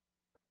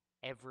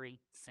 Every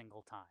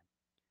single time.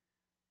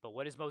 But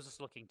what is Moses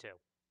looking to?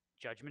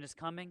 Judgment is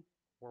coming.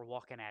 We're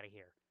walking out of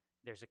here.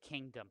 There's a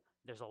kingdom.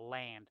 There's a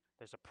land.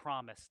 There's a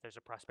promise. There's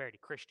a prosperity.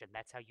 Christian,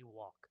 that's how you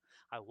walk.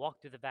 I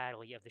walk through the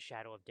valley of the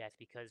shadow of death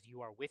because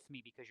you are with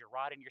me, because your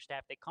rod and your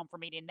staff, they comfort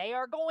me, and they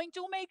are going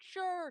to make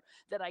sure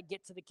that I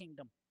get to the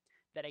kingdom,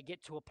 that I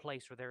get to a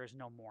place where there is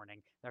no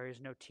mourning, there is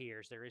no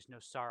tears, there is no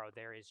sorrow.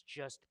 There is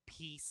just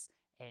peace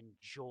and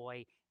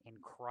joy in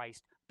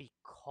Christ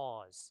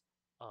because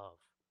of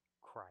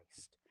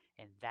Christ.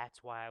 And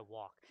that's why I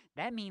walk.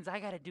 That means I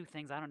got to do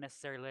things I don't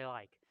necessarily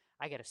like.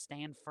 I got to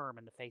stand firm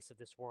in the face of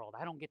this world.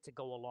 I don't get to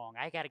go along.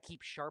 I got to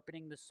keep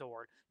sharpening the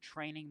sword,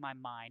 training my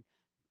mind,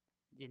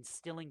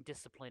 instilling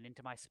discipline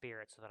into my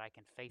spirit so that I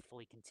can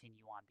faithfully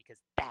continue on, because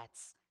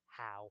that's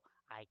how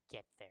I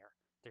get there.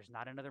 There's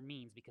not another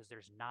means, because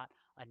there's not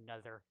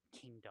another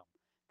kingdom.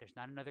 There's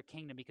not another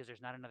kingdom because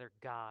there's not another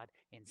God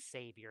and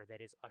Savior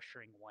that is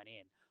ushering one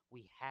in.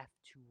 We have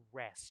to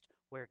rest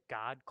where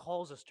God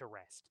calls us to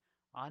rest,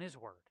 on His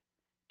Word,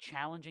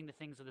 challenging the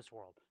things of this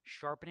world,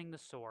 sharpening the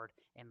sword,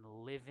 and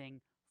living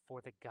for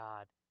the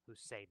God who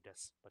saved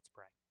us. Let's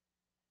pray.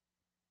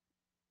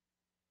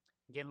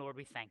 Again, Lord,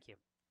 we thank you.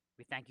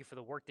 We thank you for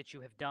the work that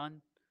you have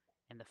done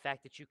and the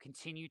fact that you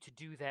continue to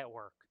do that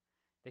work,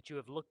 that you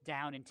have looked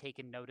down and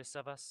taken notice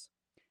of us,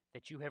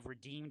 that you have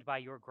redeemed by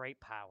your great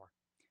power,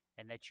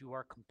 and that you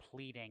are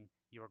completing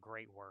your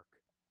great work.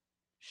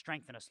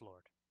 Strengthen us,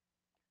 Lord.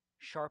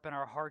 Sharpen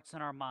our hearts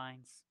and our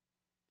minds,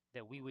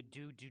 that we would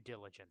do due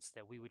diligence,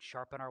 that we would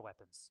sharpen our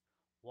weapons,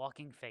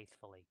 walking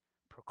faithfully,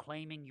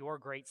 proclaiming your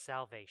great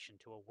salvation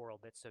to a world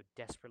that so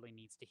desperately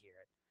needs to hear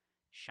it,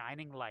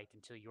 shining light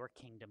until your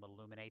kingdom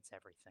illuminates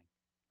everything.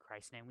 In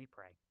Christ's name we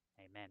pray.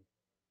 Amen.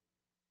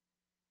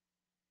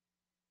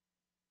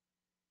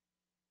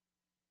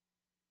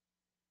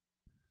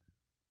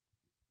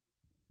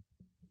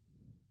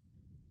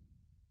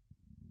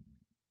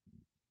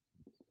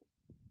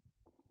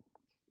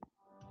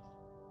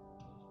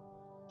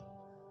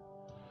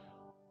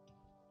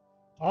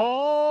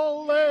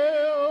 All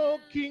hail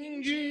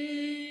King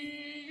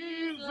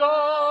Jesus.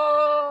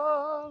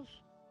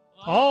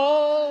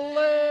 All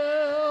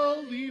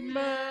hail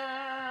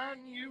Emmanuel.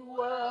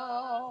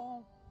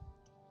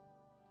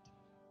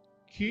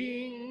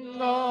 King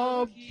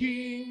of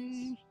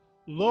kings,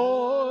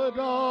 Lord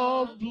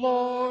of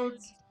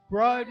lords,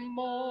 bright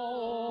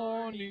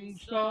morning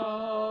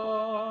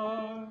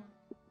star.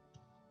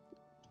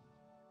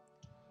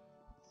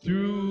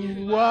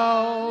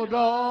 Throughout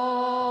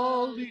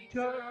all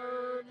eternity,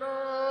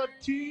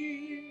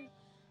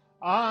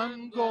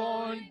 I'm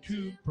going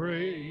to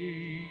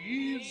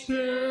praise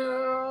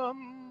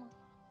Him,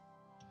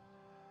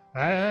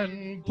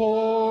 and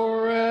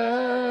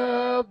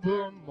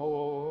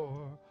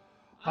forevermore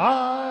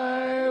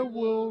I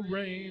will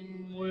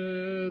reign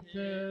with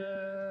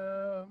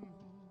Him.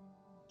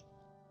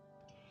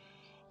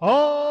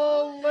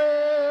 All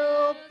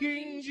hail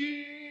King Jesus.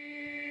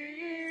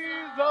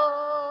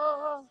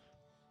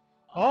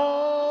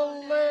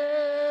 All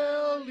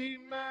hail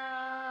Emmanuel.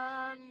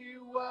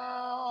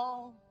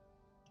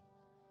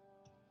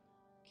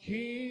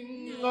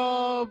 King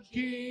of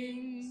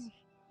kings,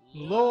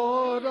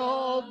 Lord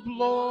of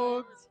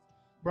lords,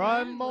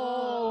 bright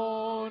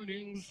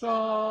morning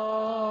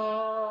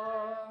star.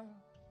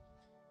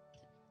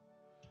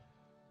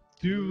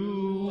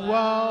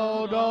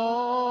 Throughout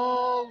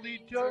all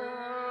eternity,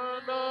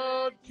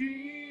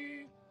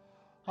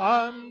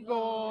 I'm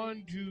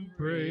going to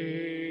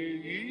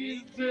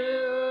praise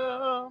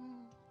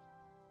Him,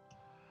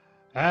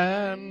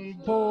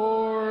 and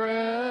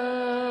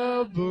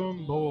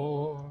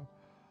forevermore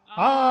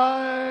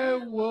I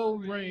will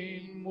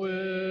reign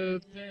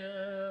with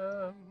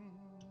Him.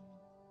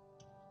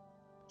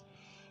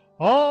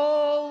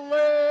 All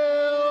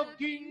hail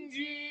King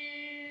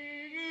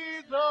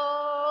Jesus.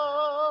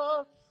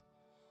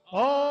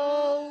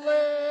 All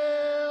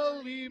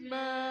hail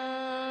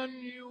Emmanuel.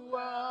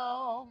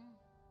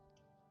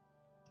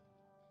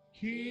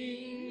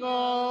 King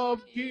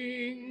of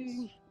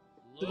kings,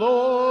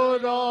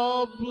 Lord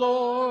of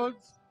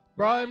lords,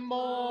 bright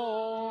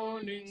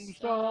morning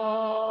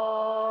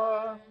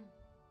star.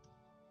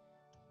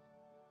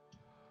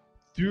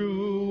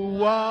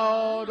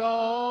 Throughout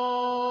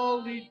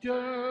all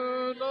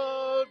eternity,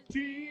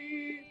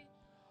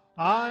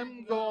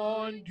 I'm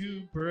going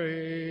to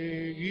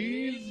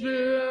praise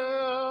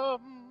Him,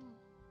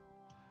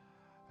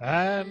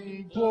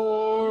 and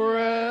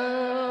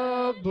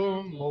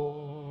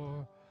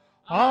forevermore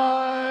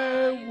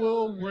I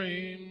will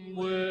reign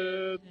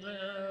with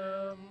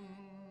Him,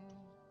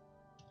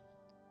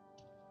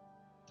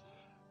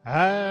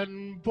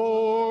 and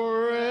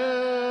forevermore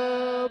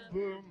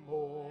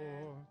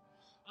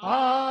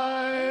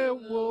I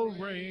will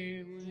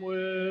reign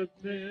with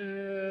Him.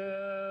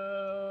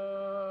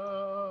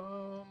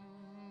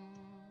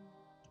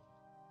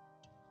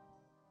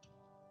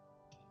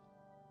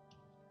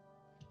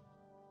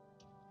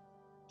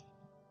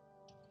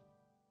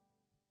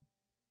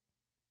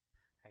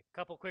 A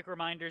couple quick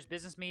reminders,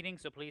 business meeting,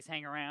 so please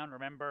hang around.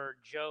 Remember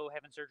Joe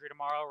having surgery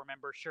tomorrow.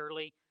 Remember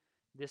Shirley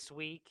this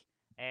week.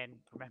 And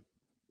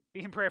be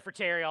in prayer for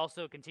Terry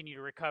also. Continue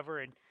to recover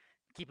and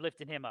keep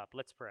lifting him up.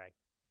 Let's pray.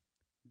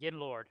 Again,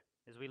 Lord,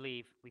 as we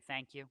leave, we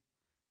thank you.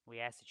 We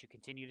ask that you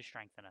continue to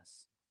strengthen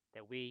us,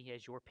 that we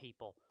as your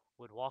people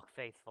would walk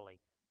faithfully,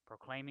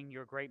 proclaiming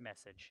your great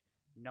message,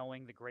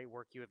 knowing the great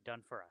work you have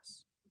done for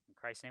us. In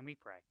Christ's name we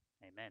pray.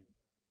 Amen.